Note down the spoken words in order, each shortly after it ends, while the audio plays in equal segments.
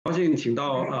兴请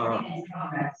到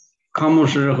康牧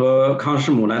师和康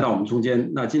师母来到我们中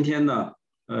间。那今天呢，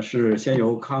是先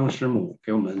由康师母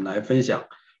给我们来分享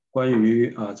关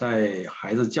于在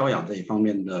孩子教养这一方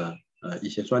面的一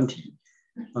些专题。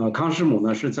康师母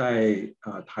呢是在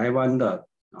台湾的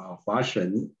华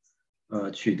神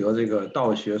取得这个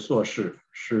道学硕士，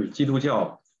是基督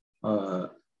教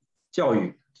教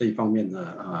育这一方面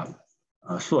的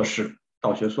硕士，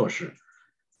道学硕士。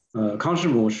康师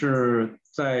母是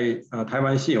在台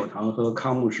湾信友堂和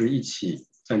康牧师一起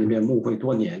在那边牧会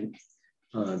多年，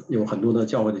有很多的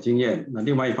教会的经验。那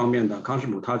另外一方面呢，康师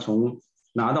母他从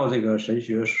拿到这个神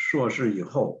学硕士以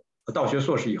后，道学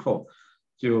硕士以后，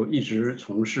就一直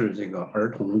从事这个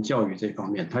儿童教育这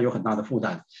方面，他有很大的负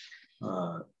担。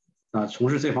从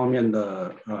事这方面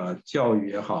的教育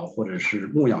也好，或者是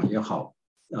牧养也好，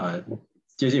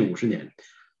接近50年，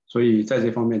所以在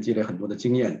这方面积累很多的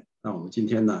经验。那我们今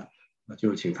天呢，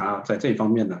就请他在这方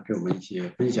面呢给我们一些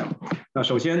分享。那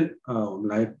首先我们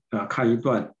来看一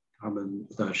段他们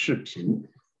的视频。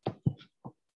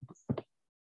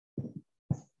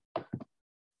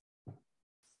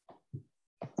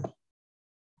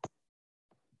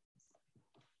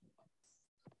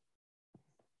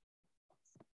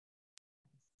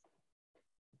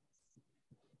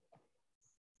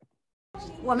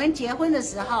我们结婚的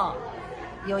时候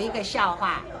有一个笑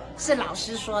话，是老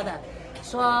师说的，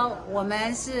说我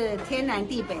们是天南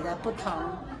地北的不同，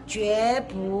绝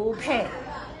不配。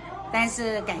但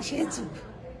是感谢主，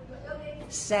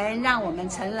神让我们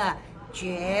成了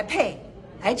绝配。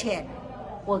而且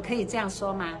我可以这样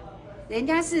说吗？人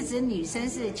家是指女生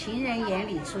是情人眼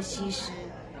里出西施，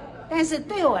但是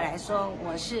对我来说，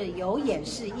我是有眼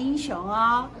是英雄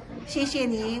哦。谢谢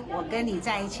你，我跟你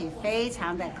在一起非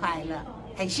常的快乐，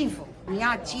很幸福。你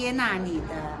要接纳你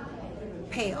的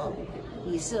配偶，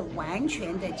你是完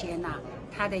全的接纳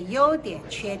他的优点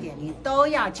缺点，你都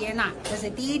要接纳，这是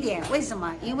第一点。为什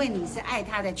么？因为你是爱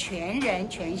他的全人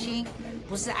全心，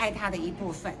不是爱他的一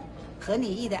部分，合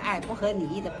你意的爱，不合你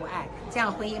意的不爱，这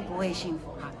样婚姻不会幸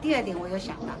福。好，第二点我有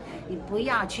想到，你不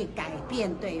要去改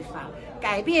变对方，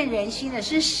改变人心的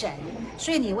是神，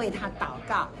所以你为他祷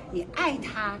告，你爱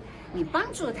他，你帮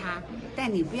助他，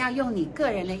但你不要用你个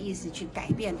人的意思去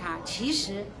改变他，其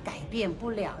实改变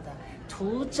不了的，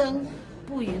徒增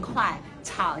不愉快、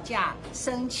吵架、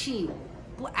生气、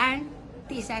不安。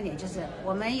第三点就是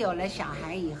我们有了小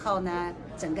孩以后呢，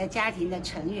整个家庭的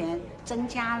成员增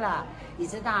加了，你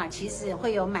知道其实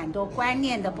会有蛮多观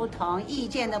念的不同、意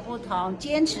见的不同、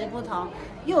坚持不同，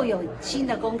又有新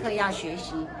的功课要学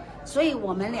习。所以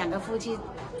我们两个夫妻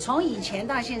从以前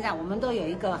到现在，我们都有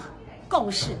一个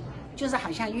共识，就是好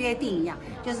像约定一样，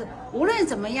就是无论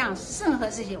怎么样，任何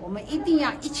事情我们一定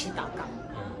要一起祷告。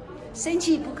生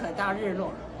气不可到日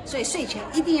落，所以睡前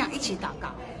一定要一起祷告。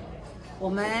我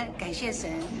们感谢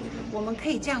神，我们可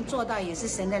以这样做到，也是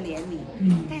神的怜悯。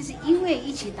但是因为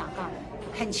一起祷告，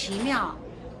很奇妙，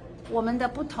我们的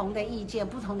不同的意见、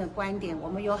不同的观点，我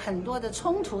们有很多的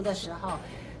冲突的时候，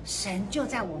神就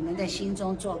在我们的心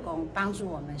中做工，帮助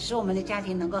我们，使我们的家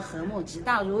庭能够和睦。直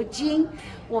到如今，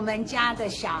我们家的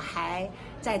小孩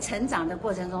在成长的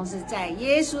过程中，是在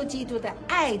耶稣基督的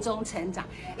爱中成长，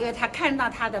因为他看到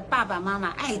他的爸爸妈妈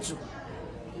爱主、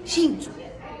信主，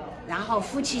然后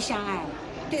夫妻相爱，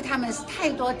对他们是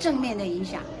太多正面的影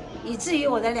响，以至于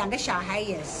我的2个小孩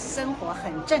也生活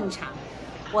很正常。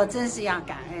我真是要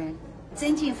感恩，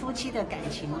增进夫妻的感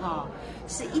情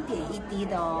是一点一滴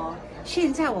的哦。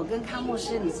现在我跟康牧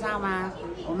师，你知道吗？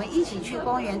我们一起去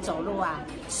公园走路啊，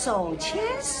手牵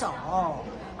手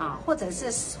或者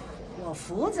是我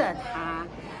扶着他，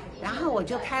然后我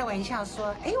就开玩笑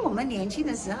说，我们年轻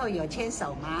的时候有牵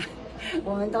手吗？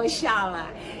我们都笑了。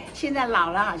现在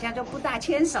老了好像就不大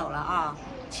牵手了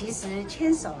其实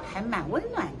牵手还蛮温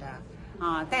暖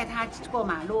的带他过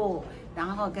马路，然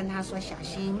后跟他说小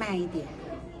心慢一点，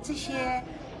这些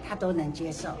他都能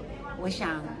接受。我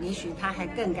想也许他还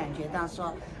更感觉到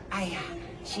说，哎呀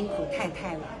辛苦太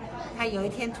太了。他有一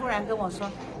天突然跟我说，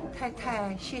太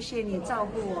太谢谢你照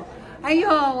顾我。哎呦，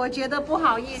我觉得不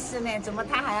好意思呢，怎么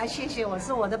他还要谢谢我，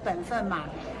是我的本分嘛。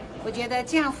我觉得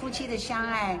这样夫妻的相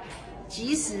爱，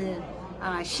即使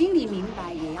心里明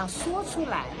白，也要说出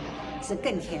来，是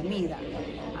更甜蜜的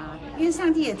愿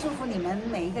上帝也祝福你们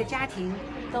每一个家庭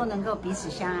都能够彼此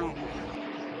相爱。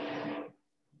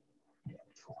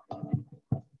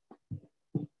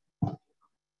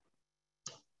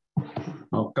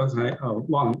刚才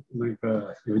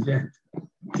有一件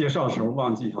介绍的时候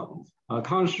忘记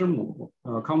康师母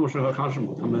康牧师和康师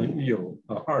母他们育有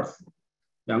2子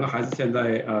，2个孩子现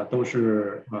在都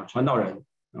是传道人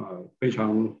非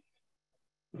常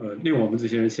令我们这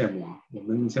些人羡慕我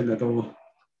们现在都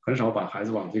很少把孩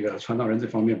子往这个传道人这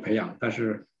方面培养，但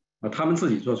是他们自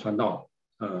己做传道，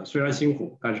虽然辛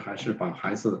苦，但是还是把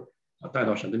孩子带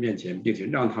到神的面前，并且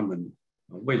让他们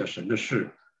为了神的事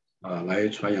来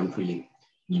传扬福音。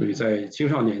所以在青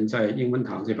少年在英文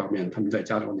堂这方面，他们在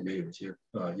家中里面有一些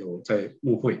有在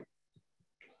牧会，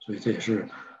所以这也是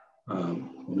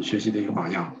我们学习的一个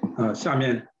榜样。下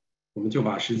面我们就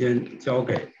把时间交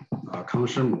给康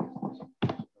师母，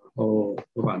然后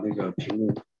我把那个屏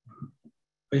幕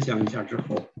分享一下之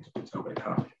后交给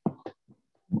他。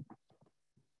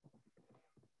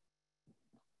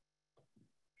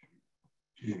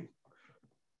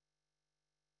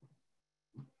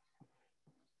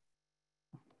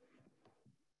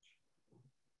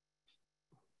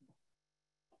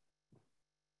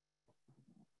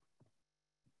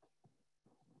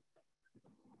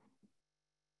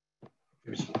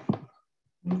对不起。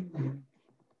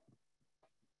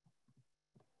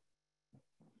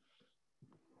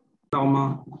到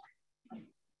吗？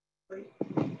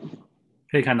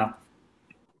可以看到。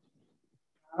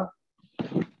好，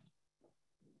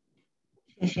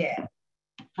谢谢。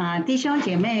弟兄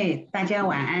姐妹，大家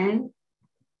晚安。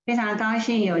非常高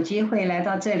兴有机会来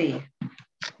到这里，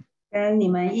跟你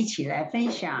们一起来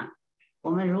分享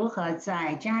我们如何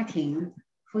在家庭、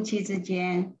夫妻之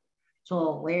间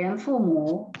做为人父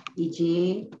母以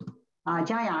及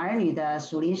教养儿女的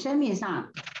属灵生命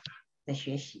上的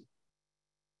学习。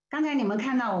刚才你们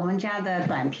看到我们家的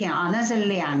短片那是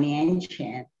2年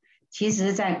前，其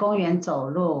实在公园走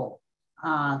路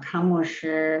康牧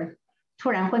师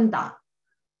突然昏倒，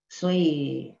所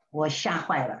以我吓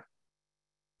坏了，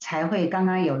才会刚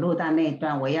刚有录到那一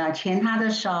段，我要牵他的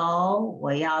手，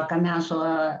我要跟他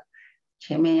说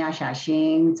前面要小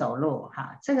心走路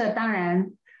哈。这个当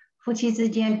然夫妻之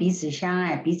间彼此相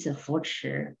爱，彼此扶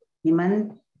持。你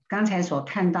们刚才所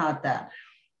看到的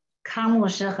康牧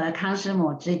师和康师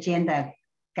母之间的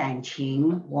感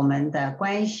情，我们的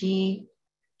关系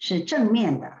是正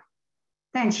面的。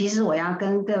但其实我要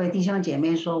跟各位弟兄姐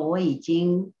妹说，我已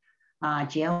经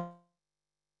结婚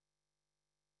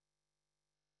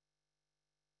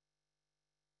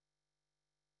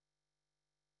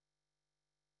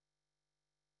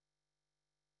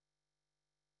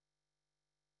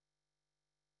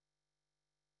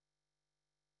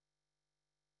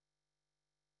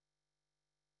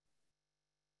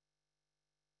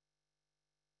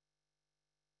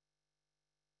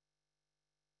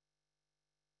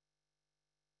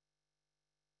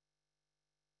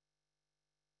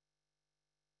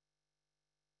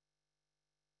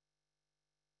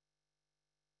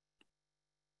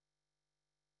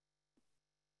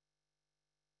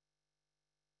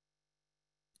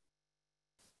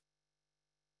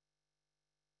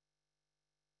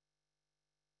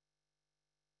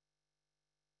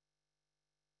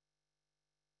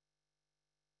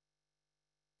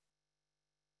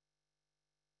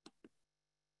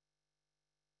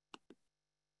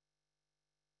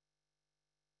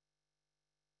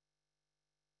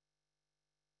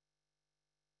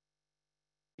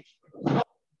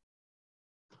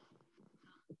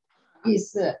意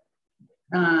思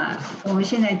我们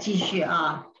现在继续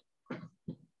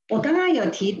我刚刚有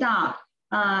提到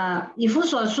以弗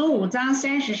所书5章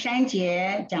33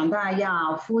节讲到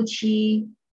要夫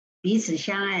妻彼此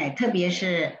相爱，特别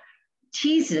是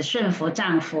妻子顺服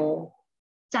丈夫，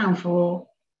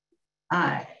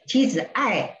妻子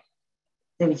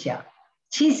对不起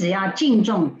妻子要敬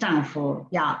重丈夫，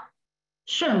要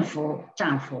顺服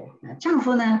丈夫，丈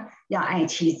夫呢要爱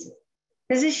妻子。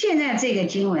可是现在这个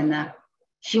经文呢，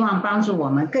希望帮助我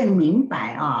们更明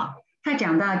白他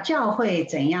讲到教会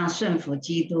怎样顺服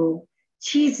基督，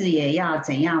妻子也要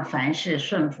怎样凡事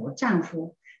顺服丈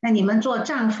夫。那你们做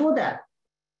丈夫的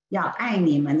要爱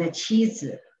你们的妻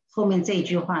子，后面这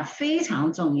句话非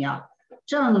常重要，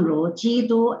正如基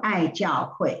督爱教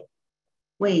会，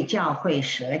为教会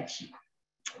舍己。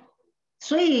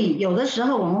所以有的时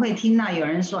候我们会听到有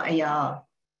人说，哎呀，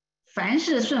凡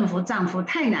事顺服丈夫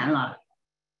太难了，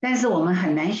但是我们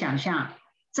很难想象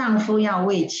丈夫要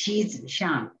为妻子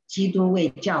像基督为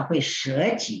教会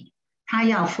舍己，他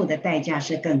要付的代价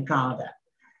是更高的。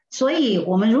所以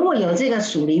我们如果有这个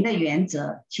属灵的原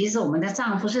则，其实我们的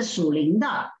丈夫是属灵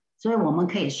的，所以我们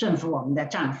可以顺服我们的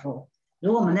丈夫。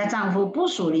如果我们的丈夫不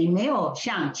属灵，没有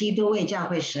像基督为教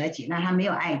会舍己，那他没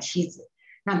有爱妻子，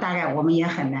那大概我们也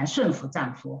很难顺服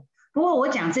丈夫。不过我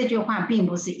讲这句话并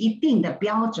不是一定的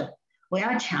标准，我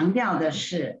要强调的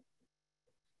是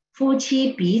夫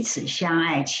妻彼此相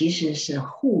爱其实是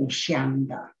互相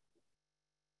的。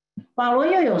保罗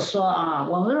又有说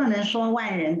我们若能说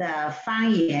万人的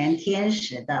方言、天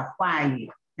使的话语，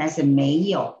但是没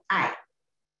有爱，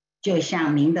就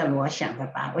像明的罗想的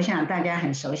拔。我想大家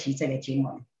很熟悉这个经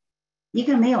文。一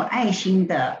个没有爱心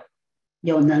的、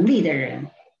有能力的人，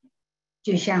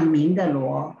就像明的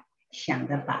罗想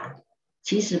的拔，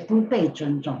其实不被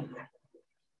尊重的。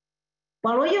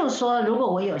保罗又说，如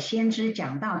果我有先知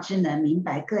讲道之能，明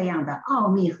白各样的奥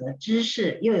秘和知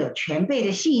识，又有全备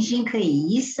的信心可以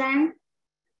移山，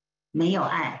没有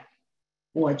爱，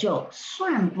我就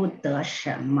算不得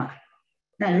什么。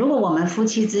那如果我们夫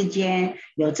妻之间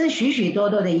有这许许多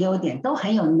多的优点，都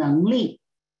很有能力，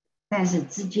但是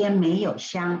之间没有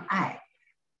相爱，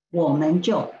我们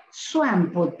就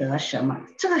算不得什么。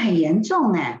这个很严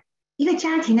重呢。一个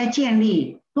家庭的建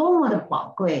立多么的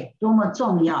宝贵，多么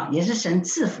重要，也是神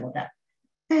赐福的。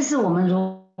但是我们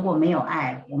如果没有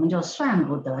爱，我们就算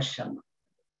不得什么。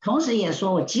同时也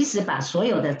说，我即使把所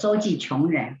有的周济穷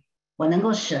人，我能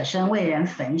够舍身为人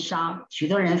焚烧。许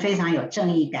多人非常有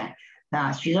正义感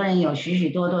啊，许多人有许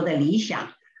许多多的理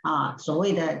想啊，所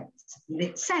谓的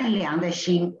善良的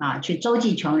心啊，去周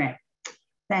济穷人。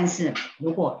但是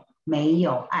如果没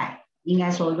有爱，应该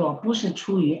说若不是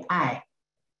出于爱，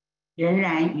仍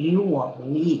然与我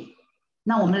无益。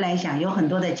那我们来想，有很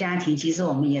多的家庭，其实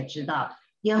我们也知道，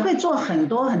也会做很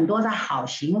多很多的好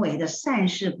行为的善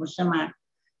事，不是吗？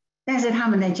但是他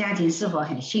们的家庭是否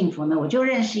很幸福呢？我就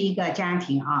认识一个家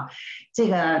庭啊，这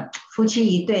个夫妻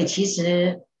一对其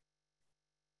实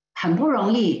很不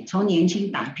容易，从年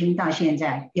轻打拼到现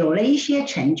在，有了一些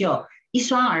成就，一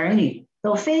双儿女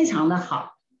都非常的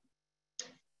好。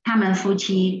他们夫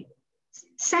妻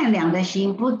善良的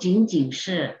心不仅仅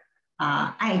是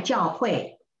爱教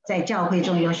会，在教会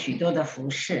中有许多的服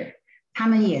事，他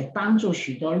们也帮助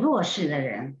许多弱势的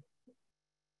人。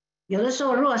有的时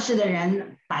候弱势的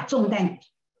人把重担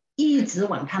一直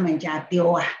往他们家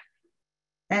丢啊，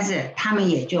但是他们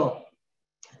也就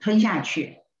吞下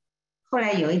去。后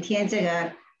来有一天，这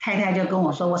个太太就跟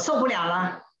我说，我受不了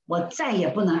了，我再也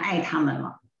不能爱他们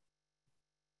了。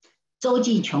周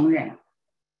济穷人，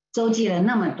周济了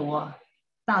那么多，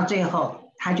到最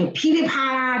后他就噼里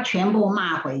啪啦全部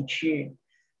骂回去，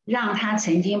让他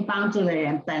曾经帮助的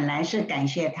人本来是感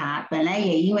谢他，本来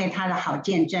也因为他的好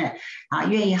见证啊，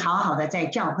愿意好好的在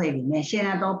教会里面，现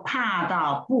在都怕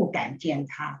到不敢见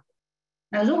他。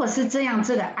那如果是这样，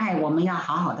这个爱我们要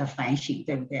好好的反省，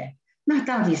对不对？那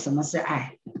到底什么是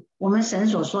爱？我们神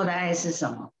所说的爱是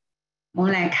什么？我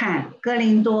们来看哥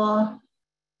林多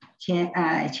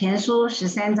前书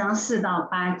13章4到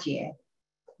8节，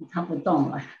他不动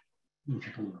了，不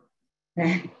动了，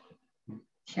对，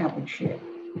下不去。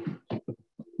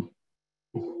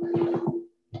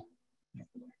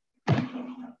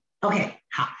OK，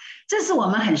 好，这是我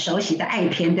们很熟悉的爱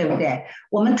篇，对不对？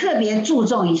我们特别注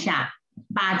重一下，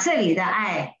把这里的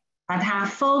爱，把它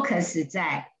focus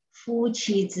在夫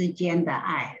妻之间的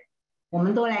爱。我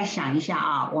们都来想一下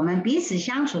啊，我们彼此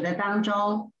相处的当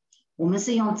中，我们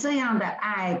是用这样的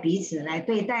爱彼此来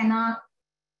对待呢，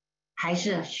还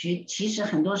是其实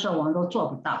很多时候我们都做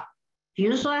不到。比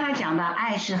如说他讲的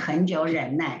爱是恒久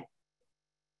忍耐，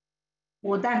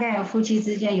我大概夫妻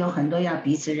之间有很多要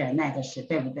彼此忍耐的事，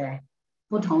对不对？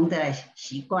不同的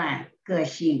习惯、个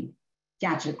性、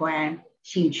价值观、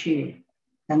兴趣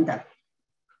等等。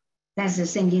但是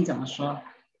圣经怎么说？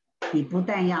你不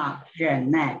但要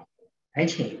忍耐，而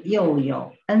且又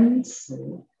有恩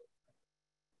慈。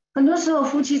很多时候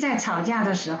夫妻在吵架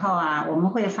的时候啊，我们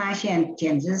会发现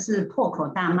简直是破口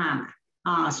大骂嘛，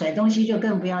啊，甩东西就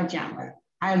更不要讲了，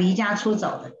还有离家出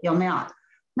走的，有没有？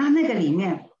那个里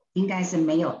面应该是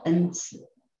没有恩慈，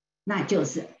那就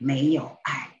是没有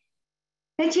爱。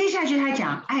那接下去他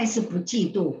讲，爱是不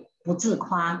嫉妒、不自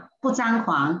夸、不张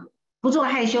狂、不做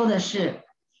害羞的事，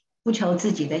不求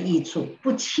自己的益处，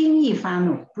不轻易发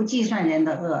怒，不计算人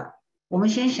的恶。我们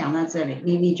先想到这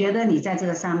里，你觉得你在这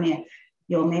个上面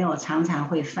有没有常常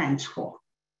会犯错？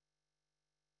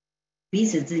彼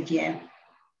此之间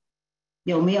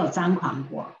有没有张狂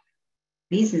过？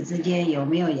彼此之间有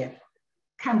没有也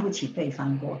看不起对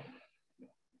方过？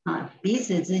啊，彼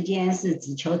此之间是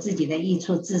只求自己的益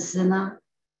处自私呢，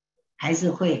还是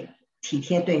会体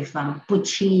贴对方，不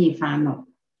轻易发怒？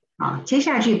啊，接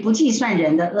下去不计算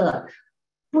人的恶，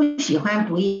不喜欢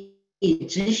不义，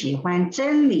只喜欢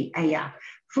真理。哎呀，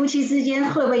夫妻之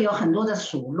间会不会有很多的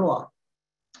数落？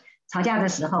吵架的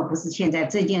时候不是现在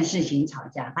这件事情吵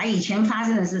架，把以前发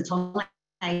生的事重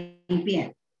来一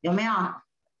遍，有没有？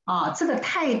哦，这个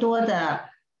太多的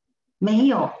没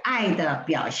有爱的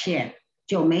表现，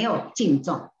就没有敬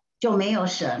重，就没有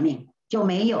舍命，就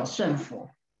没有顺服，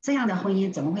这样的婚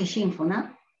姻怎么会幸福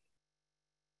呢？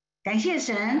感谢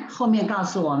神，后面告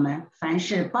诉我们，凡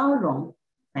是包容，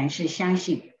凡是相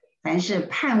信，凡是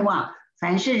盼望，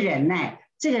凡是忍耐，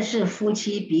这个是夫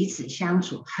妻彼此相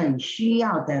处很需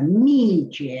要的秘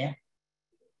诀。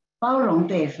包容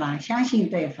对方，相信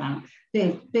对方，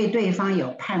对对方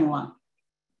有盼望，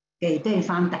给对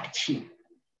方打气，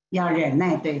要忍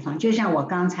耐对方。就像我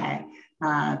刚才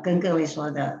跟各位说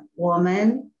的，我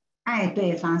们爱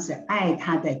对方是爱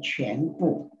他的全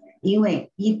部，因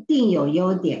为一定有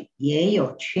优点，也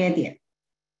有缺点。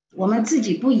我们自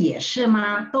己不也是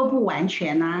吗？都不完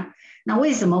全啊。那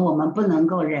为什么我们不能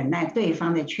够忍耐对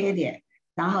方的缺点，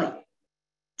然后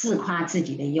自夸自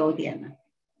己的优点呢？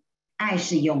爱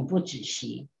是永不止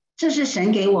息，这是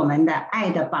神给我们的爱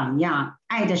的榜样，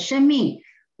爱的生命。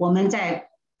我们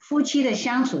在夫妻的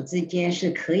相处之间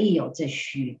是可以有着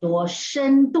许多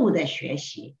深度的学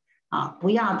习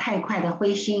不要太快的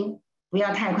灰心，不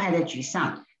要太快的沮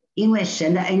丧，因为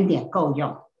神的恩典够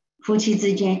用。夫妻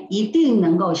之间一定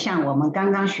能够像我们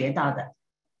刚刚学到的，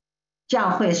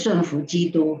教会顺服基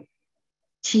督，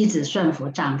妻子顺服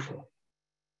丈夫，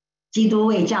基督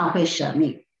为教会舍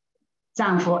命，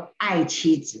丈夫爱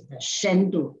妻子的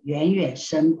深度远远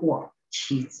深过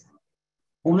妻子。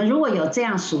我们如果有这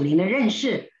样属灵的认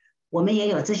识，我们也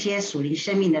有这些属灵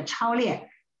生命的操练，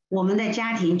我们的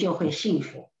家庭就会幸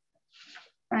福。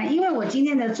因为我今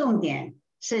天的重点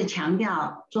是强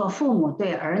调做父母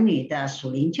对儿女的属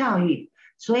灵教育，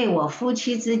所以我夫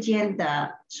妻之间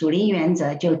的属灵原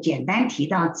则就简单提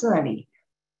到这里。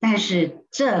但是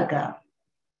这个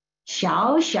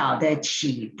小小的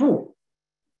起步，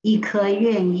一颗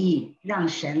愿意让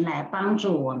神来帮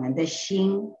助我们的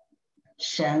心，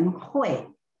神会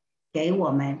给我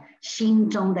们心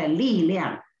中的力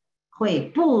量，会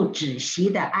不止息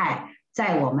的爱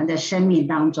在我们的生命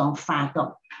当中发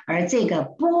动。而这个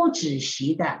不止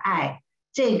息的爱，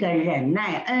这个忍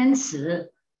耐恩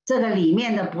慈，这个里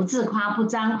面的不自夸、不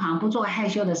张狂、不做害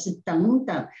羞的事等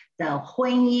等的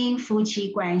婚姻夫妻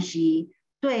关系，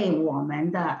对我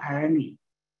们的儿女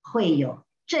会有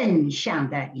正向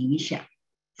的影响，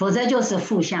否则就是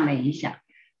负向的影响。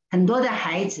很多的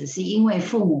孩子是因为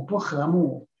父母不和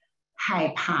睦，害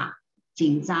怕、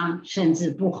紧张，甚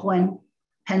至不婚。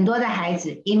很多的孩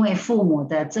子因为父母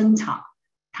的争吵，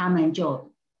他们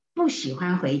就不喜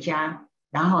欢回家，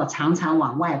然后常常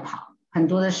往外跑。很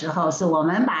多的时候是我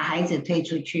们把孩子推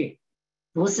出去，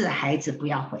不是孩子不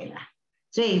要回来。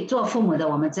所以做父母的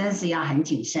我们真是要很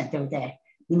谨慎，对不对？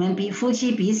你们夫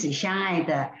妻彼此相爱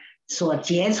的所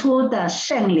结出的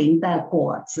圣灵的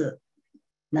果子，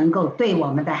能够对我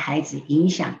们的孩子影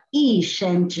响一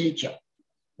生之久，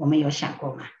我们有想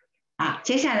过吗？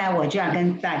接下来我就要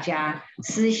跟大家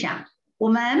思想，我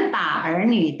们把儿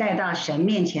女带到神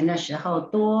面前的时候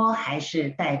多，还是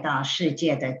带到世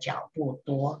界的脚步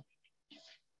多？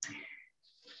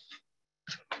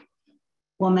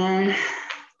我们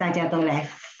大家都来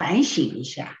反省一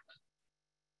下，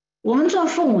我们做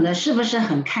父母的是不是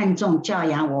很看重教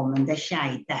养我们的下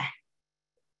一代？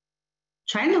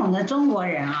传统的中国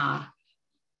人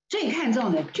最看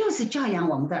重的就是教养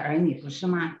我们的儿女，不是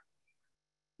吗？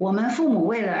我们父母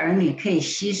为了儿女可以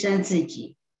牺牲自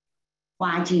己，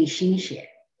花尽心血，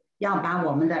要把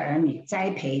我们的儿女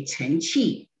栽培成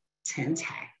器成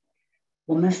才。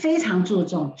我们非常注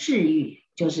重智育，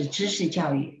就是知识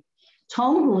教育。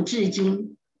从古至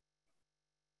今，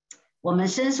我们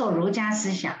深受儒家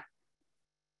思想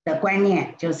的观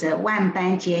念，就是万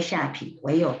般皆下品，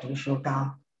唯有读书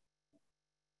高。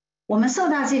我们受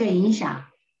到这个影响，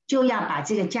就要把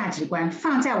这个价值观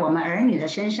放在我们儿女的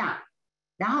身上。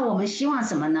然后我们希望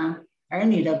什么呢？儿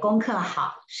女的功课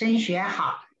好，升学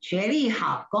好，学历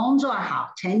好，工作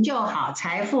好，成就好，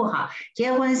财富好，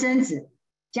结婚生子，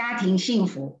家庭幸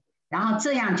福，然后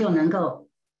这样就能够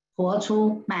活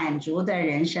出满足的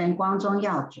人生，光宗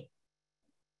耀祖。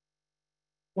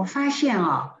我发现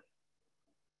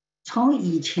从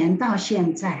以前到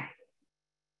现在，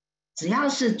只要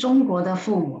是中国的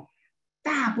父母，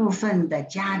大部分的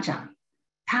家长，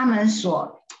他们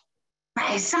所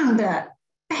摆上的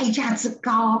代价之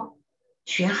高，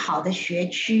选好的学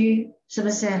区，是不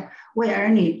是为儿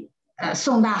女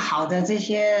送到好的这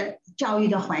些教育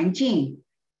的环境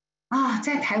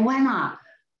在台湾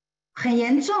很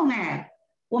严重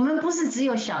我们不是只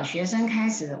有小学生开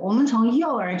始，我们从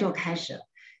幼儿就开始了。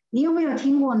你有没有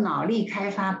听过脑力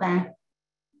开发班？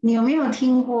你有没有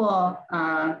听过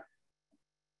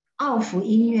奥福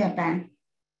音乐班？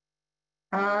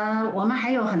我们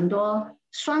还有很多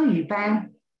双语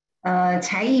班，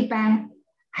才艺班，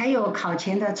还有考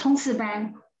前的冲刺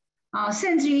班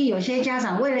甚至于有些家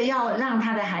长为了要让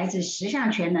他的孩子十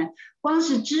项全能，光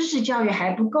是知识教育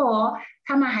还不够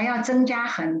他们还要增加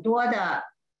很多的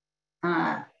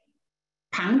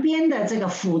旁边的这个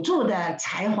辅助的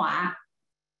才华，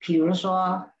比如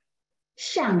说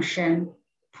相声、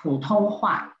普通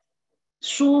话、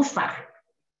书法、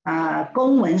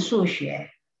公文、数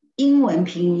学、英文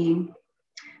拼音。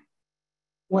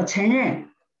我承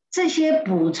认这些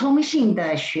补充性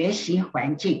的学习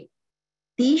环境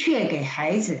的确给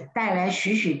孩子带来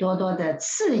许许多多的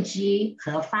刺激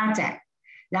和发展，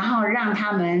然后让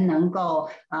他们能够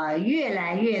越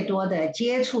来越多的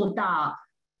接触到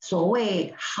所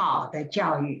谓好的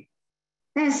教育。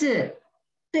但是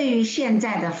对于现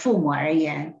在的父母而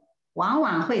言，往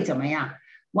往会怎么样？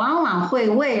往往会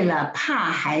为了怕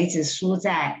孩子输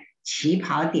在起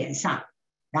跑点上，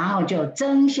然后就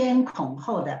争先恐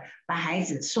后的把孩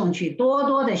子送去多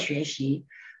多的学习。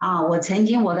我曾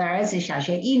经我的儿子小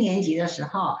学1年级的时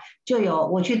候，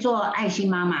我去做爱心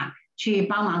妈妈，去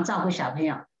帮忙照顾小朋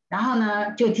友，然后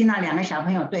呢就听到2个小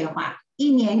朋友对话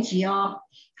，1年级哦，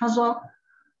他说：“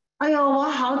哎呦，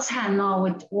我好惨哦，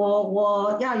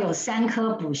我要有3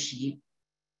科补习。”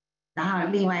然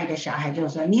后另外一个小孩就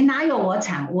说：“你哪有我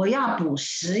惨？我要补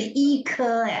11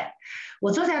科哎！”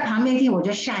我坐在旁边听，我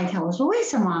就吓一跳。我说：“为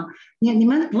什么？你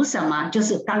们补什么？就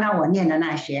是刚刚我念的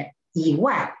那些以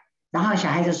外。”然后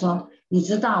小孩子说：“你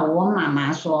知道我妈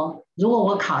妈说，如果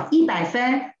我考100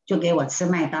分，就给我吃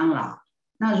麦当劳；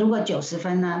那如果90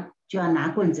分呢，就要拿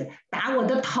棍子打我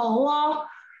的头哦。”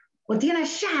我听了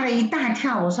吓了一大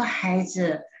跳。我说：“孩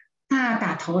子，那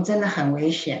打头真的很危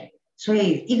险。”所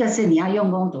以一个是你要用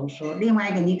功读书，另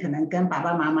外一个你可能跟爸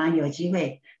爸妈妈有机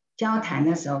会交谈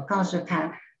的时候，告诉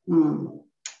他，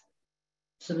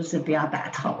是不是不要打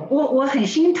头？我很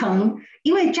心疼，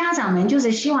因为家长们就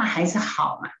是希望孩子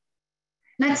好嘛。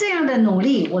那这样的努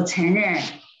力，我承认，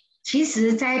其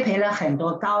实栽培了很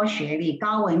多高学历、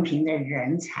高文凭的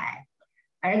人才，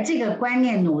而这个观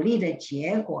念努力的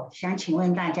结果，想请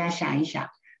问大家想一想，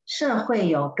社会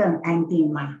有更安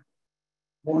定吗？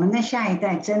我们的下一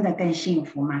代真的更幸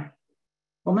福吗？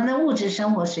我们的物质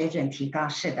生活水准提高，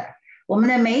是的；我们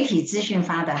的媒体资讯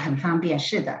发达，很方便，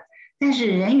是的。但是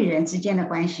人与人之间的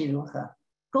关系如何？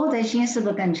公德心是不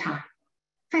是更差？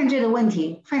犯罪的问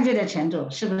题，犯罪的程度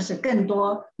是不是更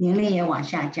多？年龄也往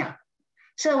下降。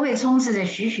社会充斥着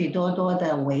许许多多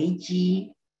的危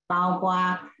机，包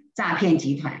括诈骗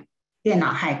集团、电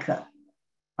脑骇客、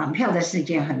绑票的事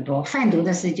件很多，贩毒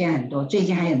的事件很多，最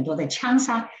近还有很多的枪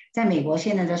杀。在美国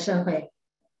现在的社会，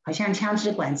好像枪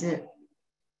支管制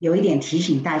有一点提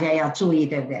醒大家要注意，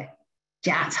对不对？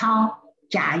假钞、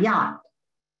假药，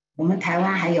我们台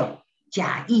湾还有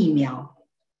假疫苗，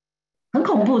很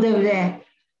恐怖，对不对？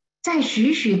在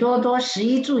许许多多食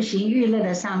衣住行娱乐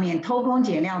的上面，偷工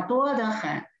减料多得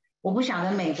很。我不晓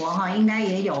得美国应该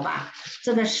也有吧？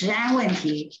这个食安问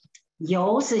题，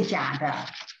油是假的，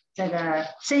这个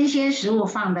生鲜食物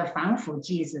放的防腐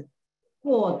剂是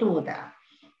过度的。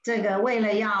这个为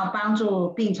了要帮助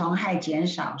病虫害减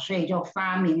少，所以就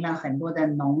发明了很多的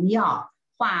农药、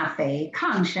化肥、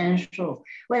抗生素。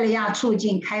为了要促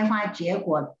进开花结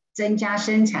果、增加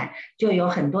生产，就有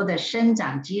很多的生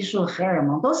长激素、荷尔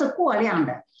蒙都是过量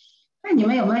的。那你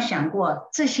们有没有想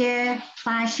过，这些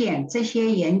发现、这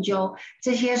些研究、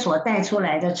这些所带出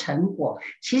来的成果，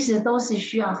其实都是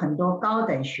需要很多高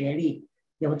等学历、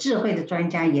有智慧的专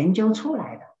家研究出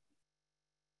来的。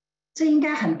这应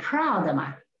该很 proud 的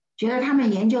嘛，觉得他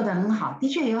们研究的很好，的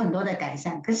确有很多的改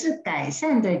善，可是改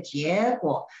善的结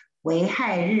果危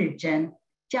害日增，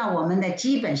叫我们的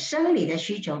基本生理的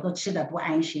需求都吃得不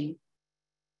安心，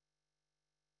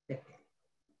对不对？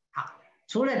好，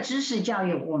除了知识教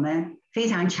育我们非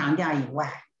常强调以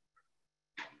外，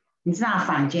你知道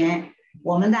坊间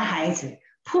我们的孩子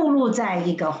暴露在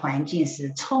一个环境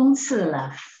时，充斥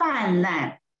了泛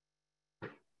滥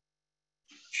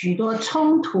许多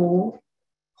冲突、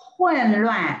混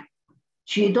乱，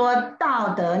许多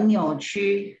道德扭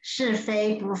曲、是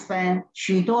非不分，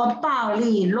许多暴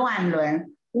力乱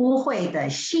伦、污秽的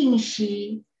信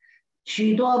息，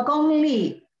许多功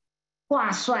利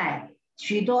挂帅，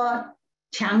许多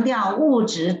强调物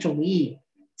质主义，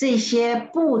这些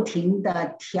不停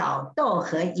的挑逗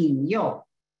和引诱，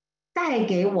带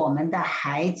给我们的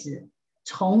孩子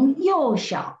从幼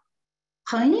小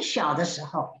很小的时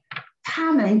候，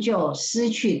他们就失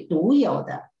去独有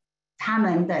的他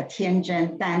们的天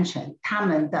真单纯，他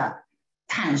们的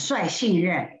坦率信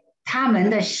任，他们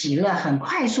的喜乐很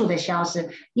快速的消失，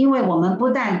因为我们不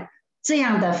但这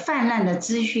样的泛滥的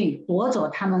资讯夺走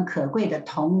他们可贵的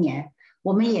童年，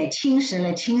我们也侵蚀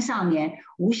了青少年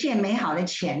无限美好的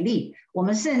潜力，我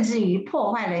们甚至于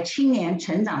破坏了青年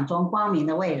成长中光明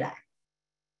的未来。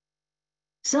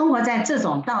生活在这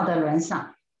种道德沦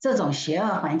丧、这种邪恶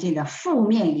环境的负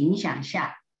面影响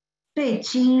下，对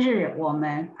今日我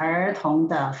们儿童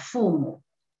的父母、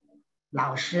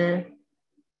老师、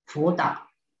辅导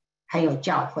还有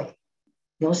教会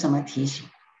有什么提醒？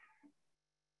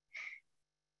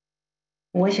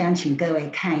我想请各位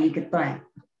看一个段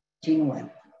经文。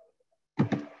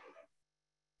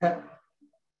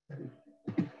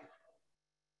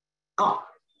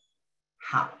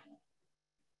好，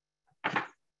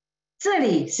这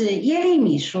里是耶利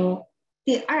米书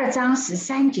第2章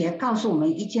13节，告诉我们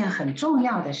一件很重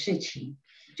要的事情，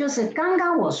就是刚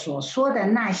刚我所说的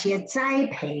那些栽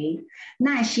培、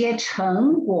那些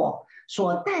成果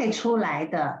所带出来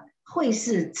的，会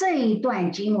是这一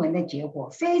段经文的结果，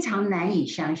非常难以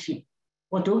相信。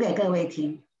我读给各位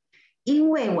听，因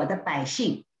为我的百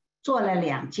姓做了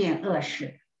2件恶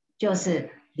事，就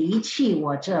是离弃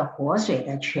我这活水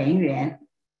的泉源，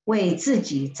为自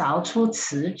己凿出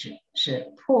池子，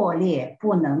是破裂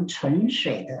不能存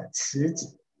水的池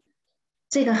子。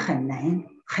这个很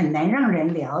难让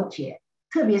人了解，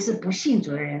特别是不信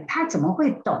主的人，他怎么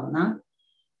会懂呢？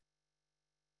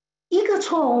一个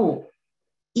错误，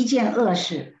一件恶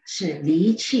事，是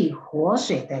离弃活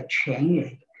水的泉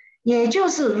源。也就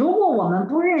是如果我们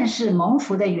不认识蒙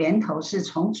福的源头是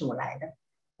从主来的，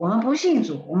我们不信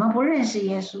主，我们不认识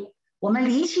耶稣，我们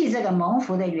离弃这个蒙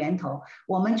福的源头，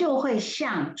我们就会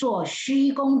像做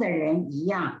虚功的人一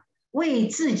样，为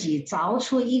自己凿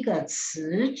出一个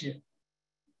池子。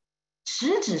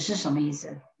池子是什么意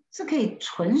思？是可以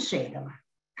存水的嘛？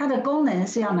它的功能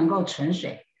是要能够存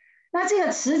水。那这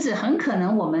个池子很可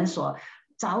能我们所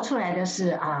凿出来的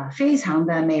是非常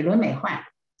的美轮美奂，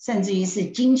甚至于是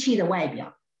金漆的外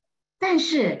表，但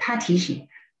是他提醒，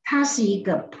它是一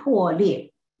个破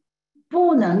裂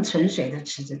不能存水的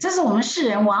池子。这是我们世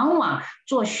人往往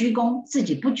做虚功自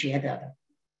己不觉得的。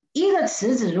一个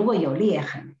池子如果有裂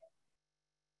痕，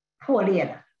破裂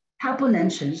了，它不能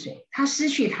存水，它失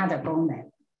去它的功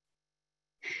能。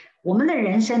我们的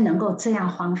人生能够这样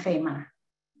荒废吗？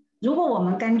如果我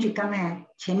们根据刚才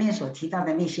前面所提到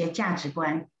的那些价值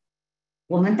观，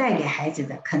我们带给孩子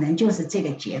的可能就是这个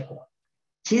结果，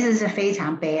其实是非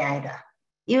常悲哀的。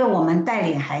因为我们带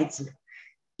领孩子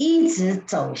一直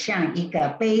走向一个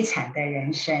悲惨的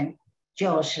人生，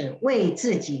就是为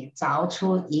自己凿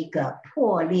出一个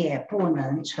破裂不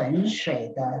能存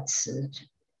水的池子。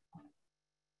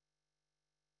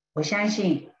我相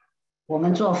信我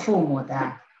们做父母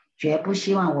的绝不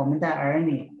希望我们的儿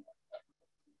女，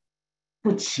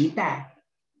不期待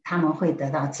他们会得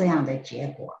到这样的结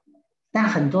果。但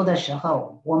很多的时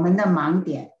候，我们的盲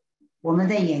点，我们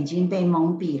的眼睛被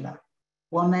蒙蔽了，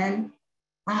我们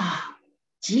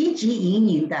汲汲营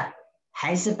营的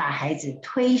还是把孩子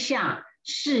推向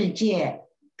世界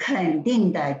肯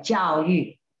定的教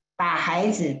育，把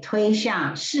孩子推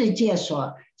向世界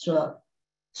所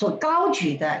高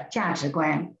举的价值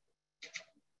观。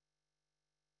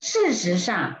事实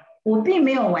上，我并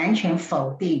没有完全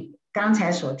否定刚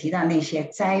才所提到那些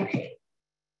栽培。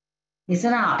你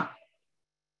知道，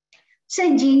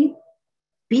圣经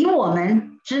比我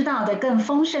们知道的更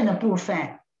丰盛的部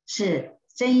分是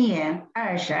箴言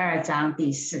22章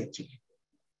第4节。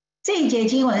这一节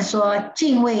经文说，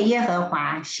敬畏耶和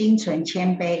华，心存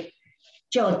谦卑，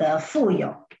就得富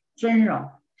有、尊荣、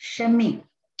生命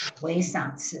为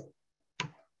赏赐。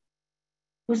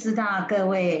不知道各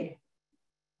位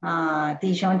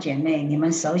弟兄姐妹，你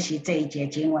们熟悉这一节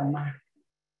经文吗？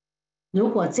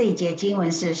如果这一节经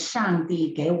文是上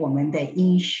帝给我们的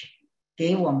应许，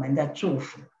给我们的祝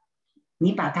福，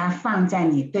你把它放在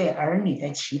你对儿女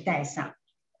的期待上，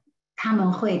他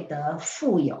们会得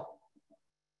富有，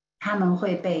他们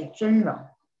会被尊荣，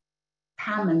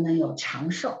他们能有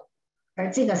长寿，而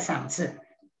这个赏赐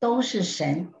都是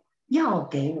神要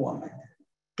给我们的。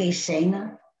给谁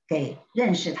呢？给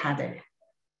认识他的人，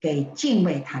给敬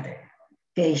畏他的人，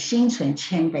给心存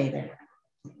谦卑的人。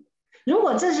如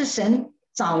果这是神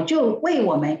早就为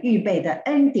我们预备的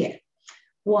恩典，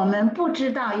我们不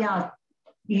知道要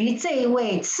与这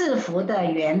位赐福的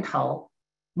源头、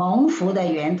蒙福的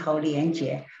源头连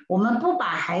结，我们不把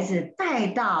孩子带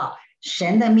到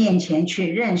神的面前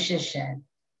去认识神，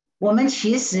我们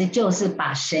其实就是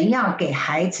把神要给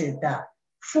孩子的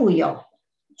富有、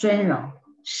尊荣、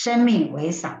生命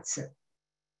为赏赐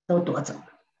都夺走了。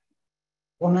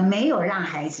我们没有让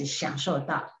孩子享受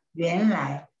到原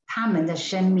来他们的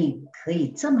生命可以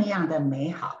这么样的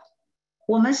美好。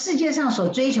我们世界上所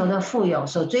追求的富有，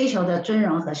所追求的尊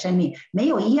荣和生命，没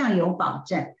有一样有保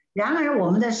证。然而我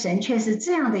们的神却是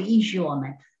这样的应许我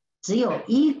们，只有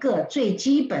一个最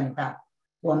基本的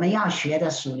我们要学的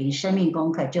属灵生命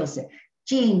功课，就是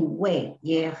敬畏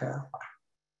耶和华。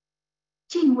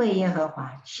敬畏耶和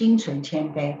华，心存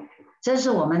谦卑，这是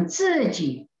我们自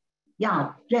己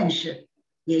要认识，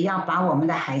也要把我们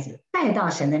的孩子带到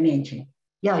神的面前，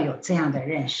要有这样的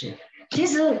认识。其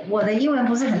实我的英文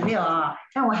不是很溜啊，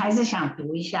但我还是想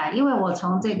读一下，因为我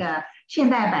从这个现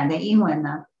代版的英文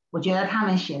呢，我觉得他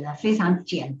们写的非常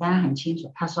简单，很清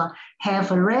楚。他说 ，Have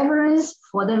reverence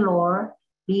for the Lord,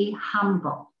 be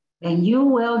humble, and you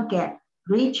will get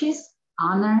riches,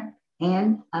 honor,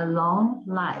 and a long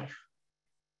life。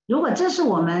如果这是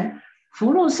我们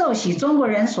福禄寿喜中国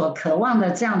人所渴望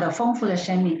的这样的丰富的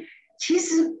生命，其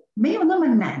实没有那么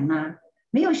难啊。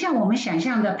没有像我们想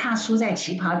象的怕输在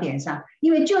起跑点上，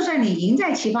因为就算你赢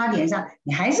在起跑点上，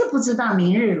你还是不知道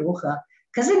明日如何。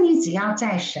可是你只要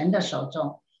在神的手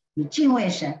中，你敬畏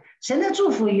神，神的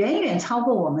祝福远远超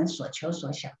过我们所求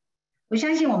所想。我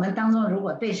相信我们当中如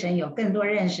果对神有更多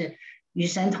认识，与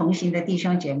神同行的弟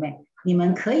兄姐妹，你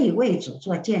们可以为主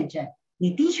做见证，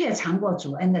你的确尝过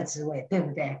主恩的滋味，对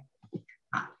不对？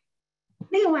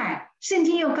另外，圣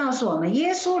经又告诉我们，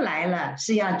耶稣来了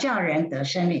是要叫人得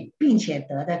生命，并且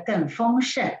得的更丰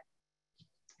盛。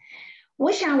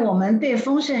我想我们对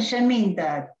丰盛生命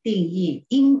的定义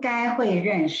应该会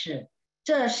认识，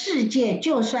这世界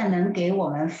就算能给我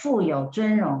们富有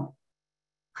尊荣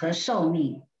和寿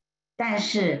命，但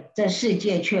是这世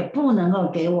界却不能够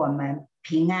给我们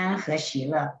平安和喜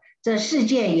乐，这世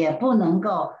界也不能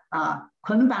够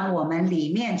捆绑我们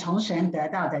里面从神得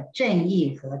到的正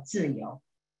义和自由，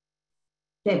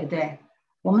对不对？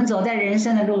我们走在人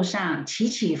生的路上起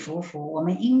起伏伏，我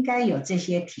们应该有这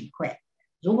些体会。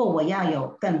如果我要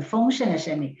有更丰盛的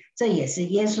生命，这也是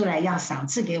耶稣来要赏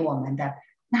赐给我们的，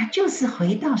那就是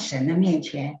回到神的面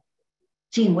前，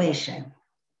敬畏神，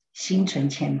心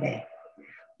存谦卑。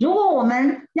如果我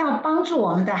们要帮助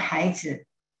我们的孩子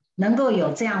能够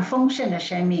有这样丰盛的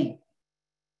生命，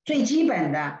最基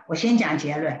本的，我先讲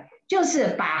结论，就是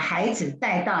把孩子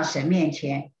带到神面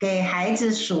前，给孩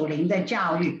子属灵的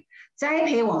教育，栽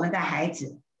培我们的孩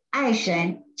子爱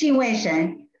神、敬畏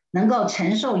神，能够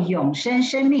承受永生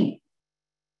生命，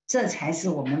这才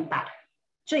是我们把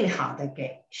最好的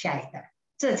给下一代，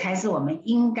这才是我们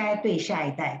应该对下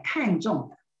一代看重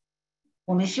的。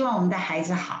我们希望我们的孩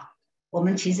子好，我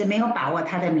们其实没有把握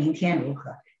他的明天如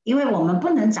何，因为我们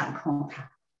不能掌控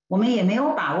他，我们也没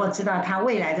有把握知道他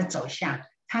未来的走向，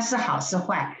他是好是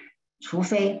坏，除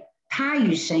非他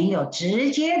与神有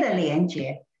直接的连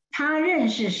结，他认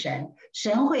识神，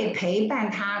神会陪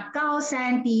伴他高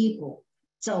山低谷，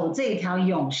走这条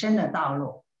永生的道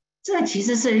路。这其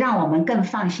实是让我们更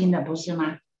放心的，不是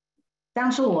吗？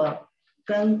当初我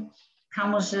跟康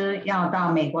牧师要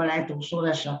到美国来读书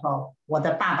的时候，我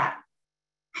的爸爸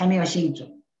还没有信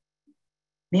主，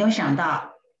没有想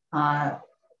到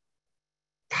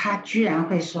他居然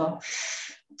会说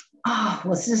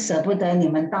我是舍不得你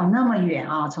们到那么远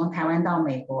啊，从台湾到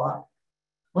美国，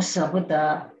我舍不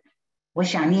得，我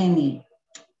想念你，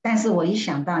但是我一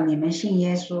想到你们信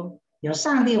耶稣，有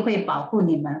上帝会保护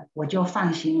你们，我就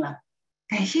放心了。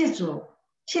感谢主，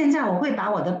现在我会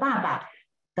把我的爸爸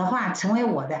的话成为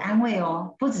我的安慰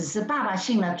哦，不只是爸爸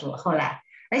信了主后来，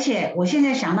而且我现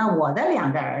在想到我的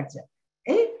2个儿子，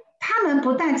他们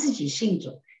不但自己信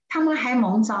主，他们还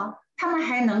蒙召，他们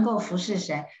还能够服侍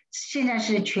神，现在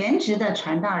是全职的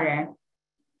传道人。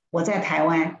我在台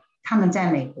湾，他们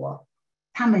在美国，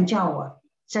他们叫我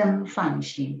真放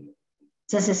心。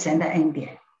这是神的恩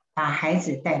典，把孩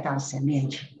子带到神面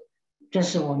前，这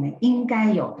是我们应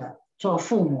该有的，做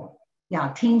父母要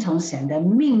听从神的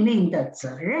命令的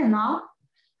责任哦。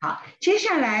好，接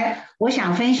下来我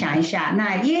想分享一下，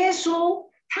那耶稣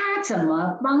他怎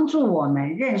么帮助我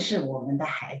们认识我们的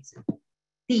孩子。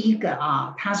第一个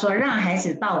他说让孩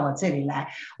子到我这里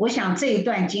来，我想这一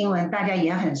段经文大家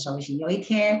也很熟悉。有一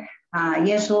天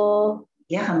耶稣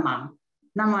也很忙，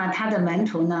那么他的门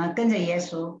徒呢跟着耶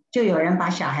稣，就有人把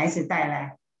小孩子带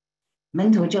来，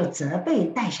门徒就责备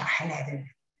带小孩来的人。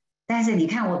但是你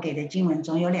看我给的经文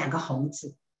中有2个红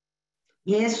字，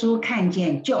耶稣看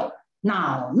见就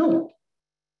恼怒。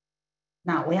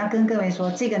那我要跟各位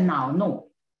说，这个恼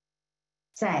怒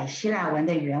在希腊文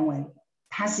的原文，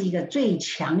它是一个最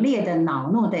强烈的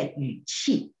恼怒的语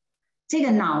气。这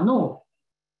个恼怒，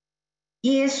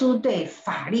耶稣对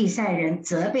法利赛人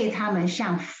责备他们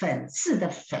像粉刺的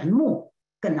坟墓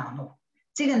更恼怒。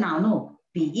这个恼怒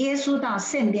比耶稣到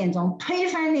圣殿中推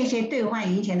翻那些兑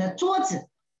换银钱的桌子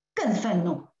更愤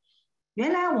怒。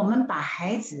原来我们把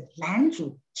孩子拦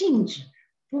阻禁止，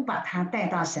不把他带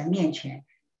到神面前，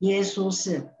耶稣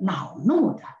是恼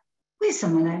怒的。为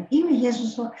什么呢？因为耶稣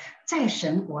说在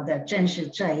神国的正是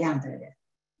这样的人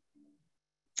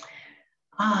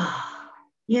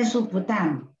耶稣不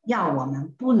但要我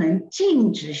们不能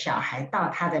禁止小孩到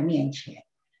他的面前，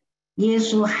耶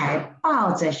稣还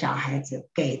抱着小孩子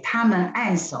给他们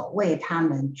按手，为他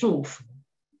们祝福。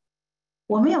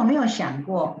我们有没有想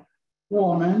过，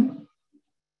我们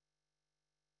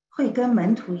会跟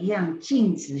门徒一样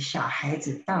禁止小孩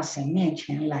子到神面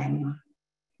前来吗？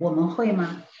我们会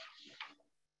吗？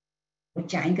我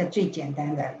讲一个最简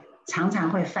单的，常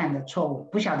常会犯的错误，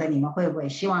不晓得你们会不会？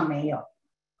希望没有。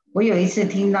我有一次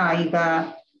听到一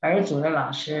个儿组的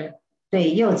老师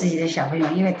对幼稚级的小朋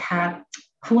友，因为他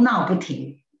哭闹不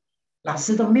停，老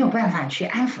师都没有办法去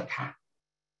安抚他，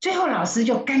最后老师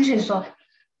就干脆说：“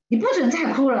你不准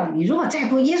再哭了，你如果再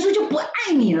哭，耶稣就不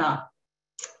爱你了。”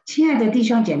亲爱的弟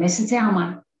兄姐妹，是这样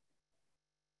吗？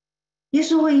耶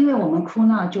稣会因为我们哭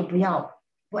闹就不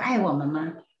爱我们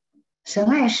吗？神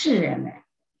爱世人呢，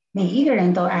每一个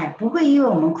人都爱，不会因为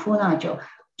我们哭闹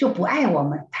就不爱我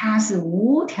们，他是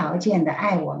无条件的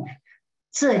爱我们。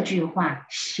这句话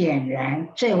显然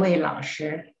这位老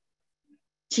师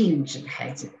禁止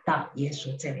孩子到耶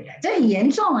稣这里来，这很严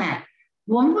重哎！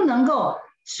我们不能够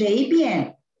随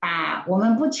便把我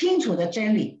们不清楚的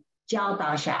真理教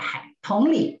导小孩。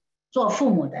同理，做父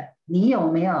母的，你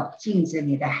有没有禁止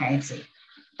你的孩子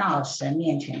到神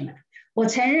面前来？我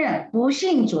承认不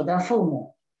信主的父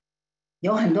母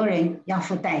有很多人要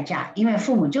付代价，因为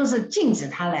父母就是禁止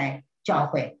他来教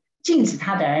会，禁止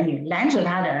他的儿女，拦阻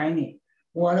他的儿女。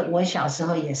我小时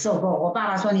候也受过，我爸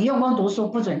爸说你用功读书，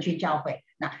不准去教会。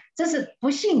那这是不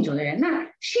信主的人。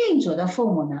那信主的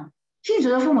父母呢？信主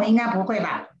的父母应该不会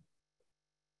吧？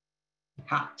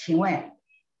好，请问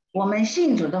我们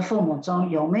信主的父母中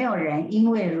有没有人因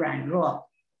为软弱，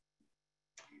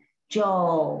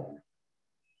就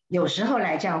有时候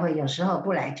来教会，有时候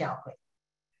不来教会？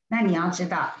那你要知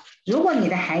道，如果你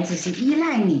的孩子是依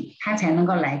赖你，他才能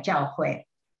够来教会，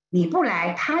你不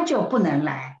来，他就不能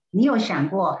来。你有想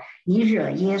过你惹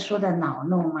耶稣的恼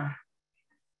怒吗？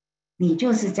你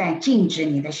就是在禁止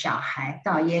你的小孩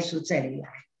到耶稣这里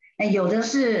来。有的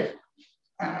是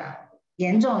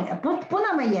严重，不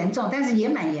那么严重，但是也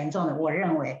蛮严重的。我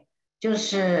认为就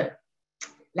是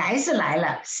来是来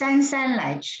了，姗姗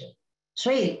来迟。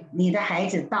所以你的孩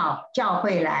子到教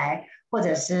会来，或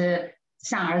者是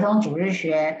上儿童主日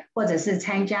学，或者是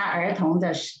参加儿童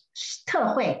的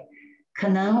特会，可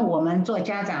能我们做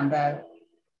家长的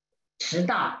迟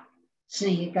到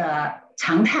是一个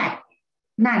常态。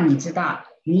那你知道，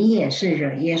你也是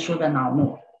惹耶稣的恼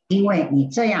怒，因为你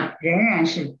这样仍然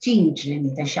是禁止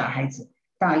你的小孩子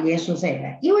到耶稣这里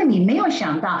来，因为你没有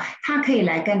想到他可以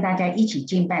来跟大家一起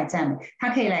敬拜赞美，他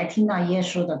可以来听到耶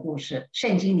稣的故事，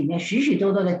圣经里面许许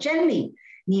多多的真理，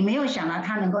你没有想到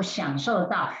他能够享受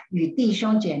到与弟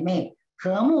兄姐妹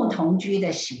和睦同居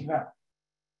的喜乐，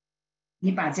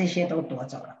你把这些都夺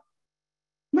走了。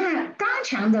那刚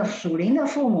强的属灵的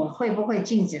父母会不会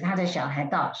禁止他的小孩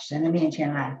到神的面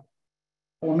前来？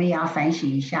我们也要反省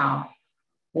一下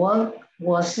哦。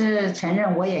我是承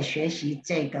认我也学习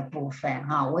这个部分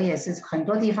啊，我也是很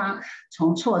多地方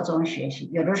从错中学习。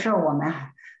有的时候我们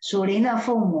属灵的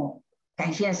父母，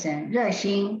感谢神，热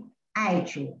心爱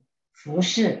主服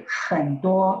侍很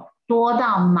多，多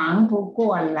到忙不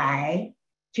过来，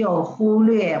就忽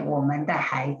略我们的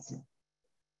孩子。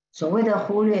所谓的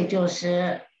忽略就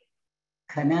是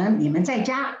可能你们在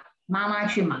家，妈妈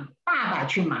去忙，爸爸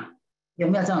去忙，有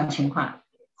没有这种情况？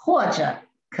或者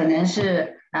可能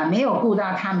是没有顾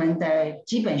到他们的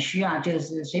基本需要，就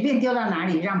是随便丢到哪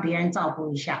里让别人照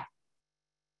顾一下。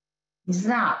你知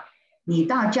道，你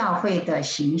到教会的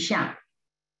形象，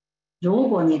如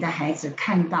果你的孩子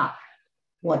看到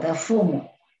我的父母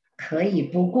可以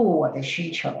不顾我的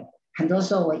需求，很多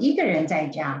时候我一个人在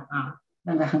家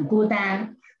那个很孤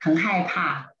单，很害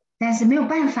怕，但是没有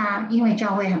办法，因为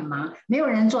教会很忙，没有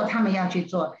人做，他们要去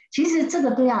做。其实这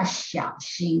个都要小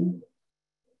心，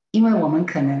因为我们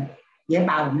可能也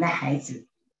把我们的孩子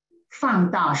放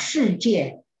到世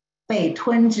界被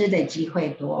吞吃的机会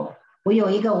多。我有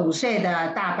一个5岁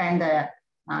的大班的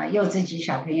幼稚级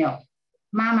小朋友，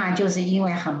妈妈就是因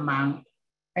为很忙，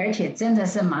而且真的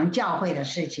是忙教会的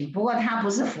事情，不过他不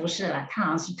是服侍了，他好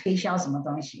像是推销什么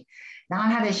东西，然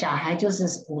后他的小孩就是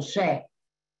5岁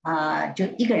就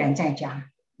一个人在家，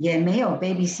也没有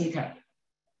babysitter。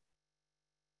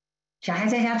 小孩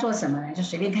在家做什么呢？就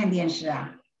随便看电视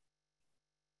啊。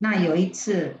那有一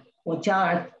次我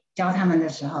教他们的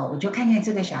时候，我就看见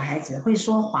这个小孩子会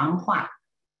说黄话，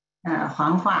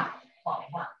黄话，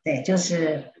对，就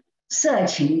是色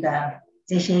情的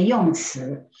这些用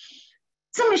词。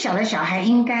这么小的小孩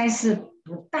应该是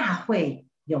不大会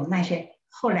有那些，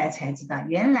后来才知道，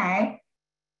原来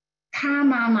他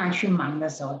妈妈去忙的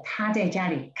时候，他在家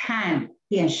里看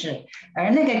电视，而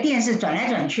那个电视转来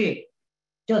转去，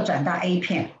就转到 A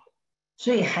片。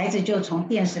所以孩子就从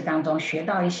电视当中学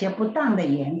到一些不当的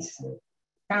言辞，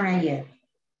当然也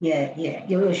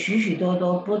有许许多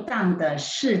多不当的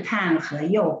试探和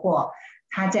诱惑，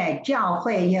他在教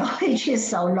会也会去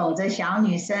手搂着小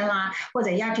女生啊，或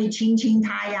者要去亲亲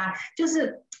她呀，就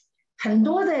是很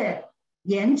多的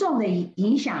严重的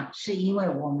影响，是因为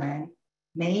我们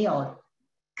没有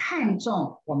看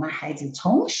重我们孩子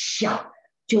从小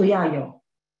就要有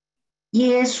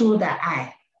耶稣的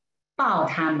爱，抱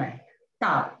他们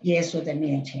到耶稣的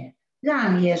面前，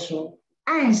让耶稣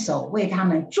按手为他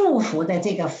们祝福的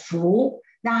这个福，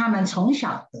让他们从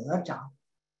小得着，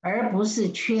而不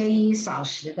是缺衣少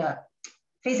食的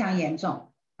非常严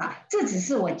重啊。这只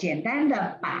是我简单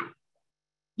的把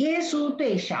耶稣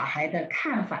对小孩的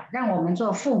看法，让我们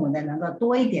做父母的能够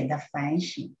多一点的反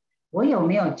省，我有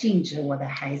没有禁止我的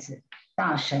孩子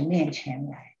到神面前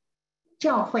来？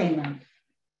教会呢？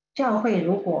教会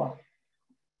如果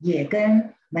也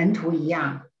跟门徒一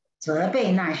样责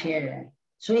备那些人，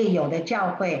所以有的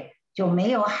教会就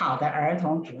没有好的儿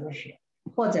童主日学，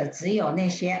或者只有那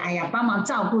些哎呀帮忙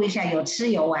照顾一下，有吃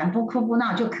有玩，不哭不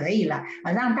闹就可以了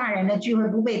啊，让大人的聚会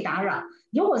不被打扰。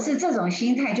如果是这种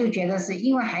心态，就觉得是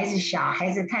因为孩子小，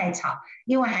孩子太吵，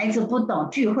因为孩子不懂，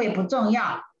聚会不重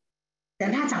要，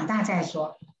等他长大再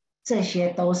说。这些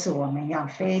都是我们要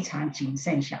非常谨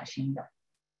慎小心的。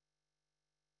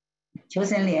求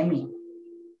神怜悯。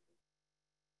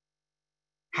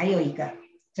还有一个，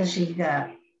这是一个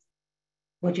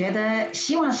我觉得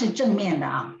希望是正面的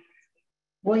啊。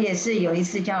我也是有一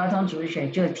次教儿童主日学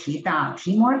就提到，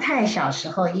提摩太小时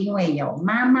候因为有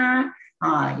妈妈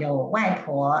啊，有外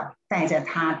婆带着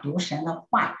他读神的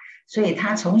话，所以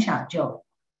他从小就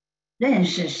认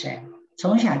识神，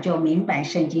从小就明白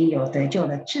圣经，有得救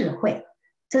的智慧，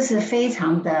这是非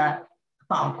常的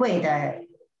宝贵的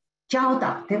教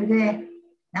导，对不对？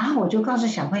然后我就告诉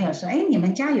小朋友说：“哎，你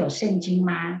们家有圣经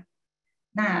吗？”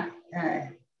那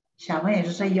小朋友就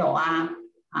说有啊，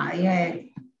因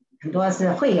为很多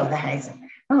是会有的孩子。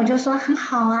那我就说很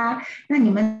好啊，那你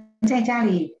们在家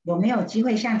里有没有机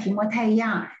会像提摩太一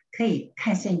样，可以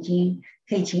看圣经，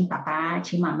可以请爸爸、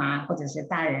请妈妈或者是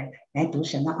大人来读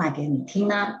神的话给你听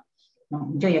呢？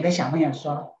就有个小朋友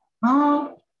说：“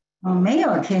没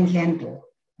有天天读。”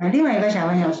另外有个小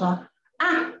朋友说：“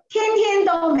天天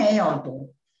都没有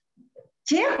读。”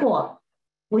结果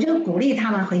我就鼓励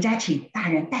他们回家请大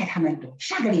人带他们读。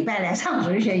下个礼拜来上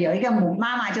主日学，有一个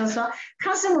妈妈就说：“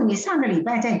康师母，你上个礼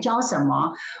拜在教什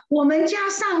么？我们家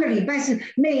上个礼拜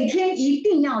是每天一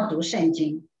定要读圣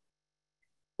经。”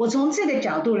我从这个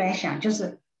角度来想，就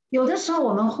是有的时候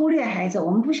我们忽略孩子，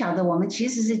我们不晓得我们其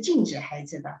实是禁止孩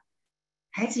子的，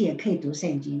孩子也可以读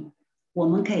圣经，我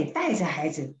们可以带着孩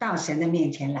子到神的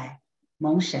面前来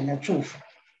蒙神的祝福。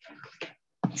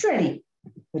这里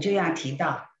我就要提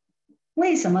到，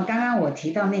为什么刚刚我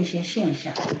提到那些现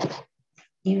象？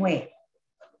因为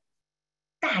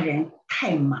大人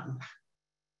太忙了，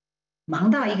忙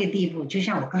到一个地步，就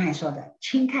像我刚才说的，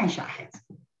轻看小孩子。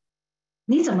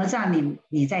你怎么知道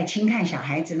你在轻看小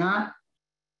孩子呢？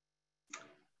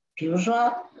比如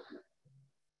说，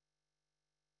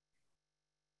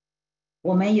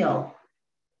我们有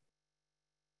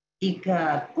一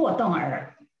个过动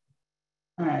儿，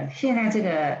现在这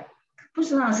个不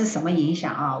知道是什么影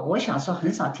响啊。我小时候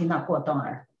很少听到过动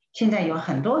儿，现在有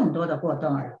很多很多的过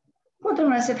动儿。过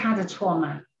动儿是他的错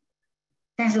吗？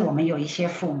但是我们有一些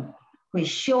父母会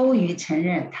羞于承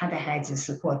认他的孩子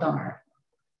是过动儿，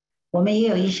我们也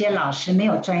有一些老师没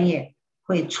有专业，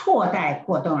会错待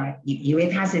过动儿，以为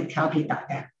他是调皮捣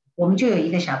蛋。我们就有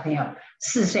一个小朋友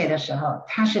4岁的时候，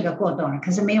他是个过动儿，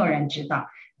可是没有人知道。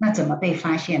那怎么被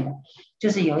发现的？就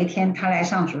是有一天他来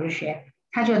上主日学，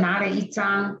他就拿了一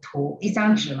张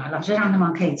纸嘛，老师让他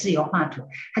们可以自由画图，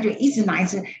他就一直拿一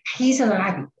支黑色的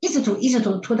蜡笔，一直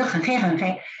涂得很黑很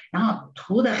黑，然后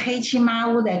涂得黑漆麻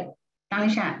乌的。当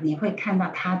下你会看到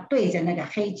他对着那个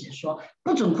黑纸说：“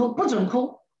不准哭，不准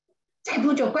哭，再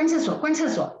哭就关厕所，关厕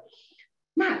所。”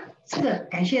那这个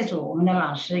感谢主，我们的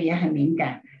老师也很敏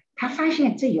感，他发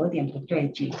现这有点不对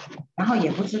劲，然后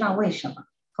也不知道为什么。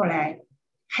后来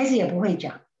孩子也不会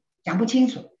讲不清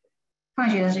楚。放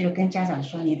学的时候就跟家长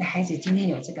说：“你的孩子今天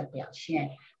有这个表现，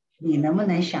你能不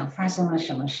能想发生了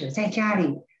什么事，在家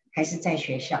里还是在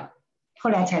学校？”后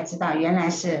来才知道，原来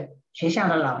是学校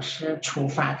的老师处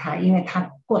罚他，因为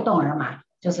他过动儿嘛，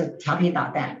就是调皮捣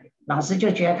蛋，老师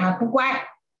就觉得他不乖，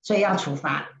所以要处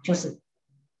罚，就是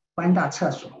关到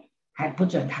厕所，还不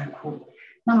准他哭。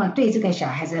那么对这个小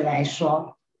孩子来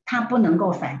说，他不能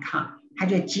够反抗，他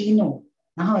就激怒，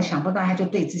然后想不到他就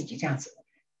对自己这样子。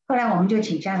后来我们就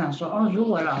请家长说：“如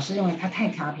果老师认为他太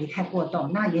调皮、太过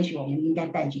动，那也许我们应该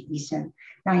带去医生，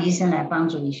让医生来帮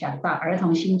助一下，到儿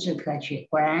童心智科去。”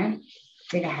果然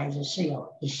这个孩子是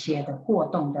有一些的过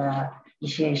动的一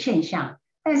些现象，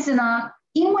但是呢，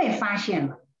因为发现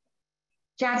了，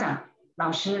家长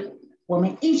老师，我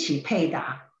们一起配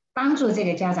搭，帮助这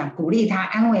个家长，鼓励他，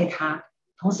安慰他，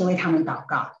同时为他们祷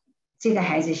告。这个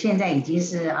孩子现在已经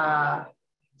是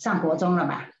上国中了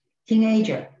吧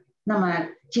 ，teenager。那么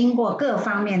经过各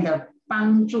方面的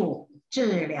帮助、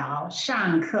治疗、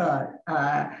上课，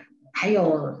还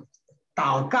有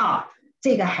祷告，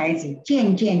这个孩子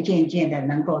渐渐的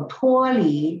能够脱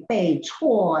离被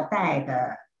错待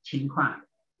的情况，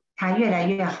他越来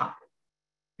越好，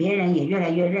别人也越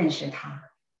来越认识他，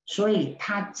所以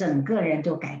他整个人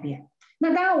都改变。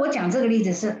那当然我讲这个例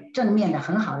子是正面的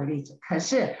很好的例子，可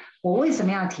是我为什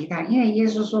么要提他？因为耶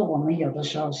稣说我们有的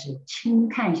时候是轻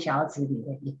看小子里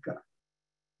的一个，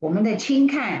我们的轻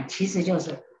看其实就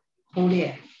是忽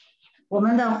略，我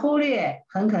们的忽略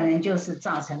很可能就是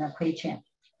造成了亏欠，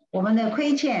我们的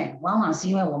亏欠往往是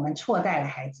因为我们错待了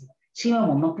孩子，是因为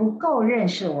我们不够认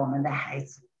识我们的孩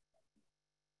子。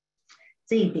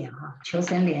这一点求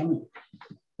神怜悯。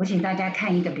我请大家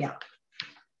看一个表，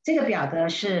这个表格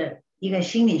是一个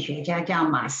心理学家叫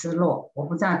马斯洛，我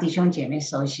不知道弟兄姐妹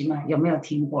熟悉吗？有没有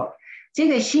听过？这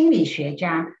个心理学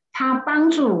家他帮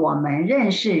助我们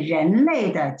认识人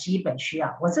类的基本需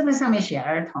要，我这个上面写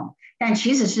儿童，但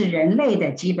其实是人类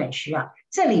的基本需要，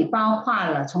这里包括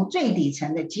了从最底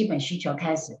层的基本需求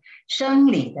开始，生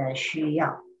理的需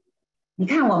要。你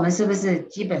看我们是不是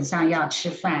基本上要吃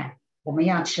饭，我们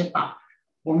要吃饱，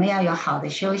我们要有好的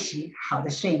休息，好的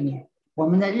睡眠，我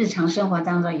们的日常生活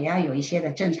当中也要有一些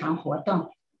的正常活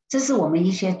动，这是我们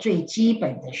一些最基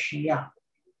本的需要。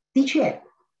的确，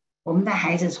我们的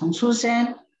孩子从出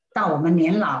生到我们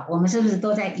年老，我们是不是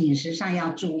都在饮食上要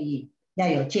注意，要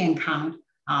有健康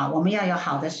我们要有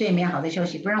好的睡眠，好的休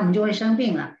息，不然我们就会生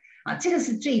病了这个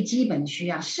是最基本的需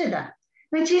要。是的，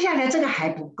那接下来这个还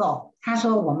不够，他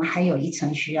说我们还有一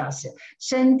层需要是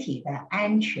身体的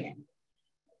安全。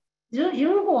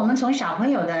如果我们从小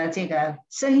朋友的这个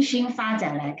身心发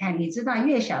展来看，你知道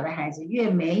越小的孩子越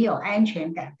没有安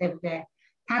全感，对不对？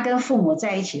他跟父母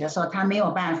在一起的时候，他没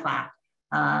有办法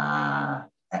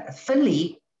分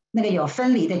离，那个有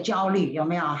分离的焦虑，有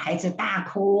没有？孩子大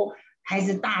哭，孩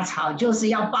子大吵，就是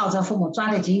要抱着父母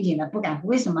抓得紧紧的，不敢。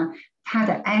为什么？他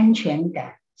的安全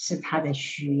感是他的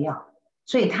需要，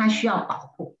所以他需要保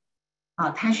护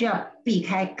他需要避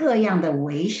开各样的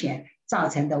危险造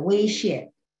成的威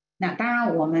胁。那当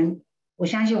然我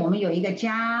相信我们有一个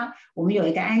家，我们有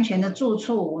一个安全的住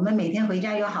处，我们每天回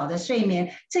家有好的睡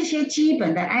眠，这些基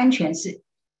本的安全是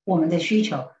我们的需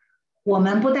求。我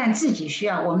们不但自己需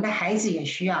要，我们的孩子也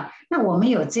需要。那我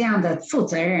们有这样的负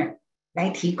责任来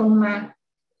提供吗？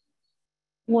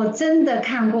我真的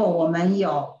看过，我们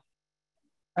有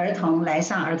儿童来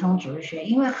上儿童主日学，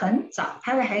因为很早，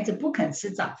他的孩子不肯吃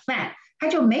早饭，他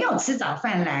就没有吃早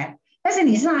饭来。但是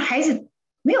你知道，孩子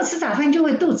没有吃早饭就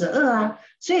会肚子饿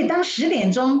所以当10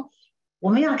点钟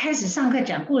我们要开始上课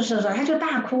讲故事的时候，他就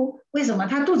大哭。为什么？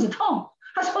他肚子痛，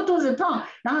他说肚子痛，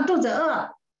然后肚子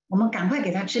饿，我们赶快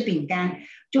给他吃饼干，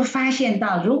就发现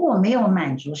到如果没有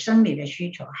满足生理的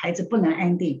需求，孩子不能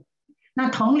安定。那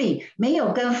同理，没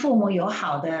有跟父母有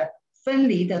好的分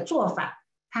离的做法，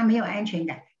他没有安全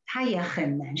感，他也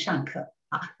很难上课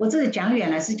我这个讲远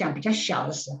了，是讲比较小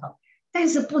的时候。但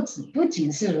是不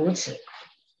仅是如此，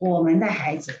我们的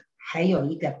孩子还有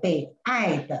一个被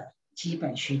爱的基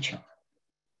本需求。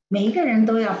每一个人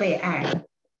都要被爱，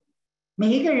每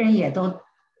一个人也都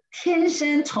天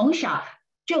生从小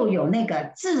就有那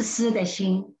个自私的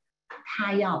心，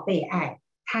他要被爱，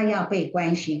他要被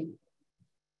关心，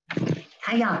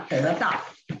他要得到，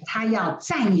他要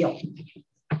占有，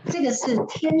这个是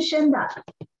天生的。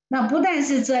那不但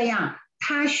是这样，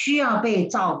他需要被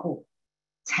照顾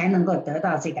才能够得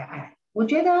到这个爱。我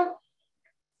觉得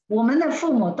我们的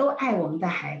父母都爱我们的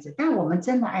孩子，但我们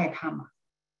真的爱他吗？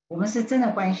我们是真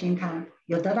的关心他，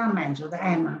有得到满足的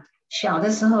爱吗？小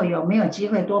的时候有没有机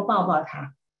会多抱抱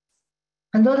他？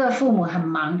很多的父母很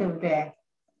忙，对不对？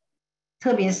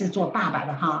特别是做爸爸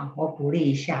的我鼓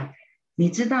励一下，你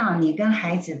知道你跟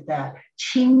孩子的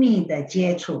亲密的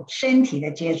接触，身体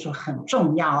的接触很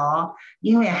重要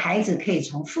因为孩子可以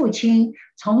从父亲、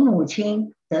从母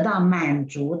亲得到满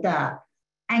足的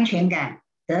安全感，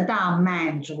得到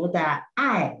满足的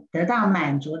爱，得到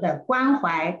满足的关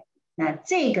怀，那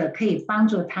这个可以帮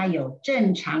助他有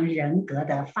正常人格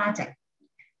的发展。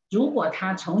如果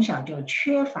他从小就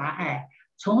缺乏爱，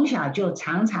从小就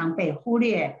常常被忽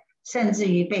略，甚至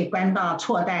于被关到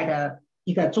错待的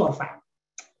一个做法，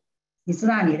你知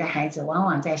道你的孩子往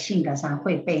往在性格上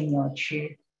会被扭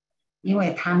曲，因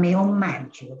为他没有满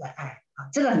足的爱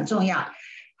这个很重要。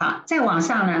好，在网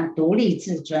上呢，独立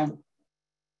自尊。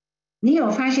你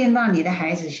有发现到你的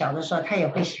孩子小的时候，他也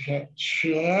会学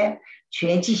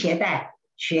系鞋带，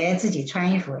学自己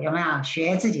穿衣服，有没有？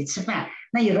学自己吃饭。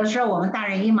那有的时候我们大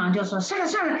人一忙就说算了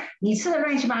算了，你吃的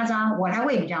乱七八糟，我来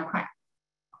喂比较快。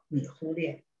你忽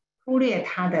略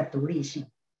他的独立性，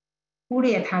忽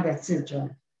略他的自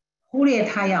尊，忽略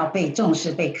他要被重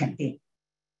视、被肯定。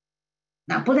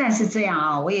那不但是这样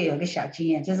啊，我也有个小经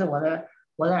验，就是我的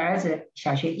儿子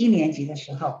小学1年级的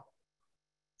时候，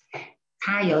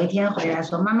他有一天回来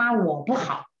说：“妈妈，我不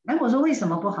好。”哎，我说为什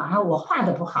么不好？他说我画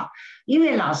的不好，因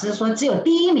为老师说只有第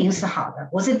1名是好的，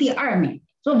我是第2名，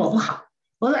说我不好。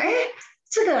我说：“哎，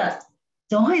这个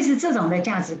怎么会是这种的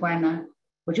价值观呢？”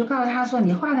我就告诉他说：“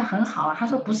你画的很好啊。”他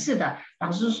说：“不是的，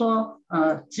老师说，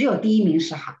只有第1名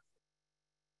是好。”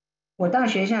我到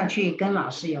学校去跟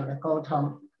老师有了沟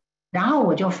通，然后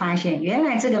我就发现，原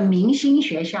来这个明星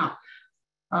学校，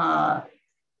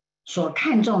所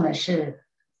看重的是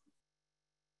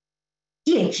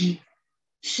业绩，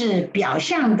是表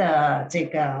象的这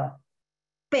个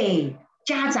被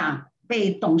家长、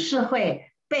被董事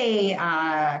会、被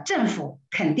政府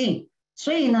肯定。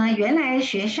所以呢，原来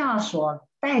学校所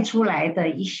带出来的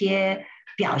一些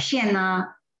表现呢，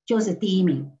就是第1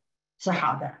名是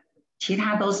好的，其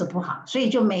他都是不好。所以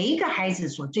就每一个孩子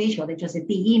所追求的就是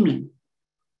第1名。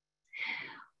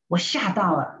我吓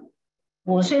到了。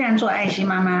我虽然做爱心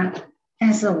妈妈，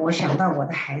但是我想到我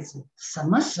的孩子什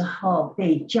么时候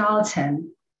被教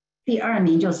成第2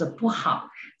名就是不好，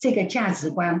这个价值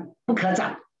观不可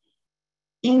长。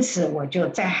因此我就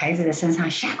在孩子的身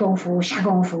上下功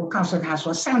夫，告诉他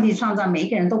说，上帝创造每一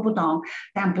个人都不同，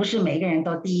但不是每一个人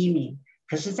都第1名，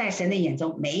可是在神的眼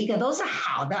中每一个都是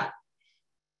好的。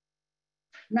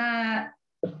那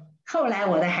后来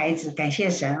我的孩子感谢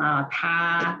神啊，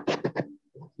他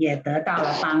也得到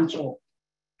了帮助，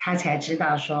他才知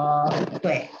道说，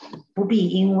对，不必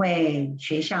因为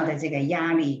学校的这个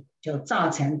压力就造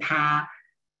成他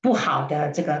不好的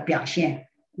这个表现。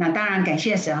那当然感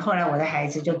谢神，后来我的孩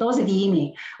子就都是第1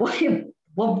名。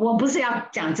我不是要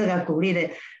讲这个鼓励的，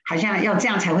好像要这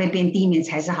样才会变第1名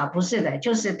才是好，不是的，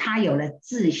就是他有了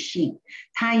自信，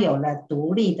他有了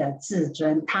独立的自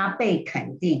尊，他被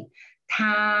肯定，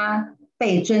他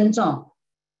被尊重，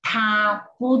他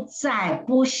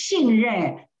不信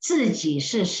任自己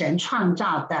是神创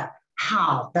造的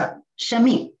好的生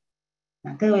命。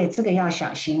那各位这个要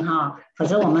小心哈，否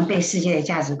则我们被世界的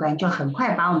价值观就很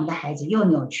快把我们的孩子又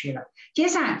扭曲了。接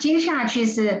下去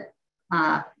是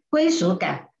归属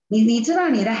感。你知道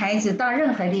你的孩子到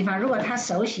任何地方，如果他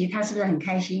熟悉，他是不是很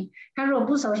开心？他如果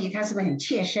不熟悉，他是不是很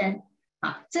怯生？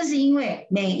这是因为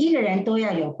每一个人都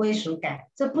要有归属感，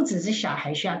这不只是小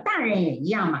孩需要，大人也一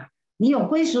样嘛。你有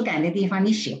归属感的地方，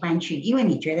你喜欢去，因为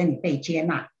你觉得你被接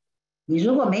纳。你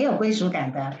如果没有归属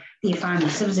感的地方，你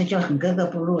是不是就很格格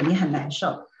不入，你很难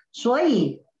受？所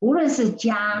以无论是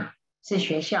家、是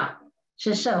学校、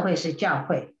是社会、是教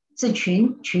会、是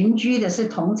群居的、是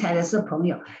同才的、是朋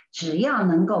友，只要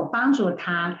能够帮助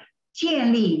他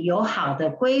建立有好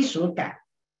的归属感，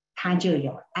他就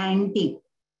有安定，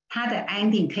他的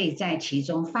安定可以在其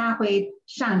中发挥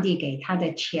上帝给他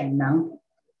的潜能，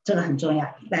这个很重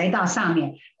要。来到上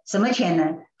面，什么潜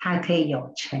能？他可以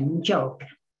有成就感，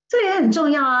这也很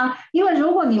重要啊。因为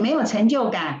如果你没有成就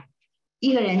感，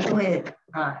一个人就会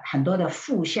很多的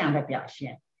负向的表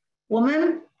现。我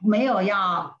们没有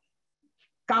要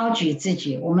高举自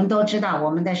己，我们都知道我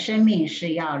们的生命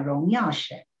是要荣耀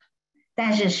神，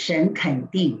但是神肯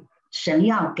定，神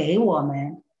要给我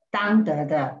们当得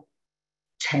的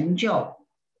成就，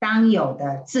当有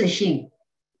的自信，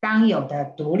当有的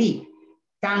独立，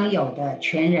当有的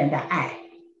全人的爱、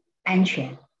安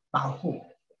全、保护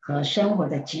和生活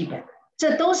的基本，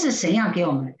这都是神要给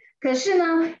我们。可是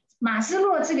呢，马斯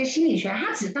洛这个心理学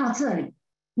他只到这里，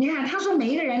你看他说每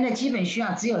一个人的基本需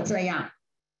要只有这样。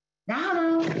然后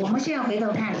呢，我们现在回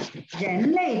头看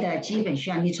人类的基本需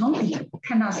要，你从底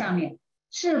看到上面，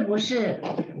是不是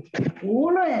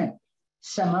无论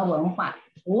什么文化，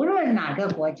无论哪个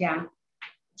国家，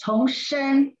从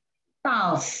生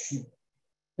到死，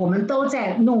我们都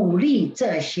在努力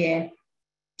这些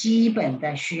基本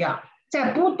的需要，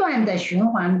在不断的循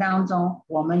环当中，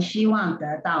我们希望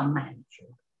得到满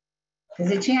足。可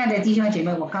是亲爱的弟兄姐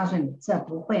妹，我告诉你，这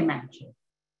不会满足，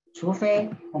除非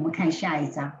我们看下一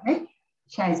章。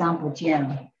下一章不见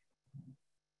了。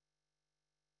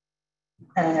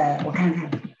我看看，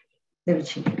对不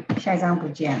起，下一章不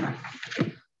见了。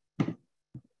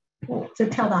这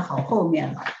跳到好后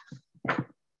面了。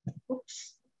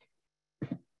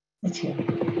在前面，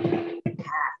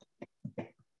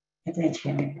还在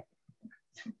前面。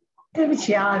对不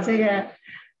起啊，这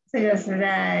个实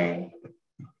在，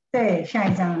对，下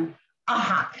一章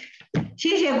好，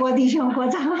谢谢郭弟兄、郭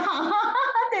长老。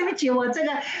对不起，我这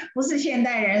个不是现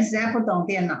代人，实在不懂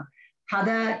电脑。好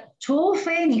的，除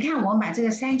非你看我们把这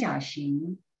个三角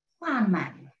形画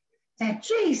满了，在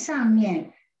最上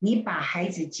面，你把孩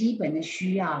子基本的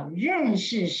需要认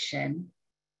识神，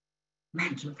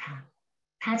满足他，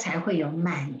他才会有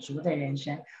满足的人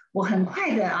生。我很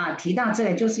快的提到这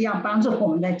个，就是要帮助我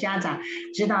们的家长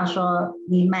知道说，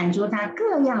你满足他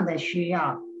各样的需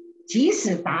要，即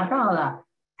使达到了，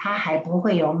他还不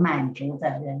会有满足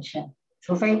的人生，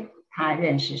除非他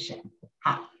认识神。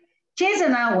好，接着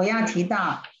呢，我要提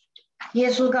到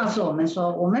耶稣告诉我们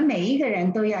说，我们每一个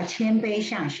人都要谦卑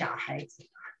像小孩子。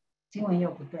经文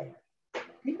又不对了，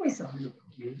哎，为什么？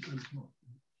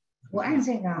我按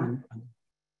这个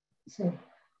是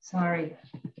 ，sorry，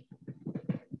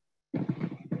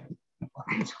 我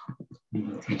按错，对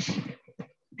不起，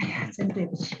哎呀，真对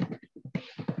不起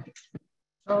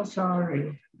 ，so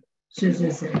sorry， 是，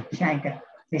下一个，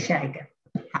再下一个，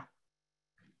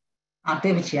好，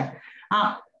对不起啊，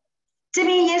好，这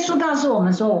边耶稣告诉我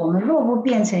们说，我们若不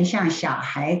变成像小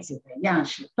孩子的样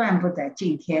式，断不得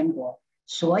进天国。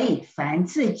所以凡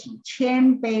自己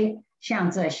谦卑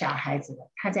像这小孩子的，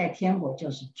他在天国就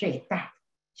是最大的。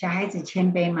小孩子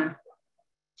谦卑吗？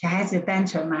小孩子单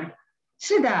纯吗？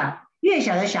是的，越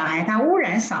小的小孩他污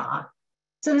染少啊，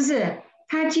是不是？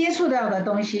他接触到的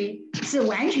东西是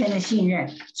完全的信任，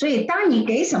所以当你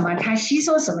给什么，他吸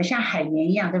收什么，像海绵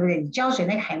一样，对不对？你浇水，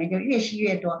那个海绵就越吸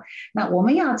越多。那我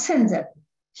们要趁着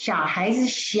小孩子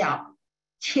小、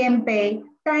谦卑、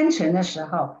单纯的时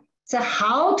候，是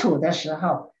好土的时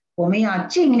候，我们要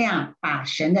尽量把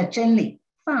神的真理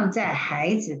放在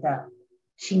孩子的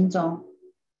心中。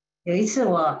有一次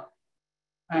我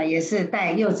也是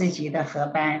带幼稚级的合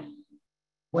班，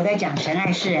我在讲神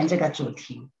爱世人这个主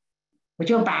题，我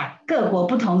就把各国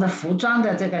不同的服装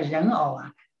的这个人偶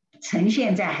呈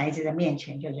现在孩子的面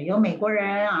前，就是有美国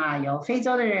人有非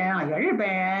洲的人有日本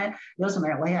人，有什么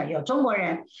人？我想有中国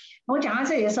人。我讲到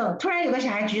这里的时候，突然有个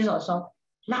小孩举手说：“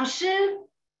老师，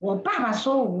我爸爸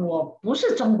说我不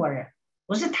是中国人，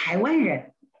我是台湾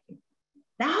人。”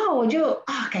然后我就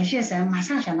感谢神，马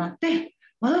上想到，对，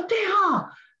我说对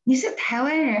你是台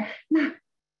湾人，那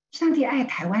上帝爱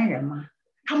台湾人吗？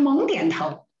他猛点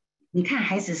头。你看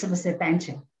孩子是不是单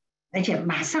纯，而且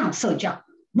马上受教，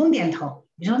猛点头。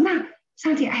你说那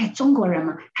上帝爱中国人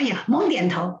吗？他也猛点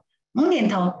头，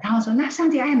然后说那上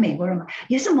帝爱美国人吗？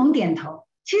也是猛点头。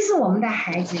其实我们的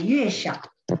孩子越小，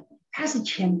他是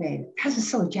谦卑的，他是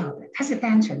受教的，他是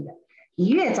单纯的。你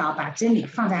越早把真理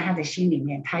放在他的心里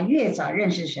面，他越早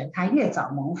认识神，他越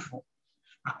早蒙福。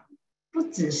不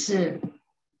只是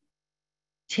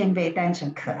谦卑、单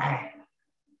纯、可爱。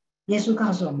耶稣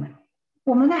告诉我们，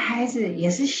我们的孩子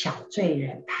也是小罪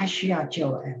人，他需要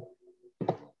救恩。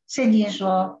圣经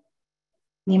说，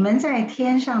你们在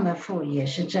天上的父也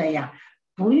是这样，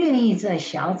不愿意这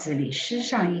小子里失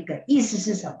上一个。意思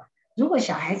是什么？如果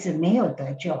小孩子没有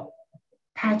得救，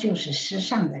他就是失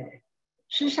丧的人，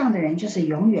失丧的人就是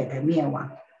永远的灭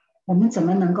亡。我们怎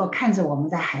么能够看着我们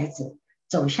的孩子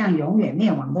走向永远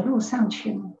灭亡的路上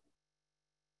去呢？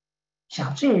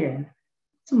小罪人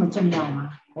这么重要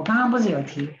吗？我刚刚不是有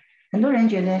提，很多人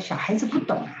觉得小孩子不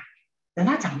懂等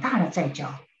他长大了再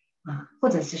教或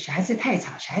者是小孩子太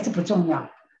吵，小孩子不重要，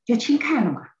就轻看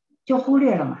了嘛，就忽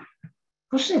略了嘛。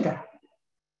不是的，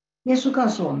耶稣告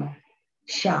诉我们，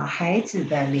小孩子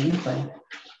的灵魂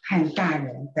和大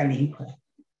人的灵魂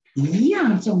一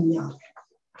样重要，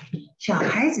小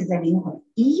孩子的灵魂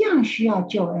一样需要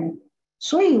救恩，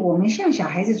所以我们向小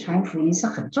孩子传福音是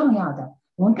很重要的。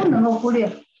我们不能够忽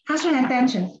略，他虽然单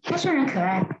纯，他虽然可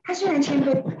爱，他虽然谦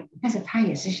卑，但是他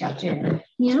也是小罪人。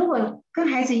你如果跟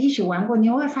孩子一起玩过，你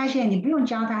会发现你不用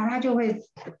教他，他就会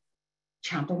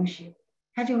抢东西，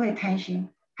他就会贪心，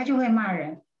他就会骂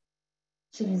人，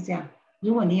是不是这样？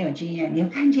如果你有经验，你会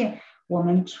看见我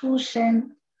们出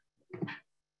生，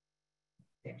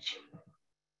对不起，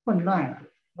混乱了，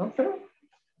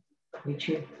回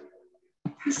去，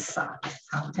他傻，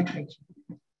好，我再回去，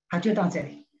好，就到这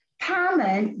里。他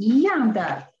们一样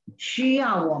的需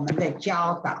要我们的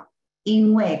教导，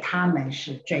因为他们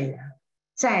是罪人，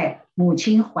在母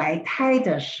亲怀胎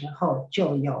的时候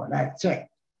就有了罪。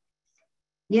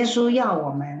耶稣要我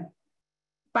们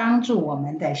帮助我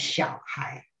们的小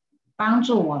孩，帮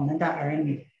助我们的儿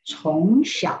女，从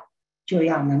小就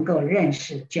要能够认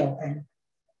识救恩。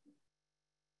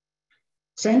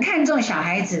神看重小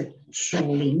孩子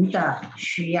属灵的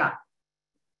需要，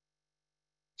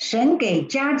神给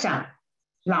家长、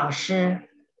老师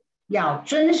要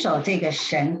遵守这个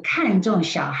神看重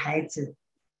小孩子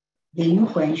灵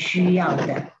魂需要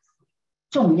的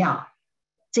重要，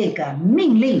这个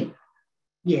命令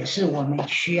也是我们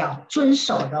需要遵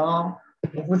守的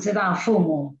我不知道父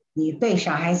母你对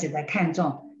小孩子的看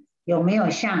重有没有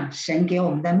像神给我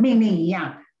们的命令一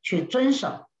样去遵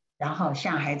守，然后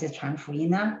向孩子传福音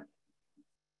呢？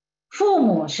父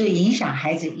母是影响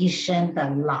孩子一生的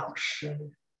老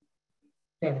师，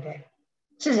对不对？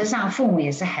事实上，父母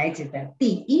也是孩子的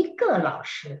第一个老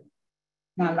师。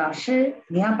那老师，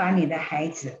你要把你的孩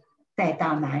子带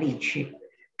到哪里去，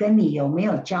跟你有没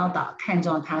有教导、看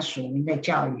重他属灵的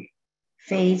教育，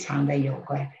非常的有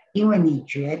关，因为你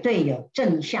绝对有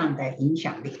正向的影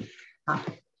响力。好，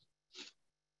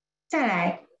再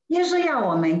来，耶稣要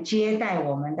我们接待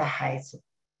我们的孩子，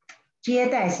接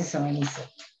待是什么意思？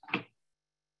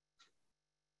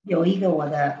有一个我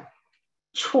的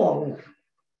错误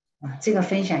啊，这个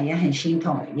分享也很心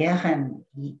痛，也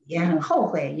很后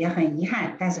悔，也很遗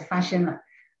憾，但是发生了。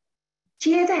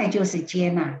接待就是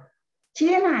接纳，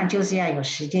接纳就是要有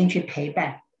时间去陪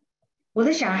伴。我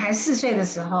的小孩4岁的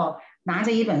时候，拿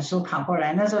着一本书跑过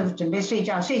来，那时候准备睡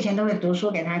觉，睡前都会读书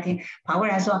给他听，跑过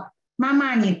来说：“妈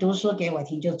妈，你读书给我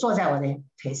听。”就坐在我的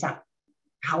腿上。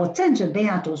好，我正准备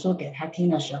要读书给他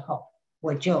听的时候，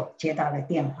我就接到了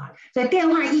电话。所以电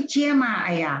话一接嘛，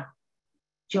哎呀，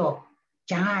就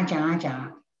讲啊讲啊讲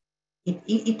啊，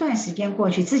一段时间过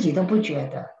去，自己都不觉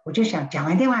得，我就想讲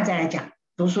完电话再来讲。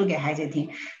读书给孩子听，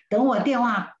等我电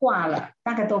话挂了，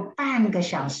大概都半个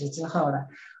小时之后了，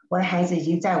我的孩子已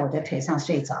经在我的腿上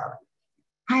睡着了。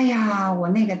哎呀，我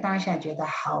那个当下觉得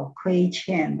好亏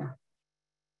欠啊，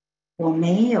我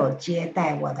没有接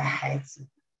待我的孩子，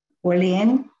我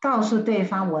连告诉对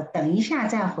方我等一下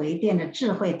再回电的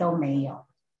智慧都没有，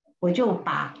我就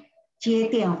把接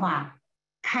电话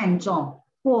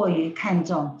过于看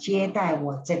重接待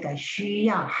我这个需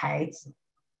要孩子，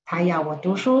他要我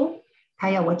读书，他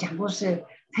要我讲故事，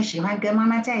他喜欢跟妈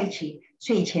妈在一起，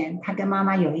睡前他跟妈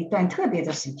妈有一段特别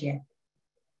的时间，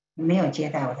没有接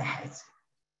待我的孩子。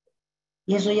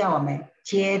耶稣要我们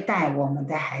接待我们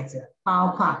的孩子，包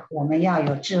括我们要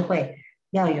有智慧，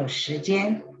要有时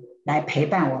间来陪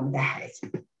伴我们的孩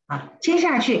子。好，接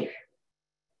下去，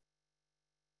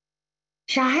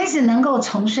小孩子能够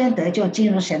重生得救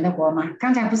进入神的国吗？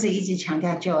刚才不是一直强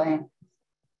调救恩？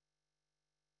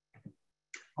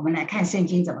我们来看圣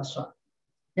经怎么说。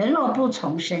人若不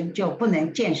重生，就不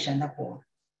能见神的国。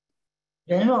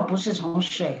人若不是从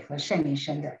水和圣灵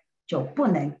生的，就不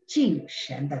能进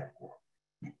神的国。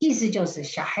意思就是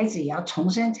小孩子也要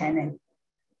重生才能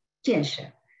见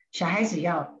神，小孩子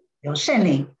要有圣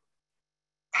灵，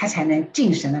他才能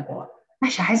进神的国。那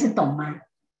小孩子懂吗？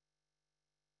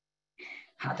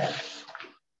好的，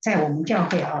在我们教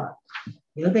会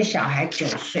有一个小孩9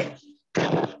岁，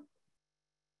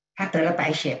他得了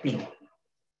白血病，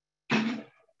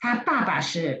他爸爸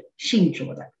是信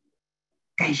主的，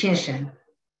感谢神，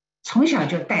从小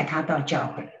就带他到教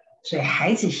会，所以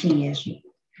孩子信耶稣。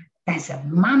但是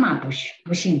妈妈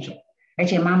不信主，而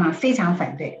且妈妈非常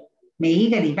反对。每一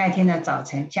个礼拜天的早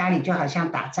晨，家里就好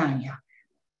像打仗一样，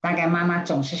大概妈妈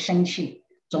总是生气，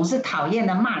总是讨厌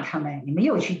的骂他们：“你们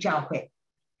又去教会。”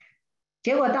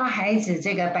结果到孩子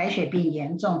这个白血病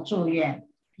严重住院，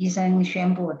医生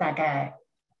宣布大概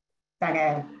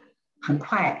很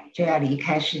快就要离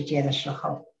开世界的时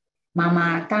候，妈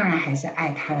妈当然还是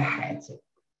爱她的孩子，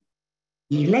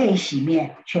以泪洗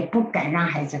面，却不敢让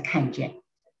孩子看见。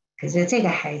可是这个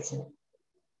孩子，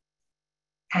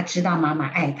他知道妈妈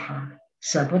爱他，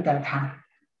舍不得他，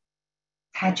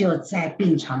他就在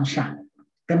病床上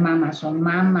跟妈妈说：“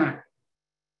妈妈，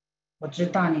我知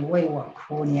道你为我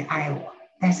哭，你爱我，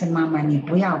但是妈妈你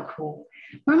不要哭，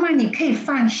妈妈你可以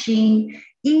放心，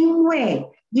因为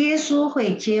耶稣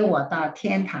会接我到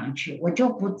天堂去，我就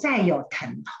不再有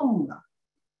疼痛了。”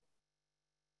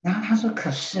然后他说：“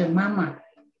可是妈妈，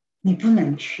你不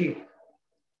能去，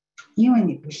因为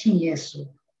你不信耶稣。”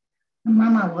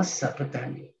妈妈，我舍不得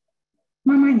你。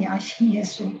妈妈，你要信耶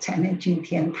稣才能进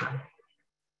天堂。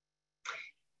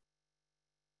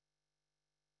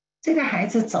这个孩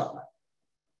子走了，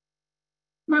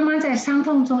妈妈在伤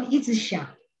痛中一直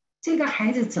想，这个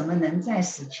孩子怎么能在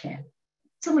死前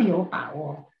这么有把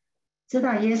握，知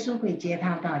道耶稣会接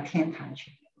他到天堂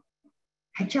去，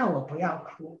还叫我不要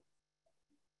哭。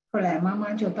后来妈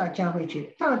妈就到教会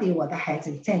去，到底我的孩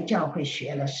子在教会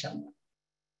学了什么？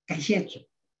感谢主，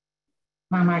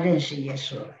妈妈认识耶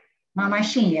稣了，妈妈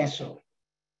信耶稣。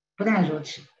不但如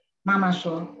此，妈妈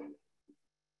说，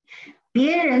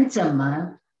别人怎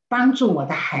么帮助我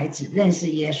的孩子认识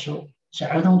耶稣，是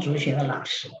儿童主学的老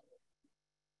师，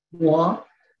我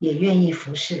也愿意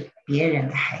服侍别人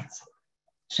的孩子。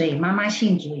所以妈妈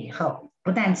信主以后，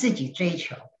不但自己追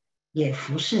求，也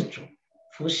服侍主，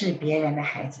服侍别人的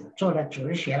孩子，做了主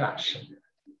日学老师。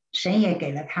神也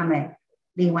给了他们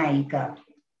另外一个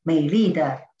美丽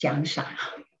的奖赏，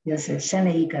就是生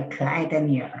了一个可爱的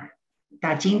女儿，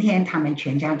到今天他们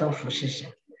全家都服侍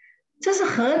神，这是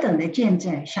何等的见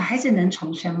证！小孩子能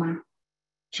重生吗？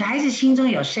小孩子心中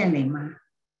有圣灵吗？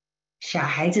小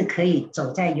孩子可以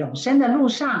走在永生的路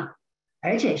上，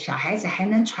而且小孩子还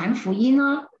能传福音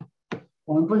哦。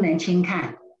我们不能轻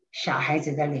看小孩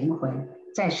子的灵魂，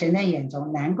在神的眼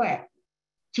中，难怪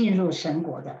进入神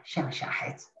国的像小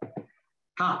孩子。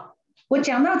好，我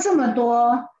讲到这么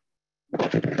多，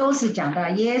都是讲到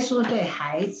耶稣对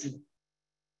孩子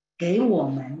给我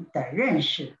们的认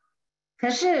识。可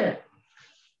是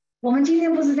我们今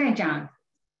天不是在讲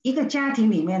一个家庭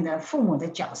里面的父母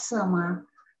的角色吗？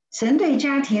神对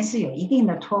家庭是有一定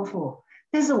的托付，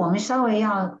但是我们稍微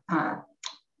要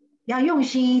用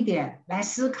心一点来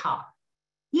思考。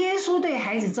耶稣对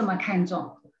孩子这么看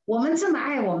重，我们这么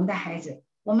爱我们的孩子，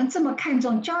我们这么看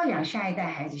重教养下一代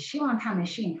孩子，希望他们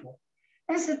幸福。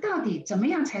但是到底怎么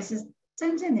样才是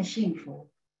真正的幸福？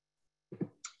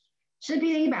诗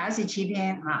篇127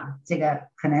篇这个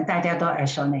可能大家都耳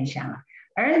熟能详了。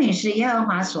儿女是耶和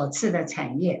华所赐的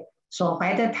产业，所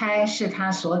怀的胎是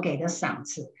他所给的赏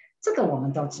赐。这个我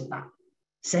们都知道，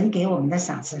神给我们的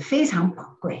赏赐非常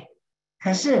宝贵，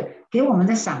可是给我们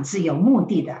的赏赐有目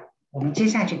的的。我们接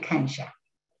下去看一下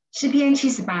诗篇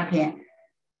78篇，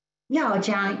要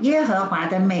将耶和华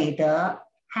的美德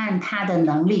和他的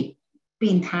能力，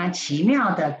并他奇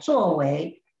妙的作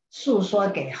为述说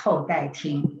给后代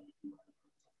听，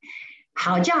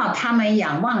好叫他们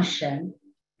仰望神，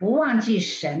不忘记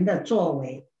神的作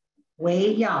为，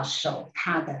唯要守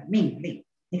他的命令。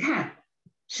你看，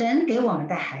神给我们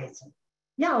的孩子，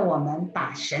要我们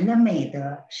把神的美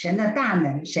德、神的大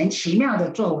能、神奇妙的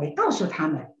作为告诉他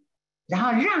们，然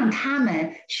后让他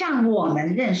们像我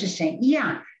们认识神一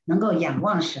样，能够仰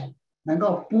望神，能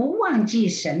够不忘记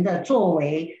神的作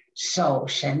为，守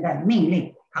神的命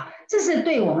令。好，这是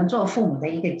对我们做父母的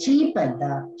一个基本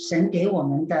的神给我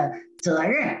们的责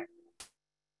任。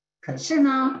可是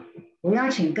呢，我要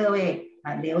请各位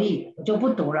留意，我就不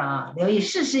读了留意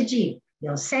士师记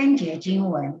有3节经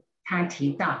文，他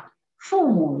提到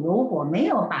父母如果没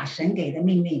有把神给的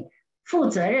命令负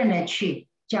责任的去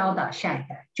教导下一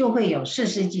代，就会有士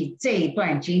师记这一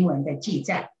段经文的记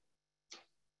载。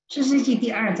士师记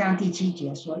第2章第7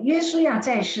节说，约书亚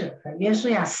在世和约书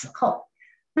亚死后，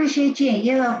那些见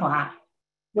耶和华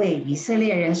为以色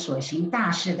列人所行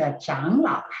大事的长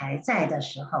老还在的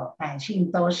时候，百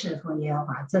姓都侍奉耶和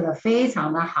华。这个非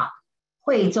常的好，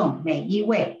会众每一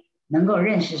位能够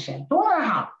认识神，多么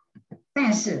好。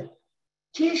但是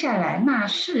接下来那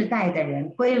世代的人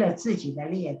归了自己的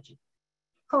列祖，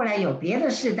后来有别的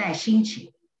世代兴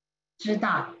起，知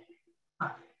道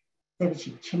对不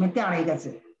起，前面掉了一个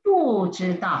字，不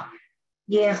知道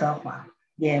耶和华，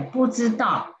也不知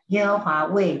道耶和华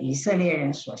为以色列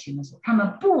人所行的事，他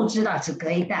们不知道，只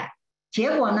隔一代。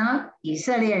结果呢，以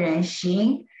色列人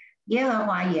行耶和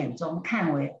华眼中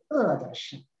看为恶的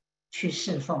事，去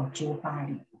侍奉诸巴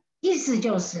力，意思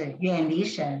就是远离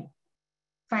神，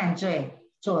犯罪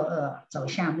作恶，走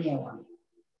向灭亡。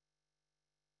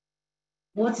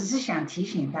我只是想提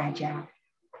醒大家，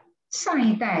上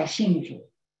一代信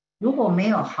主如果没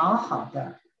有好好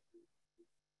的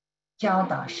教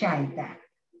导下一代，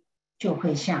就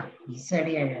会像以色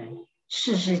列人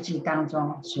士师记当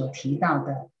中所提到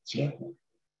的结果。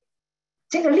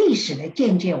这个历史的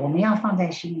见解我们要放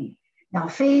在心里，要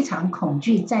非常恐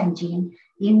惧战惊，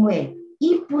因为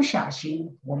一不小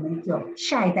心我们就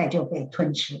下一代就被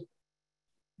吞吃。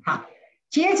好，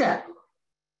接着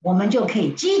我们就可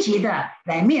以积极的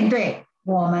来面对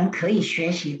我们可以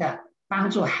学习的帮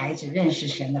助孩子认识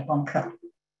神的功课。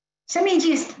申命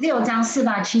记6章4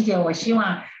到7节，我希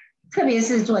望特别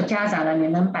是做家长的你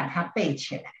能把它背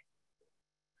起来。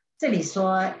这里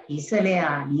说，以色列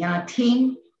啊，你要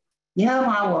听，耶和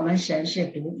华我们神是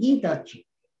独一的主，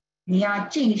你要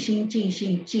尽心尽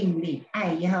性尽力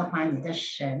爱耶和华你的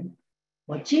神。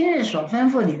我今日所吩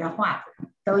咐你的话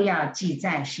都要记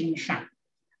在心上，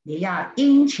也要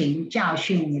殷勤教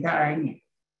训你的儿女，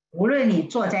无论你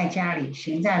坐在家里，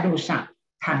行在路上，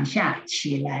躺下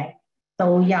起来，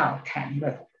都要谈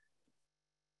论。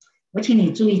我请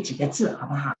你注意几个字好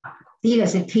不好？第一个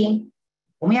是听，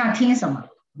我们要听什么？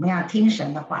我们要听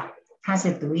神的话，他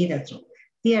是独一的主。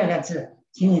第二个字，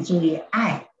请你注意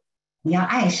爱，你要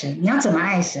爱神，你要怎么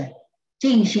爱神？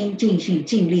尽心尽性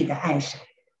尽力的爱神。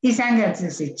第三个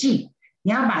字是记，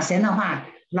你要把神的话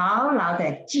牢牢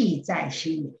的记在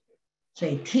心里。所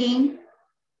以听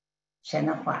神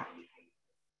的话，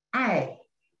爱，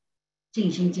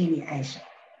尽心尽力爱神，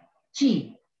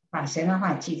记，把神的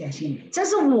话记在心里，这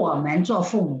是我们做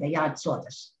父母的要做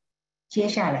的事。接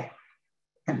下来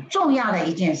很重要的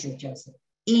一件事就是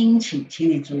殷勤，请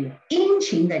你注意，殷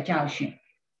勤的教训。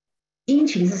殷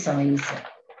勤是什么意思？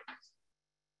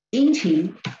殷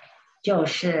勤就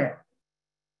是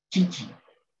积极，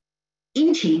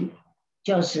殷勤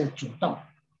就是主动，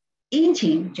殷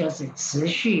勤就是持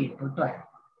续不断，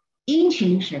殷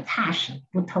勤是踏实，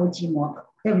不偷鸡摸狗，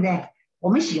对不对？我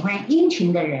们喜欢殷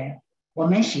勤的人，我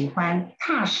们喜欢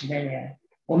踏实的人，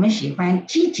我们喜欢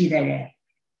积极的人，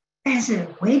但是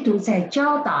唯独在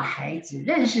教导孩子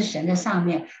认识神的上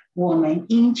面，我们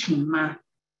殷勤吗？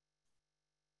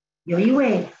有一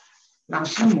位老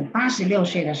师母86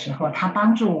岁的时候，她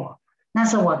帮助我，那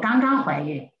时候我刚刚怀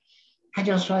孕，她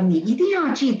就说你一定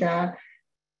要记得，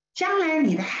将来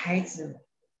你的孩子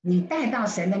你带到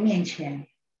神的面前，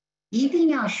一定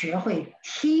要学会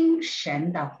听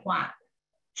神的话，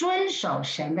遵守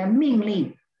神的命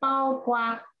令，包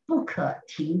括不可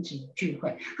停止聚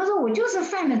会。她说我就是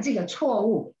犯了这个错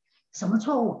误。什么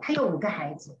错误？她有5个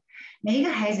孩子，每一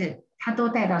个孩子他都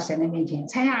带到神的面前，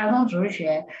参加儿童主日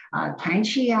学团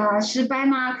契啊、诗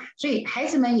班啊，所以孩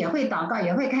子们也会祷告，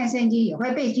也会看圣经，也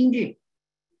会背京剧。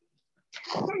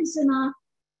但是呢，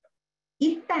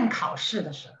一旦考试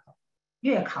的时候，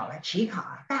月考啊、期考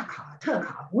啊、大考啊、特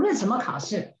考啊，无论什么考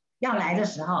试要来的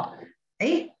时候，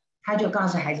他就告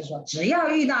诉孩子说，只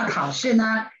要遇到考试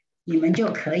呢，你们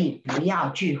就可以不要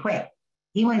聚会，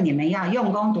因为你们要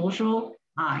用功读书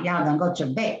啊，要能够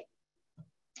准备。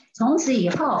从此以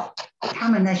后，他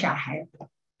们的小孩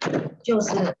就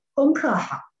是功课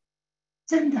好，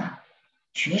真的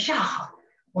学校好。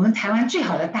我们台湾最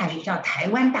好的大学叫台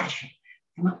湾大学，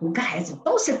他们5个孩子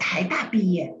都是台大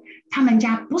毕业，他们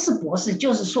家不是博士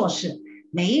就是硕士，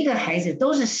每一个孩子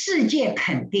都是世界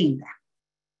肯定的，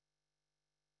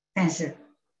但是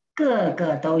个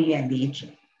个都远离主。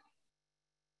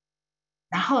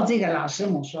然后这个老师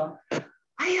母说，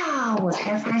哎呀，我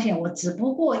才发现我只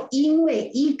不过因为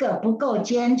一个不够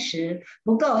坚持，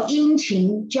不够殷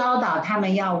勤教导他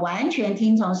们要完全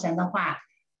听从神的话，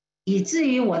以至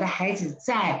于我的孩子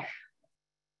在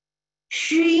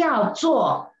需要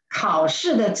做考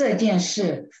试的这件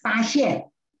事发现，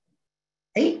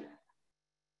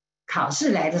考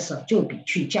试来的时候就比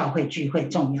去教会聚会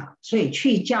重要，所以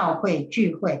去教会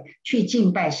聚会去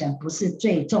敬拜神不是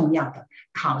最重要的，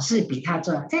考试比它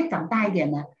重要。再长大一点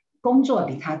呢，工作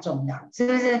比它重要，是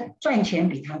不是？赚钱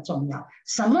比它重要，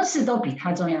什么事都比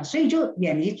它重要，所以就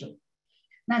远离主。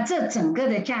那这整个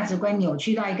的价值观扭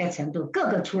曲到一个程度，个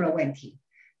个出了问题。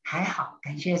还好，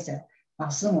感谢神，老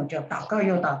师母就祷告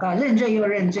又祷告，认罪又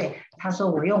认罪。他说：“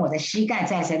我用我的膝盖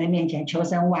在神的面前求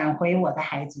神挽回我的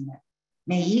孩子们，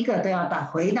每一个都要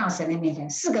回到神的面前。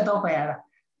4个都回来了，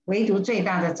唯独最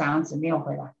大的长子没有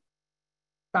回来。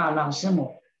到老师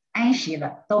母安息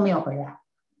了都没有回来。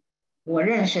我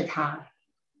认识他，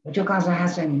我就告诉他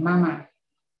说：你妈妈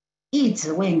一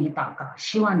直为你祷告，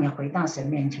希望你回到神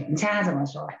面前。你猜他怎么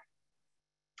说？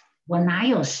我哪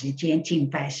有时间敬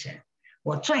拜神？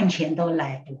我赚钱都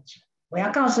来不及。我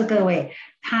要告诉各位，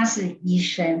他是医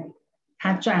生，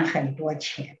他赚很多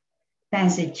钱，但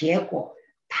是结果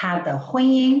他的婚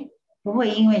姻不会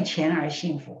因为钱而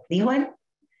幸福，离婚。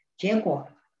结果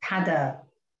他的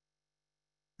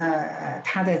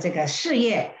这个事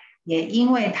业也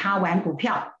因为他玩股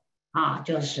票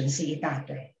就损失一大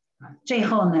堆最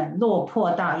后呢落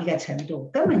魄到一个程度，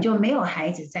根本就没有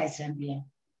孩子在身边，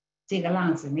这个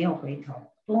浪子没有回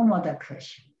头，多么的可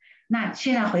惜。那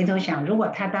现在回头想，如果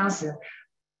他当时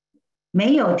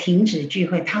没有停止聚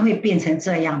会，他会变成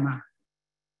这样吗？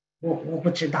我不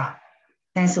知道，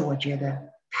但是我觉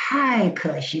得太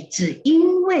可惜，只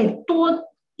因为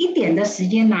多一点的时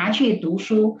间拿去读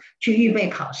书，去预备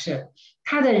考试，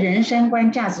他的人生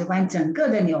观、价值观整个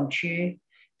的扭曲，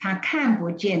他看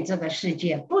不见这个世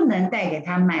界不能带给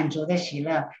他满足的喜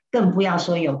乐，更不要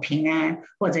说有平安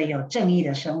或者有正义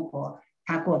的生活，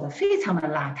他过得非常的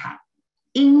邋遢。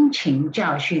殷勤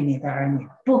教训你的儿女，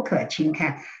不可轻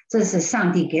看，这是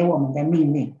上帝给我们的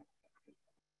命令。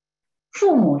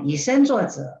父母以身作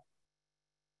则，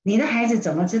你的孩子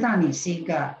怎么知道你是一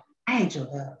个爱主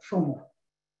的父母？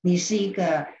你是一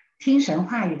个听神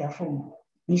话语的父母？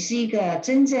你是一个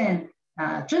真正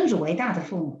尊主为大的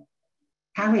父母？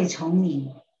他会从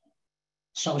你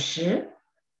守时、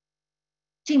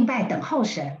敬拜、等候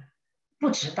神，不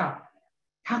知道；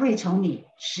他会从你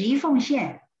十一奉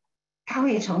献，他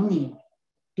会从你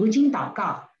读经祷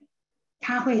告，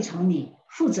他会从你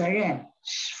负责任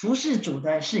服侍主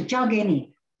的事交给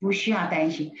你，不需要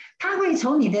担心。他会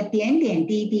从你的点点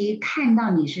滴滴看到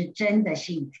你是真的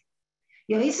信主。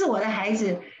有一次我的孩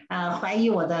子怀疑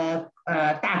我的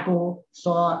大姑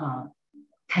说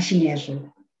他信耶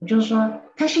稣，我就说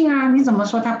他信啊，你怎么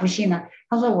说他不信呢？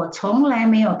他说我从来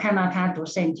没有看到他读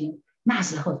圣经，那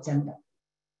时候真的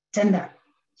真的，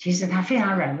其实他非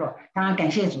常软弱。当然感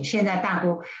谢主，现在大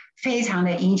姑非常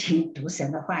的殷勤读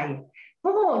神的话语。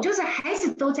不过我就是孩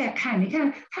子都在看，你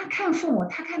看他看父母，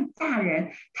他看大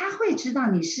人，他会知道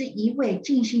你是一位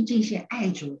尽心尽性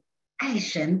爱主爱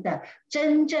神的，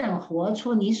真正活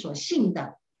出你所信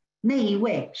的那一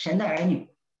位神的儿女。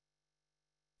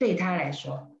对他来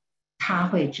说，他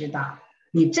会知道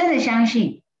你真的相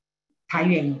信，他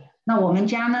愿意。那我们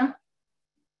家呢？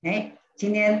哎，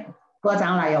今天郭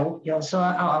长老有说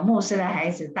哦，牧师的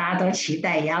孩子大家都期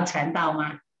待也要传道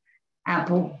吗？啊，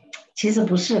不，其实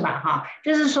不是吧？哈，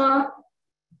就是说，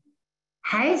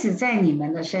孩子在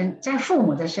在父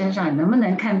母的身上，能不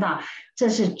能看到这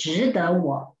是值得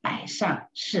我摆上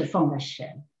侍奉的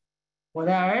神？我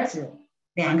的儿子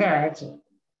，2个儿子，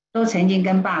都曾经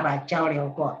跟爸爸交流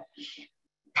过，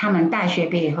他们大学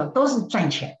毕业以后都是赚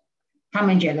钱，他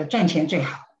们觉得赚钱最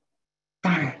好。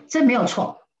当然，这没有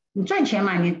错，你赚钱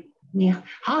嘛，你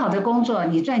好好的工作，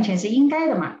你赚钱是应该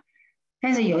的嘛。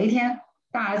但是有一天，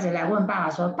大儿子来问爸爸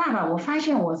说：“爸爸，我发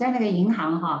现我在那个银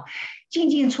行哈，进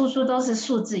进出出都是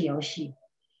数字游戏。”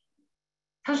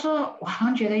他说：“我好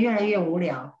像觉得越来越无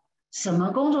聊。什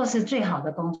么工作是最好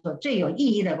的工作，最有意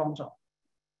义的工作？”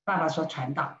爸爸说：“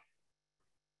传道。”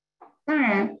当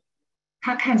然，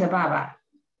他看着爸爸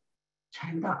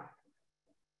传道，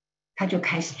他就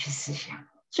开始去思想。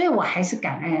所以我还是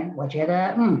感恩，我觉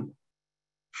得，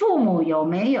父母有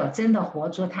没有真的活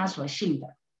出他所信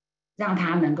的，让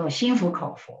他能够心服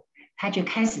口服，他就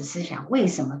开始思想为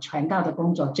什么传道的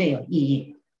工作最有意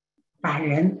义，把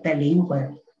人的灵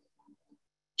魂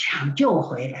抢救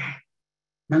回来，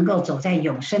能够走在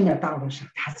永生的道路上，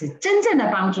他是真正的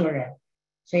帮助人。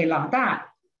所以老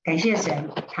大感谢神，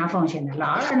他奉献的。老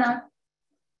二呢？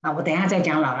我等一下再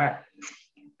讲老二。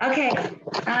OK，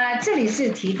 这里是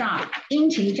提到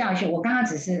殷勤教训，我刚刚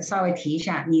只是稍微提一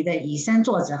下，你的以身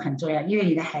作则很重要，因为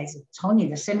你的孩子从你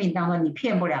的生命当中，你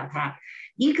骗不了他。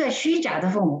一个虚假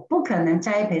的父母不可能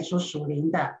栽培出属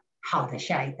灵的好的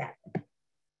下一代。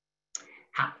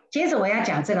好，接着我要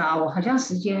讲这个我好像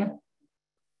时间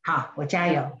好，我加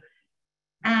油。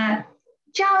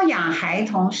教养孩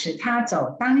童，使他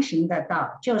走当行的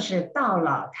道，就是到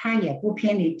老他也不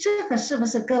偏离。这个是不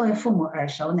是各位父母耳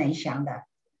熟能详的？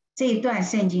这一段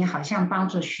圣经好像帮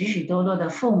助许许多多的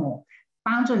父母，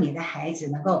帮助你的孩子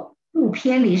能够不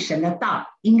偏离神的道，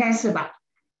应该是吧？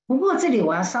不过这里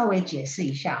我要稍微解释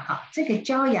一下哈，这个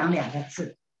教养2个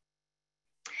字，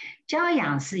教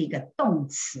养是一个动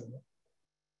词，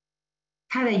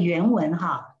它的原文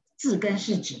字根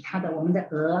是指我们的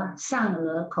额、上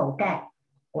颚、口盖，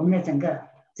我们的整个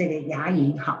这个牙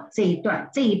龈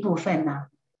这一部分呢，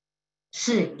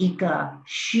是一个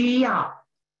需要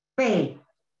被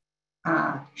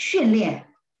训练，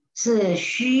是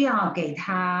需要给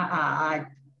他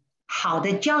好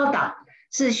的教导，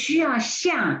是需要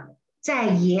像在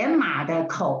野马的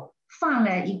口放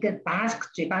了一个，把他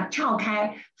嘴巴撬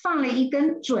开，放了一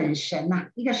根准绳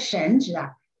一个绳子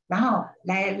然后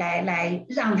来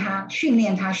让他训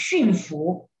练他驯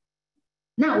服。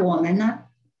那我们呢，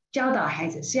教导孩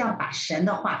子是要把神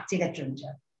的话这个准则，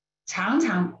常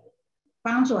常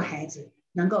帮助孩子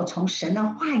能够从神的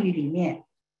话语里面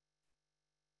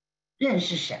认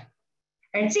识神。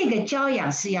而这个教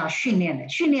养是要训练的，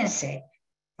训练谁？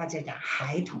他在讲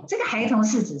孩童，这个孩童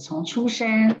是指从出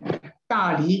生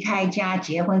到离开家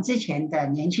结婚之前的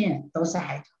年轻人都是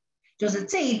孩童，就是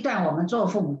这一段我们做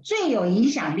父母最有影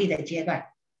响力的阶段，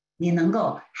你能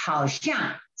够好像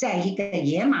在一个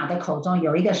野马的口中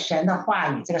有一个神的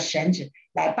话语，这个绳子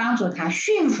来帮助他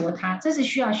驯服他，这是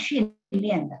需要训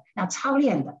练的，要操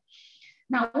练的。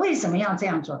那为什么要这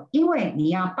样做？因为你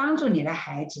要帮助你的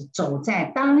孩子走在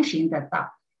当行的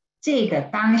道，这个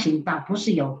当行道不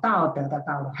是有道德的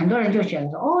道路，很多人就觉得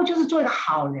说就是做一个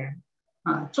好人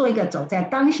做一个走在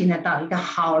当行的道，一个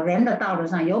好人的道路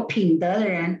上，有品德的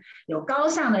人，有高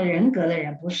尚的人格的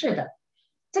人，不是的。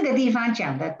这个地方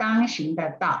讲的当行的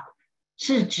道，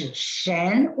是指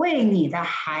神为你的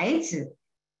孩子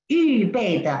预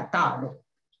备的道路，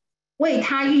为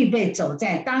他预备走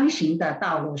在当行的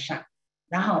道路上，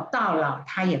然后到老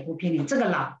他也不偏离。这个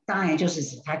老当然就是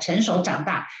指他成熟长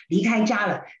大离开家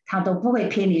了，他都不会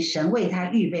偏离神为他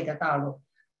预备的道路，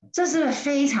这是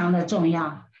非常的重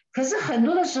要。可是很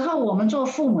多的时候我们做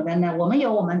父母的呢，我们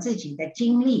有我们自己的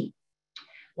经历，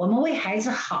我们为孩子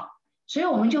好，所以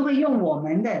我们就会用我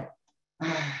们的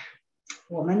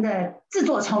自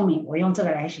作聪明，我用这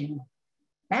个来形容，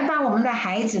来把我们的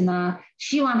孩子呢，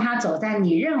希望他走在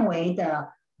你认为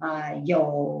的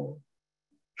有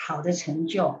好的成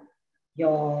就，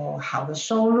有好的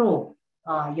收入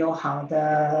有好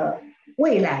的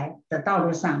未来的道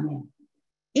路上面。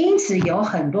因此有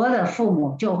很多的父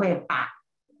母就会把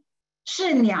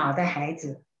是鸟的孩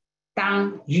子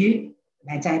当鱼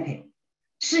来栽培，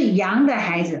是羊的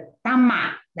孩子当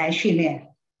马来训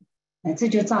练，这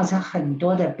就造成很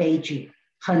多的悲剧，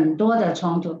很多的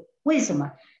冲突。为什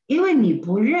么？因为你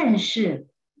不认识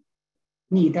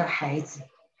你的孩子，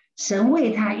神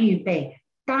为他预备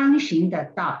当行的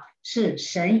道，是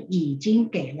神已经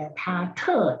给了他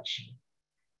特质。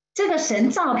这个神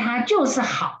造他就是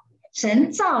好，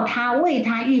神造他为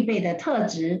他预备的特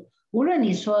质，无论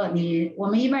你说我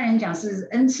们一般人讲是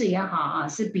恩赐也好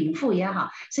是禀赋也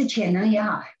好，是潜能也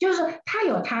好，就是他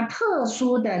有他特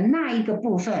殊的那一个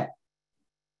部分，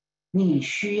你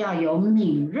需要有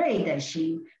敏锐的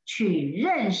心去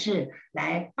认识，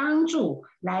来帮助，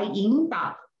来引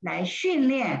导，来训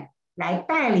练，来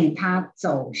带领他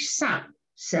走上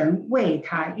神为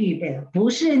他预备的，不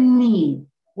是你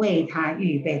为他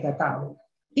预备的道路。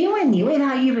因为你为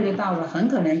他预备的道路很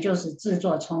可能就是自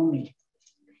作聪明。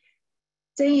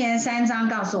箴言3章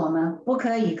告诉我们，不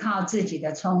可以靠自己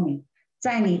的聪明，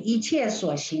在你一切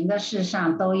所行的事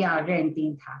上都要认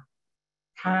定他，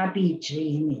他必指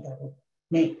引你的路。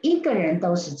每一个人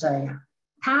都是这样，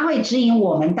他会指引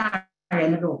我们大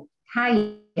人的路，他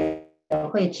也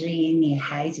会指引你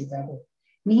孩子的路。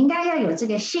你应该要有这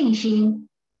个信心，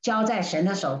交在神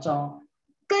的手中，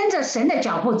跟着神的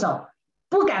脚步走，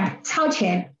不敢超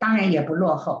前，当然也不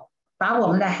落后，把我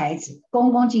们的孩子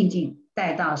恭恭敬敬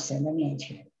带到神的面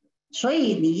前。所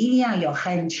以你一定要有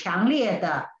很强烈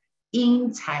的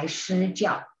因材施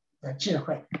教的智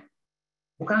慧。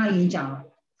我刚刚已经讲了，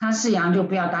他是羊就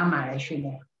不要当马来训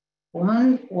练。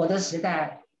我的时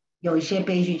代有一些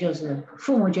悲剧，就是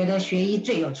父母觉得学医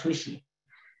最有出息，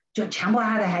就强迫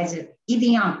他的孩子一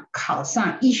定要考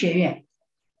上医学院。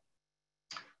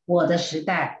我的时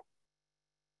代，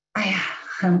哎呀，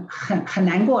很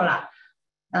难过了。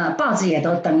报纸也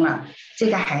都登了，这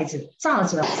个孩子照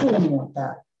着父母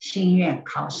的心愿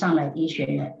考上了医学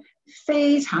院，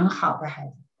非常好的孩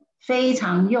子，非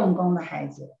常用功的孩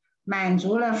子，满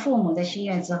足了父母的心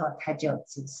愿之后，他就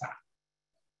自杀，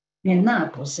因为那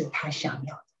不是他想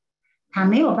要的，他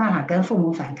没有办法跟父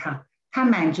母反抗，他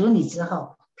满足你之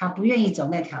后，他不愿意走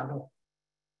那条路，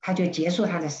他就结束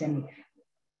他的生命。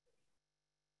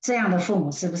这样的父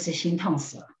母是不是心痛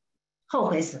死了，后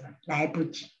悔死了？来不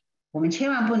及。我们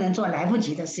千万不能做来不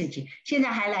及的事情，现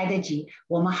在还来得及，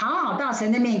我们好好到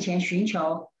神的面前寻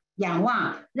求仰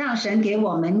望，让神给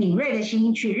我们敏锐的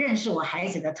心去认识我孩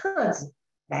子的特质，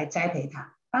来栽培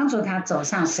他，帮助他走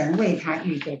上神为他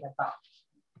预备的道。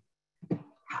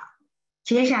好，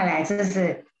接下来这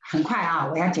是很快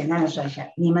我要简单的说一下，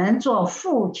你们做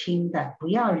父亲的不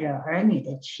要惹儿女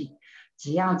的气，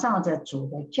只要照着主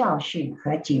的教训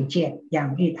和警戒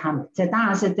养育他们。这当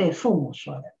然是对父母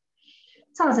说的，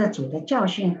照着主的教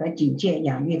训和警戒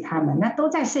养育他们，那都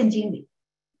在圣经里，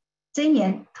箴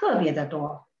言特别的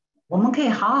多，我们可以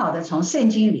好好的从圣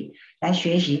经里来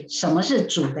学习什么是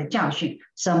主的教训，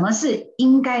什么是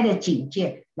应该的警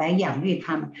戒来养育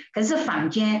他们。可是坊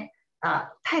间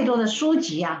太多的书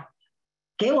籍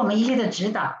给我们一些的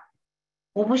指导，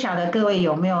我不晓得各位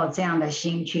有没有这样的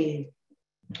心去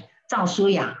照书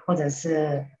养，或者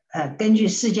是根据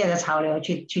世界的潮流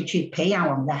去培养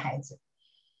我们的孩子。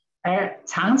而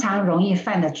常常容易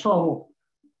犯的错误，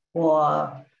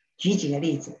我举几个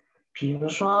例子，比如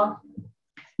说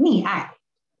溺爱。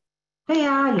对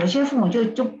有些父母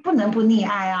就不能不溺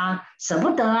爱舍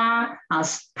不得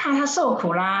怕他受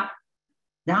苦啦，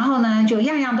然后呢就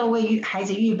样样都为孩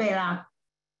子预备啦。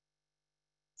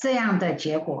这样的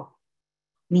结果，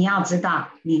你要知道，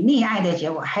你溺爱的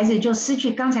结果，孩子就失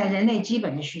去刚才人类基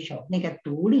本的需求，那个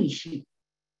独立性，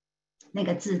那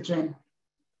个自尊，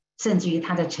甚至于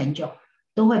他的成就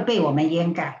都会被我们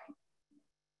掩盖。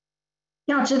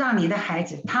要知道你的孩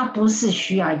子他不是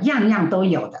需要样样都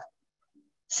有的，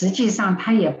实际上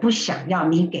他也不想要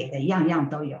你给的样样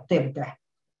都有，对不对？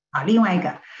另外一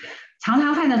个常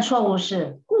常犯的错误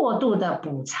是过度的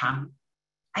补偿。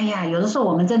哎呀，有的时候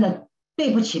我们真的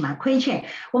对不起嘛，亏欠，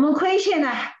我们亏欠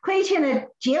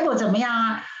的结果怎么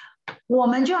样我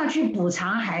们就要去补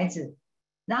偿孩子，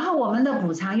然后我们的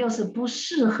补偿又是不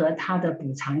适合他的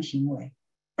补偿行为，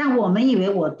但我们以为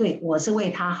我是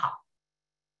为他好，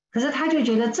可是他就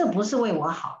觉得这不是为我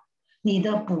好。你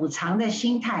的补偿的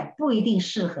心态不一定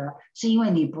适合，是因为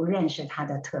你不认识他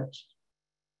的特质。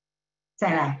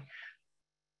再来，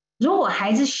如果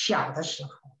孩子小的时候，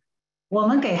我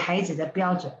们给孩子的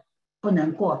标准不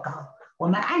能过高，我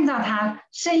们按照他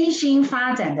身心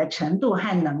发展的程度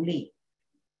和能力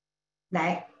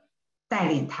来带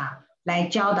领他，来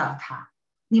教导他。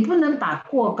你不能把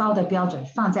过高的标准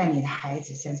放在你的孩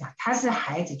子身上，他是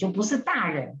孩子就不是大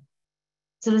人，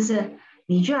是不是？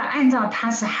你就要按照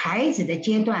他是孩子的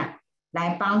阶段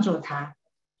来帮助他。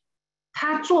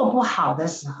他做不好的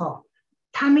时候，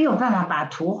他没有办法把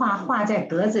图画画在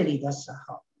格子里的时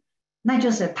候，那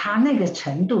就是他那个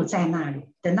程度在那里。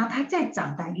等到他再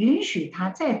长大，允许他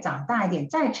再长大一点，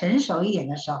再成熟一点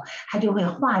的时候，他就会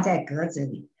画在格子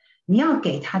里。你要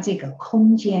给他这个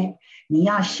空间，你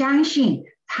要相信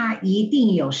他一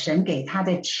定有神给他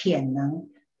的潜能，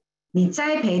你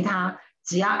栽培他，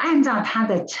只要按照他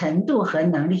的程度和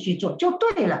能力去做就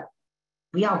对了，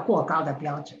不要过高的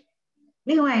标准。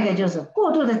另外一个就是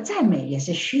过度的赞美也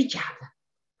是虚假的，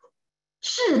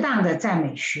适当的赞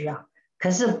美需要，可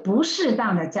是不适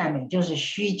当的赞美就是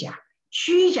虚假。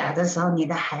虚假的时候，你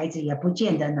的孩子也不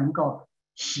见得能够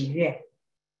喜悦，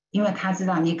因为他知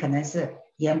道你可能是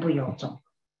言不由衷，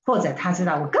或者他知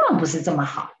道我根本不是这么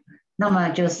好，那么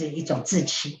就是一种自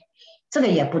欺，这个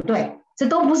也不对，这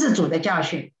都不是主的教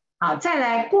训。好，再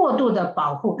来过度的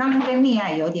保护，刚刚跟溺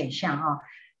爱有点像啊。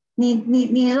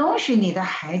你容许你的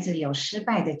孩子有失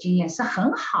败的经验是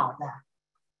很好的，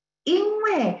因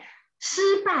为失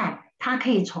败他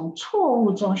可以从错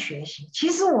误中学习。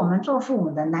其实我们做父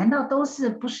母的难道都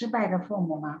是不失败的父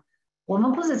母吗？我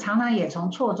们不是常常也从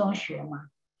错中学吗？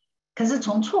可是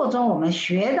从错中我们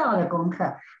学到的功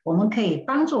课，我们可以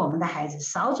帮助我们的孩子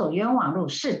少走冤枉路，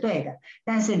是对的，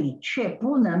但是你却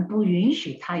不能不允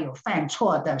许他有犯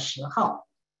错的时候。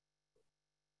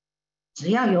只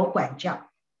要有管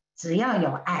教，只要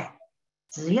有爱，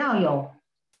只要有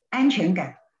安全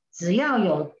感，只要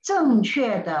有正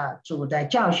确的主的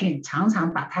教训，常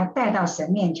常把他带到神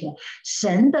面前，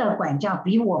神的管教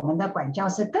比我们的管教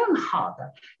是更好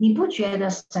的。你不觉得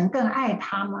神更爱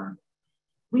他吗？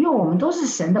因为我们都是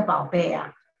神的宝贝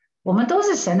啊，我们都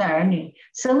是神的儿女，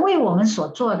神为我们所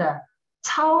做的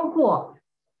超过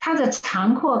他的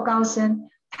长阔高深，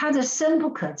他的深不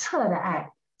可测的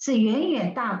爱是远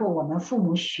远大过我们父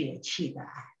母血气的爱。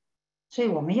所以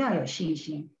我们要有信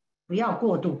心，不要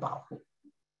过度保护。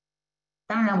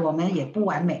当然我们也不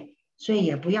完美，所以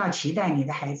也不要期待你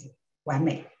的孩子完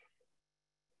美。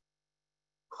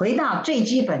回到最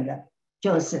基本的，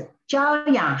就是教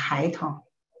养孩童，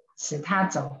使他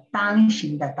走当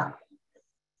行的道，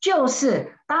就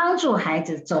是帮助孩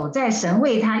子走在神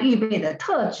为他预备的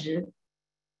特质，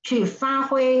去发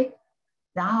挥，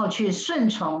然后去顺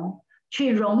从，去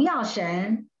荣耀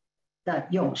神的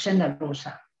永生的路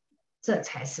上。这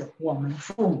才是我们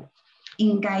父母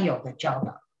应该有的教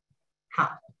导。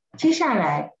好，接下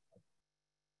来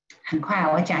很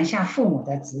快我讲一下父母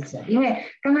的职责，因为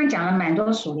刚刚讲了蛮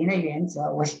多属灵的原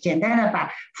则，我简单的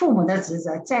把父母的职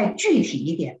责再具体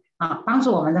一点啊，帮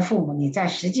助我们的父母，你在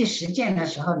实际实践的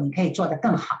时候，你可以做得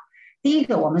更好。第一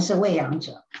个，我们是喂养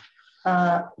者，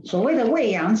所谓的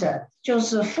喂养者就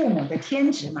是父母的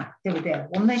天职嘛，对不对？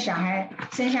我们的小孩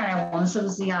生下来，我们是不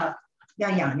是要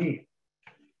养育？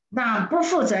那不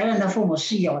负责任的父母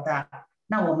是有的，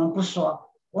那我们不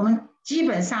说，我们基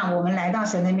本上我们来到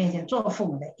神的面前做父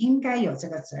母的应该有这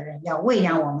个责任，要喂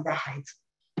养我们的孩子。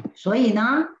所以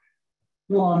呢，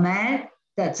我们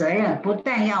的责任不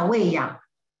但要喂养，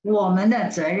我们的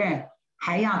责任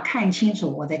还要看清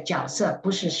楚我的角色不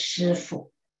是师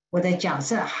父，我的角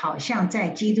色好像在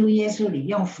基督耶稣里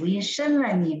用福音生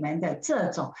了你们的这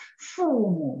种父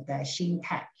母的心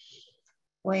态。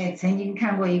我也曾经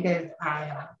看过一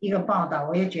个报道，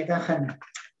我也觉得很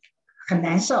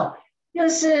难受，就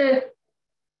是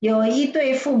有一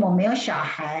对父母没有小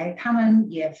孩，他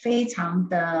们也非常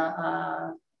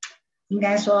的应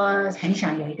该说很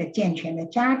想有一个健全的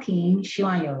家庭，希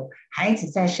望有孩子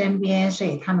在身边，所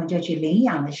以他们就去领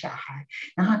养了小孩，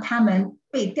然后他们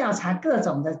被调查各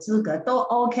种的资格都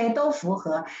OK 都符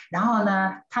合，然后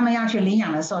呢他们要去领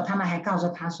养的时候，他们还告诉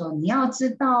他说，你要知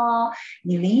道哦，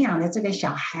你领养的这个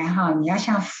小孩哈，你要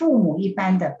像父母一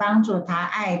般的帮助他、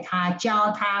爱他、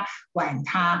教他、管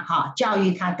他、哈教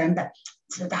育他等等。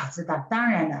知道，当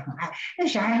然了，很爱。那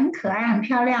小孩很可爱，很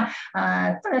漂亮，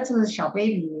大概这个小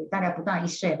baby 大概不到1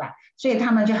岁吧，所以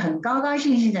他们就很高高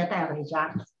兴兴的带回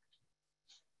家。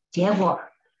结果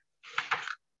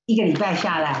1个礼拜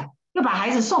下来，又把孩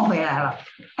子送回来了。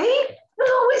哎，那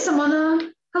说为什么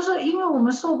呢？他说因为我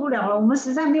们受不了了，我们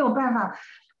实在没有办法。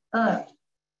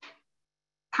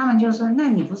他们就说，那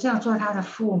你不是要做他的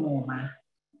父母吗？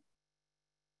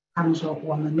他们说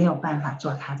我们没有办法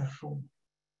做他的父母。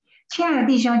亲爱的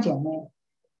弟兄姐妹，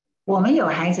我们有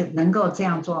孩子能够这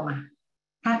样做吗？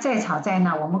他再吵再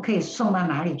闹，我们可以送到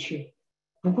哪里去？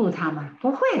不顾他吗？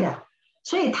不会的。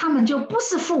所以他们就不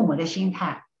是父母的心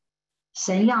态。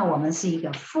神要我们是一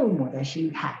个父母的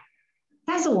心态。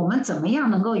但是我们怎么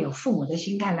样能够有父母的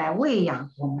心态来喂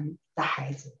养我们的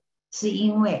孩子？是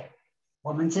因为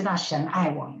我们知道神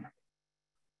爱我们，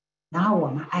然后我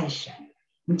们爱神。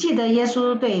你记得耶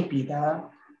稣对彼得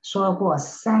说过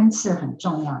3次很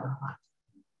重要的话，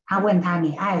他问他：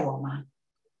你爱我吗？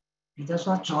彼得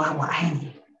说：主啊，我爱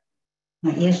你。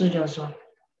那耶稣就说：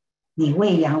你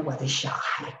喂养我的小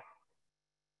孩。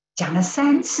讲了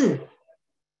3次。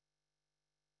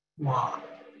我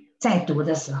在读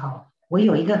的时候，我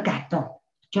有一个感动，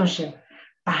就是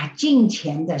把敬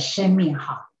虔的生命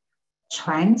好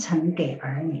传承给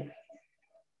儿女，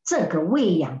这个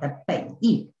喂养的本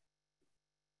意。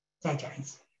再讲一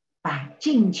次，把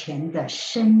敬虔的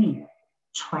生命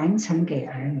传承给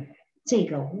儿女，这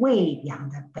个喂养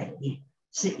的本意，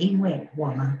是因为我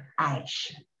们爱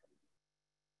神。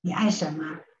你爱神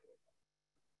吗？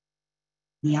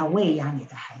你要喂养你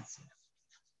的孩子，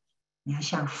你要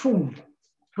像父母，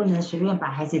不能随便把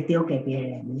孩子丢给别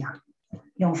人一样，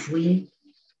用福音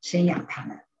生养他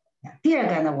们。第二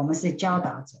个呢，我们是教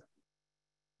导者。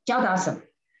教导什么？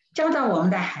教导我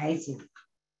们的孩子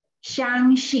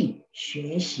相信、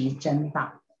学习真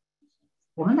道。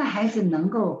我们的孩子能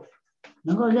够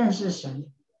认识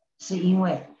神，是因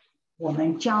为我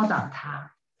们教导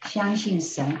他相信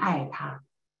神爱他，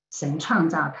神创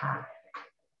造他，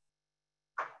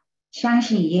相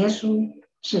信耶稣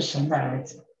是神的儿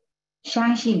子，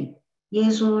相信耶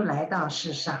稣来到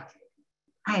世上，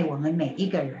爱我们每一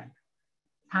个人，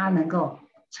他能够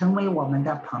成为我们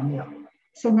的朋友。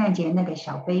圣诞节那个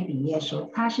小 baby 耶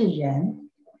稣，他是人，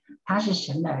他是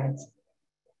神的儿子，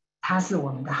他是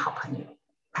我们的好朋友，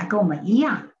他跟我们一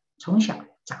样从小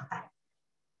长大。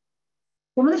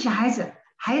我们的小孩子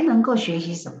还能够学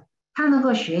习什么？他能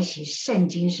够学习圣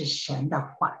经是神的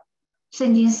话，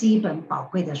圣经是一本宝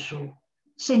贵的书，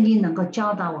圣经能够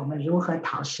教导我们如何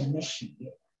讨神的喜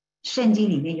悦，圣经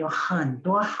里面有很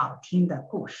多好听的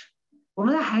故事。我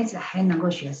们的孩子还能够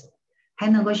学什么？还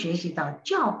能够学习到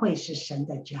教会是神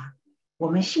的家，我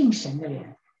们信神的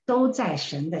人都在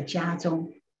神的家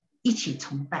中一起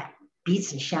崇拜，彼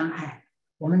此相爱，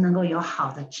我们能够有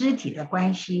好的肢体的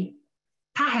关系。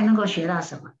他还能够学到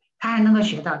什么？他还能够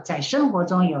学到在生活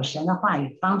中有神的话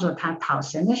语帮助他讨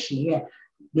神的喜悦，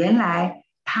原来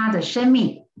他的生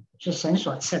命是神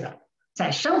所赐的，在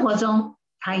生活中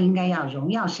他应该要荣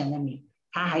耀神的名，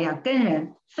他还要跟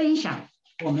人分享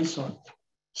我们所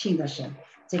信的神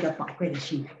这个宝贵的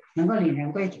信，能够领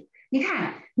人归主。你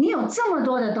看，你有这么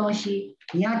多的东西，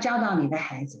你要教导你的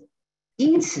孩子，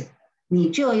因此你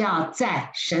就要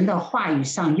在神的话语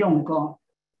上用功。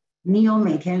你有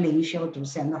每天灵修读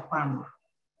神的话吗？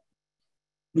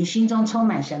你心中充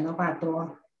满神的话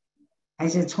多，还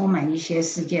是充满一些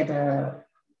世界的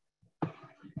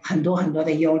很多很多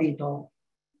的忧虑多？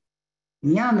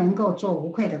你要能够做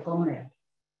无愧的工人，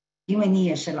因为你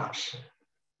也是老师，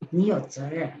你有责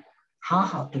任好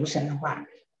好读神的话，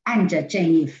按着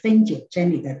正义分解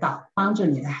真理的道，帮助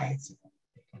你的孩子。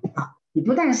好，你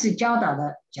不但是教导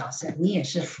的角色，你也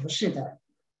是服侍的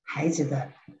孩子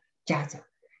的家长。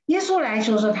耶稣来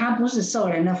说他不是受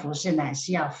人的服侍，乃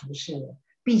是要服侍人，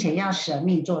并且要舍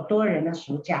命做多人的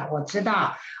赎价。我知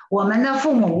道我们的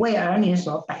父母为儿女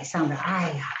所摆上的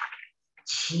爱呀，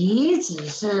岂止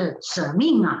是舍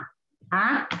命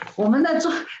啊！我们的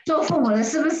做父母的，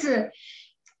是不是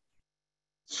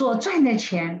所赚的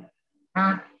钱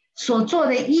所做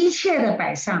的一切的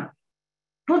摆上，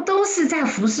不都是在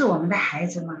服侍我们的孩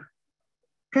子吗？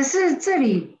可是这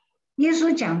里耶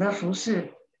稣讲的服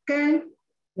侍，跟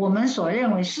我们所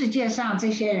认为世界上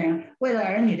这些人为了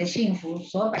儿女的幸福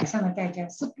所摆上的代价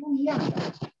是不一样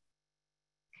的。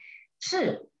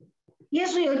是耶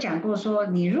稣有讲过说，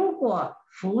你如果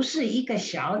服侍一个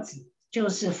小子，就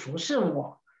是服侍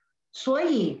我。所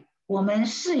以我们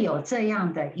是有这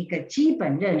样的一个基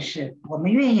本认识，我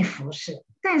们愿意服侍，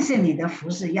但是你的服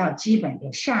侍要基本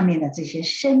有下面的这些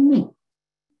生命。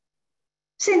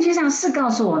圣经上是告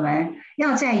诉我们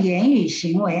要在言语、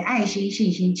行为、爱心、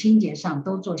信心、清洁上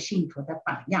都做信徒的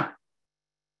榜样。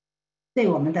对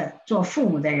我们的做父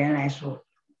母的人来说，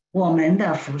我们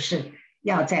的服侍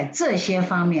要在这些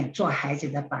方面做孩子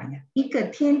的榜样。一个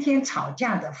天天吵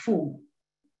架的父母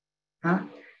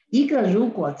一个如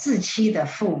果自欺的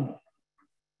父母，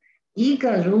一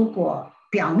个如果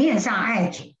表面上爱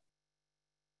主，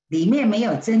里面没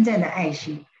有真正的爱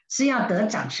心，是要得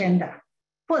掌声的，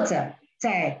或者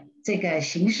在这个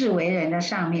行事为人的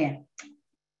上面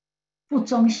不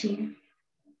忠心、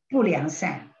不良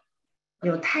善，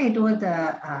有太多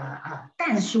的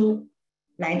但书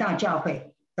来到教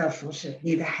会的服事，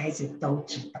你的孩子都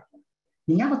知道。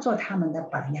你要做他们的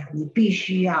榜样，你必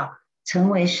须要成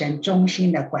为神忠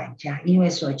心的管家，因为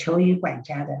所求于管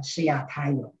家的是要他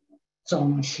有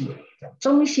忠心，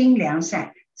忠心良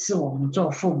善是我们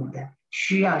做父母的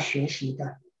需要学习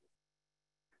的，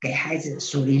给孩子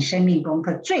属灵生命功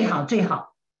课最好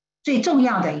最重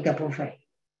要的一个部分。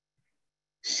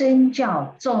身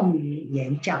教重于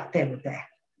言教，对不对？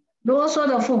啰嗦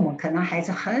的父母可能孩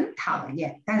子很讨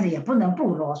厌，但是也不能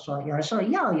不啰嗦，有的时候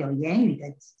要有言语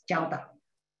的教导。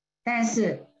但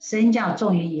是身教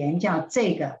重于言教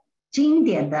这个经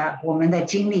典的我们的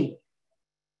经历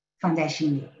放在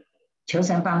心里，求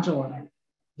神帮助我们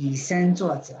以身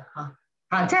作则啊。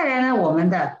好，再来呢，我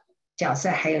们的角色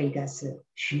还有一个是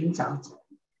寻找者，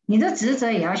你的职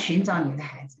责也要寻找你的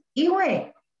孩子，因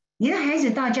为你的孩子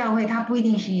到教会他不一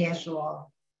定信耶稣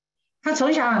哦，他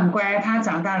从小很乖，他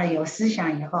长大了有思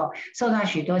想以后，受到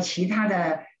许多其他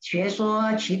的学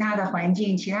说、其他的环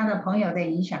境、其他的朋友的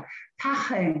影响，他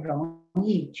很容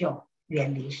易就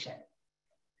远离神。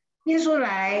耶稣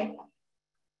来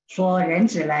说，人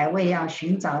子来为要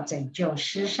寻找拯救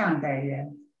失丧的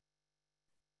人。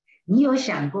你有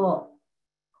想过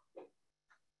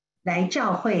来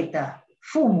教会的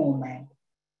父母们，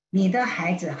你的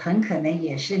孩子很可能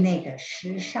也是那个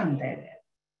失丧的人，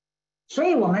所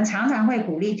以我们常常会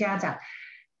鼓励家长，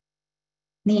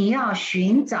你要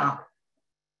寻找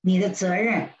你的责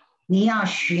任，你要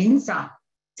寻找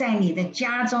在你的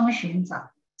家中寻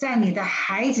找，在你的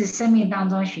孩子生命当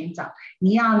中寻找，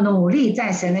你要努力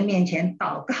在神的面前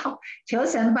祷告，求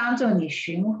神帮助你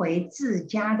寻回自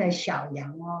家的小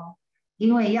羊哦，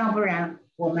因为要不然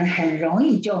我们很容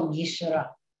易就迷失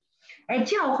了。而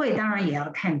教会当然也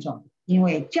要看重，因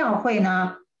为教会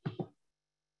呢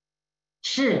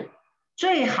是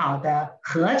最好的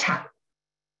禾场。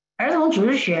儿童主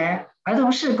日学、儿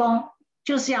童事工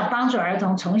就是要帮助儿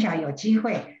童从小有机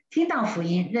会听到福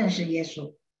音，认识耶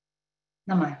稣。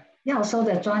那么要收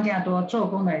的庄稼多，做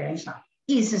工的人少，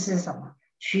意思是什么？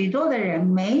许多的人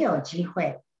没有机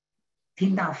会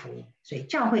听到福音，所以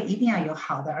教会一定要有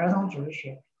好的儿童主日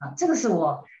学啊，这个是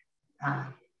我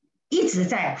一直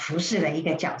在服侍的一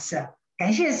个角色。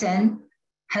感谢神，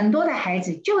很多的孩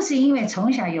子就是因为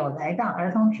从小有来到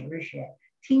儿童主日学，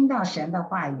听到神的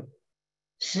话语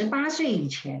，18岁以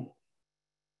前，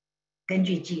根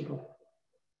据记录，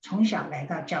从小来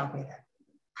到教会的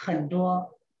很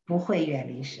多不会远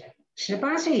离神。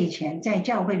18岁以前在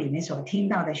教会里面所听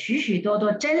到的许许多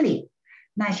多真理，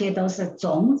那些都是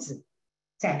种子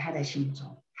在他的心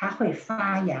中，他会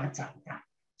发芽长大。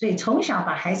所以从小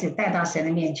把孩子带到神的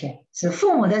面前是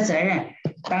父母的责任，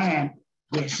当然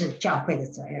也是教会的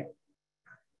责任。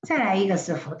再来一个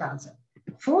是辅导者，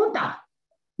辅导，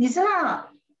你知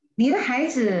道你的孩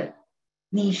子，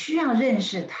你需要认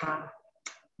识他，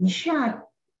你需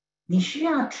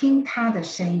要听他的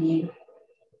声音，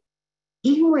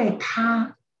因为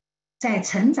他在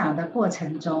成长的过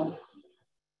程中，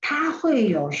他会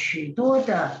有许多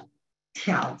的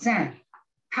挑战，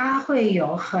他会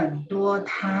有很多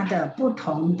他的不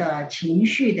同的情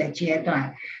绪的阶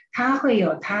段，他会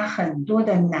有他很多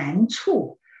的难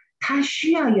处，他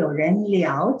需要有人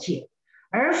了解。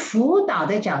而辅导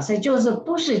的角色就是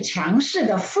不是强势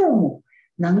的父母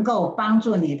能够帮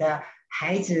助你的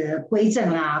孩子归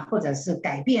正啦，或者是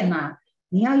改变啦，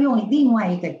你要用另外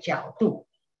一个角度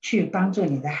去帮助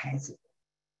你的孩子。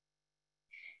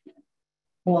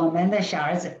我们的小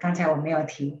儿子，刚才我没有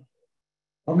提，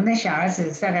我们的小儿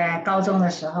子在高中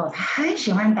的时候，他很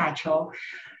喜欢打球，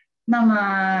那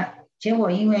么结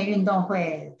果因为运动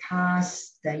会，他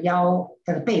的腰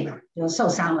的背吧就受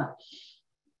伤了，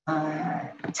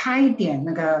差一点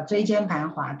那个椎间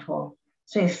盘滑脱，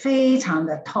所以非常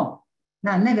的痛。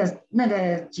那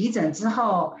个急诊之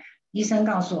后，医生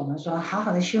告诉我们说，好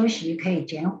好的休息可以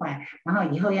减缓，然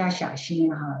后以后要小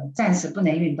心暂时不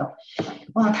能运动。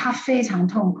哇，他非常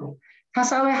痛苦，他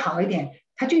稍微好一点，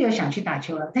他就有想去打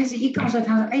球了，但是一告诉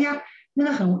他说，哎呀，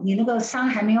你那个伤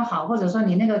还没有好，或者说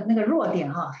你那个弱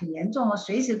点很严重哦，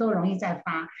随时都容易再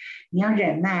发，你要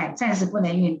忍耐，暂时不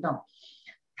能运动。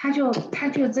他就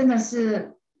真的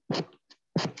是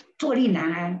坐立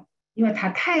难安，因为他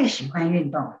太喜欢运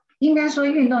动，应该说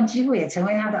运动几乎也成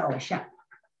为他的偶像。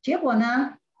结果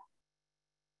呢，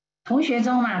同学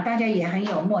中嘛，大家也很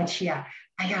有默契啊。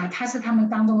哎呀，他是他们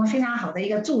当中非常好的一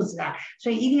个柱子啊，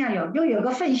所以一定要有个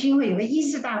奋兴会，有个医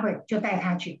事大会，就带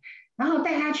他去。然后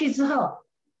带他去之后，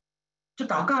就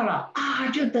祷告了啊，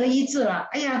就得医治了。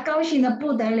哎呀，高兴的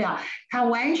不得了，他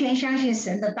完全相信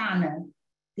神的大能。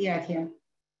第二天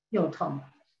又痛了，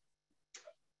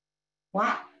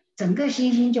哇，整个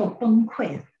信心就崩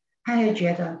溃了。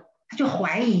他就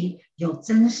怀疑有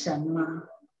真神吗？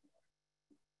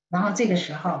然后这个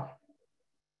时候，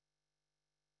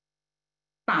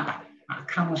爸爸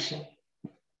康牧师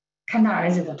看到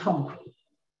儿子的痛苦，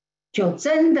就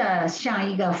真的像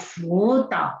一个辅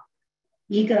导，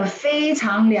一个非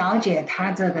常了解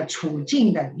他这个处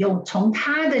境的，有从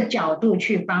他的角度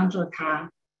去帮助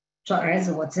他，说儿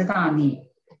子，我知道你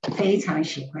非常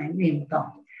喜欢运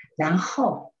动，然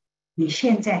后你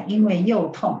现在因为又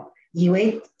痛，以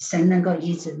为神能够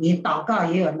医治你，祷告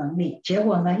也有能力，结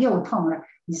果呢又痛了，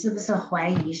你是不是怀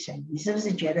疑神？你是不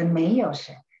是觉得没有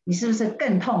神？你是不是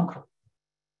更痛苦？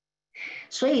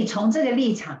所以从这个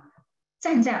立场，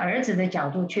站在儿子的角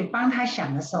度去帮他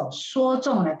想的时候，说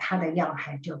中了他的要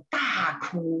害，就大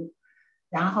哭，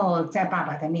然后在爸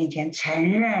爸的面前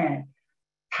承认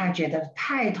他觉得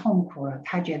太痛苦了，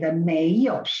他觉得没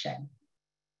有神。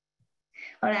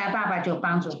后来爸爸就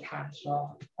帮助他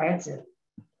说，儿子，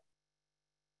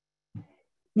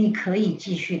你可以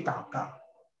继续祷告，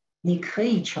你可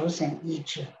以求神医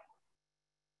治，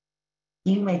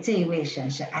因为这位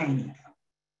神是爱你的，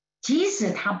即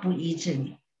使他不医治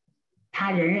你，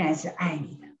他仍然是爱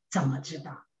你的。怎么知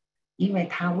道？因为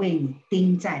他为你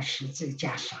钉在十字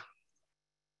架上。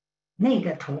那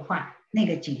个图画，那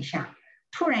个景象，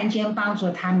突然间帮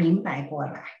助他明白过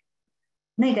来，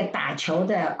那个打球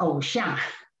的偶像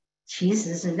其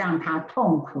实是让他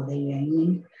痛苦的原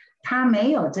因。他没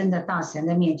有真的到神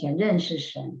的面前认识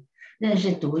神，认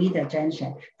识独一的真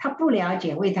神，他不了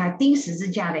解为他钉十字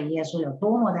架的耶稣有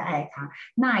多么的爱他。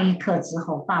那一刻之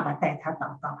后，爸爸带他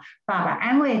祷告，爸爸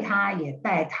安慰他，也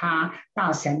带他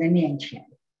到神的面前。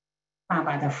爸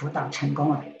爸的辅导成功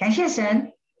了，感谢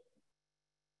神。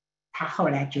他后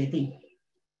来决定，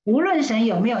无论神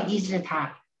有没有医治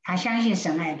他，他相信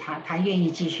神爱他，他愿意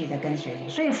继续的跟随。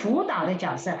所以辅导的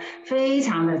角色非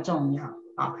常的重要。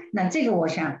好，那这个我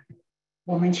想，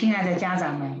我们亲爱的家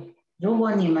长们，如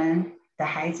果你们的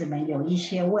孩子们有一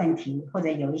些问题，或者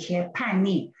有一些叛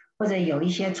逆，或者有一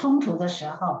些冲突的时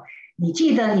候，你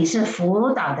记得你是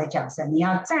辅导的角色，你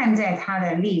要站在他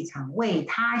的立场为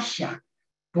他想，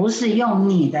不是用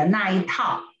你的那一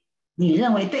套，你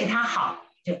认为对他好，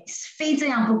就非这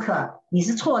样不可，你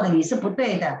是错的，你是不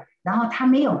对的，然后他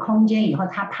没有空间，以后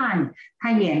他怕你，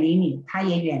他远离你，他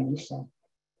也远离神。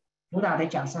辅导的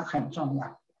角色很重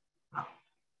要。好，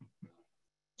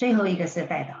最后一个是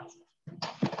代祷者。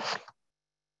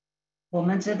我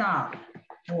们知道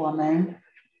我们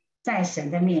在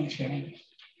神的面前，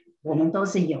我们都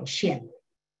是有限的，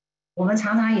我们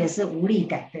常常也是无力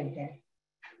感，对不对？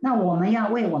那我们要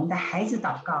为我们的孩子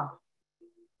祷告，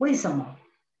为什么？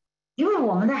因为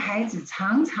我们的孩子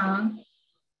常常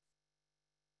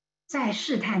在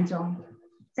试探中，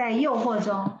在诱惑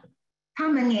中，他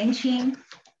们年轻，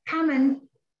他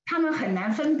们很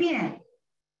难分辨，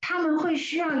他们会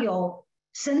需要有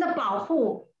神的保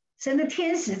护，神的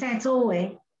天使在周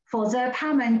围，否则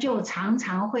他们就常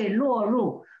常会落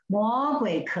入魔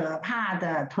鬼可怕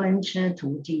的吞吃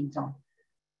途径中。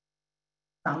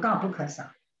祷告不可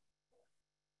少，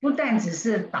不但只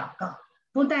是祷告，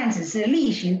不但只是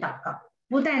例行祷告，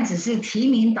不但只是提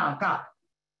名祷告，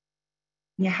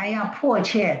你还要迫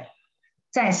切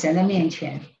在神的面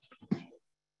前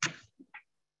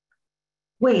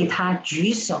为他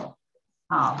举手。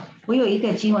好，我有一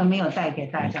个经文没有带给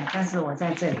大家，但是我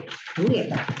在这里读给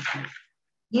大家看。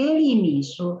耶利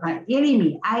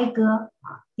米哀歌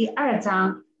第2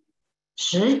章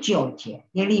19节，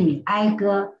耶利米哀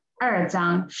歌2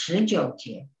章19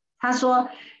节，他说：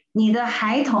你的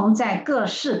孩童在各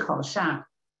市口上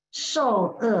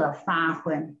受饿发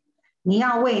昏，你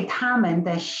要为他们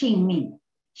的性命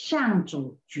向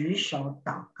主举手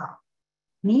祷告。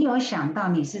你有想到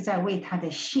你是在为他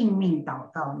的性命祷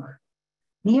告吗？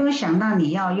你有想到你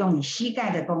要用你膝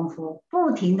盖的功夫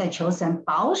不停的求神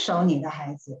保守你的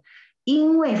孩子，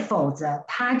因为否则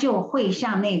他就会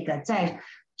像那个在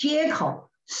街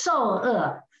口受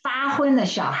饿发昏的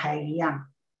小孩一样，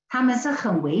他们是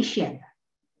很危险的，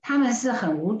他们是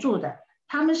很无助的，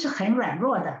他们是很软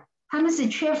弱的，他们是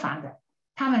缺乏的，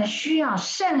他们需要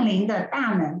圣灵的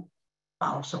大能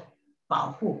保守、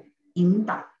保护、引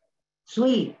导。所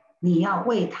以你要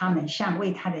为他们，像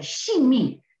为他的性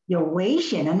命有危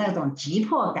险的那种急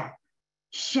迫感，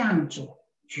向主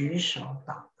举手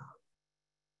祷告。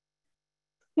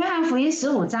约翰福音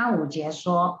15章5节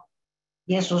说，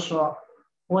耶稣说：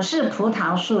我是葡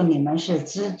萄树，你们是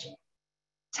枝子，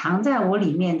藏在我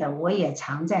里面的，我也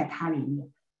藏在他里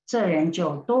面，这人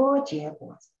就多结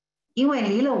果子，因为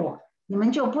离了我，你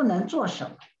们就不能做什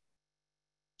么。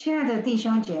亲爱的弟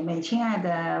兄姐妹，亲爱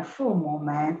的父母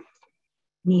们，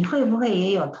你会不会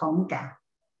也有同感？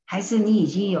还是你已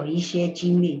经有一些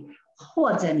经历，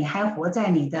或者你还活在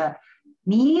你的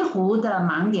迷糊的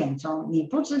盲点中，你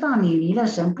不知道你离了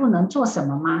神不能做什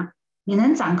么吗？你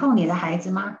能掌控你的孩子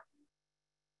吗？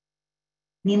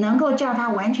你能够叫他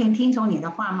完全听从你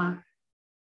的话吗？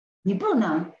你不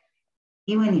能，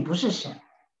因为你不是神。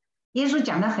耶稣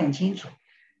讲得很清楚，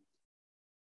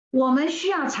我们需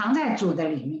要藏在主的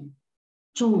里面，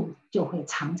主就会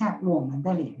藏在我们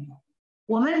的里面。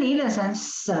我们离了神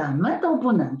什么都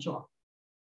不能做，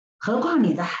何况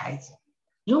你的孩子。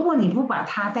如果你不把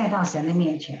他带到神的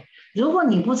面前，如果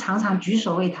你不常常举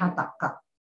手为他祷告，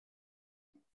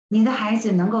你的孩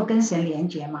子能够跟神连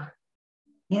结吗？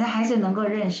你的孩子能够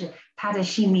认识他的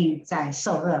性命在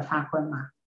受恶发昏吗？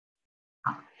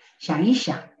好，想一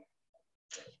想，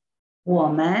我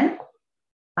们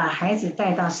把孩子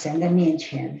带到神的面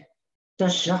前的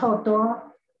时候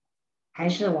多，还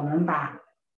是我们把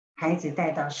孩子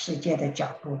带到世界的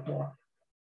角度多？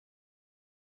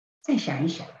再想一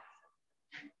想，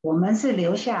我们是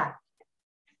留下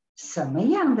什么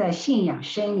样的信仰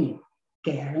身影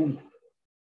给儿女？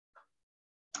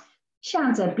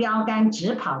向着标杆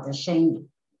直跑的身影，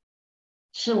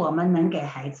是我们能给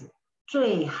孩子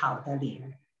最好的礼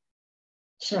物，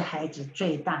是孩子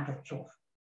最大的祝福。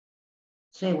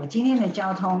所以我今天的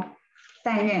交通，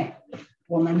但愿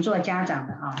我们做家长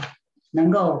的能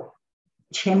够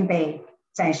谦卑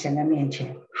在神的面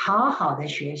前，好好的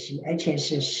学习，而且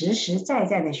是实实在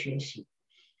在的学习。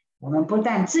我们不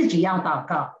但自己要祷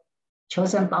告，求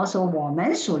神保守我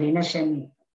们属灵的生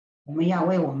命，我们要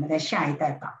为我们的下一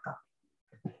代祷告。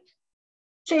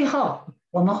最后，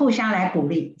我们互相来鼓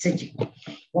励自己。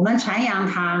我们传扬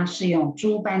他是用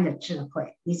诸般的智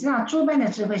慧，你知道诸般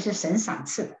的智慧是神赏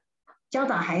赐的。教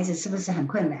导孩子是不是很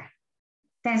困难？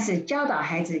但是教导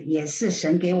孩子也是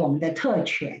神给我们的特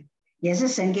权，也是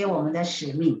神给我们的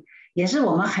使命，也是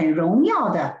我们很荣耀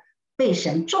的被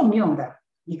神重用的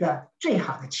一个最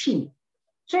好的器皿。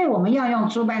所以我们要用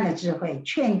诸般的智慧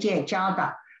劝诫教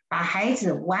导，把孩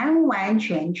子完完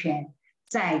全全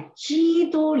在基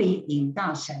督里引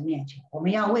到神面前。我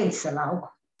们要为此劳苦，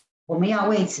我们要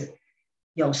为此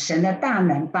有神的大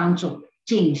能帮助，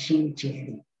尽心竭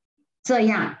力。这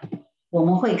样我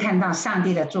们会看到上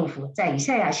帝的祝福，在以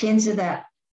赛亚先知的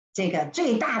这个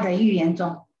最大的预言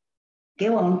中，给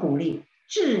我们鼓励：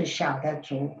至小的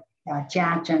族要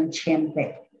加增谦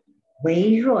卑，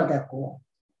微弱的国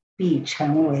必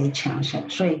成为强盛。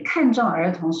所以看重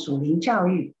儿童属灵教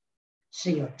育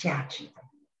是有价值的，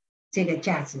这个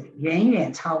价值远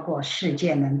远超过世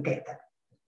界能给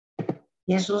的。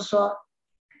耶稣说：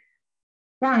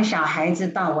让小孩子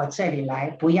到我这里来，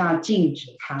不要禁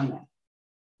止他们，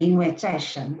因为在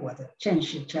神国的正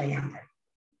是这样的人。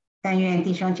但愿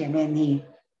弟兄姐妹，你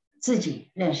自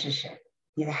己认识神，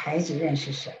你的孩子认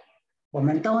识神，我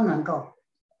们都能够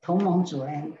同蒙主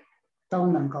恩，都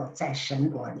能够在神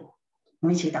国里。我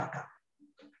们一起祷告。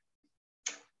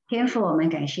天父，我们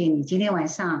感谢你，今天晚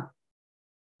上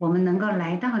我们能够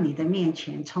来到你的面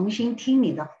前，重新听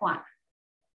你的话，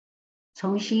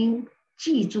重新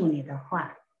记住你的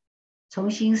话，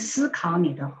重新思考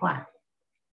你的话，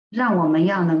让我们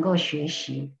要能够学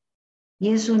习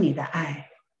耶稣你的爱，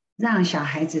让小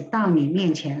孩子到你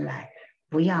面前来，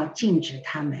不要禁止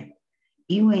他们，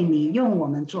因为你用我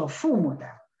们做父母的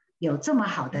有这么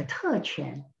好的特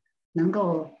权，能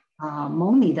够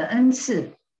蒙你的恩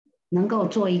赐，能够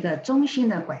做一个忠心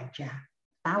的管家，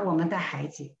把我们的孩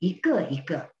子一个一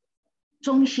个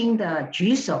忠心的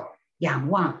举手仰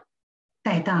望，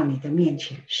带到你的面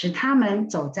前，使他们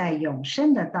走在永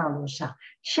生的道路上，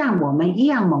像我们一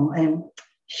样蒙恩，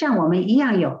像我们一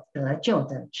样有得救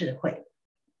的智慧。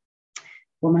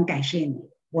我们感谢你，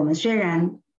我们虽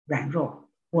然软弱，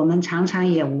我们常常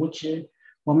也无知，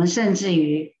我们甚至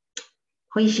于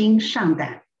灰心丧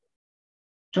胆。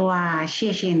主啊，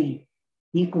谢谢你，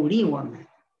你鼓励我们，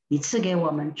你赐给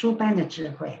我们诸般的智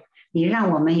慧，你让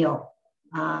我们有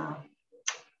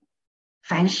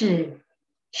凡是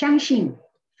相信，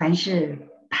凡是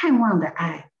盼望的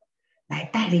爱来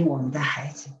带领我们的孩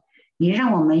子，你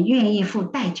让我们愿意付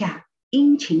代价，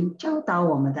殷勤教导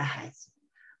我们的孩子。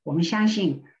我们相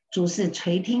信主是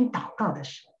垂听祷告的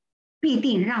神，必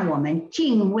定让我们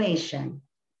敬畏神，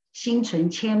心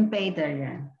存谦卑的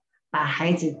人，把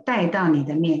孩子带到你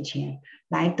的面前，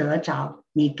来得着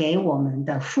你给我们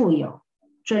的富有、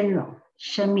尊荣、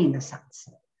生命的赏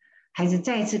赐。孩子，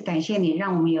再一次感谢你，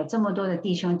让我们有这么多的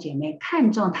弟兄姐妹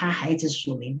看重他孩子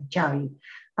属灵的教育，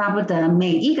巴不得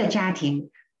每一个家庭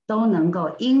都能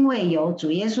够因为有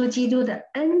主耶稣基督的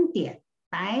恩典，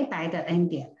白白的恩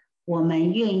典，我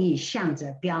们愿意向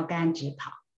着标杆直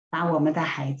跑，把我们的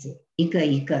孩子一个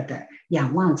一个的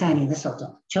仰望在你的手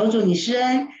中。求主你施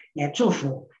恩，也祝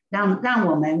福，让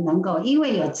我们能够因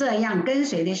为有这样跟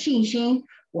随的信心，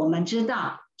我们知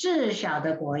道至小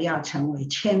的国要成为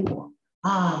千国。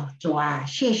主啊，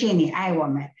谢谢你爱我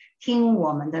们，听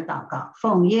我们的祷告，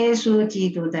奉耶稣基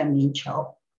督的名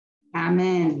求，阿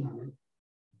们。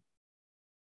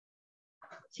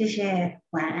谢谢，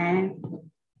晚安。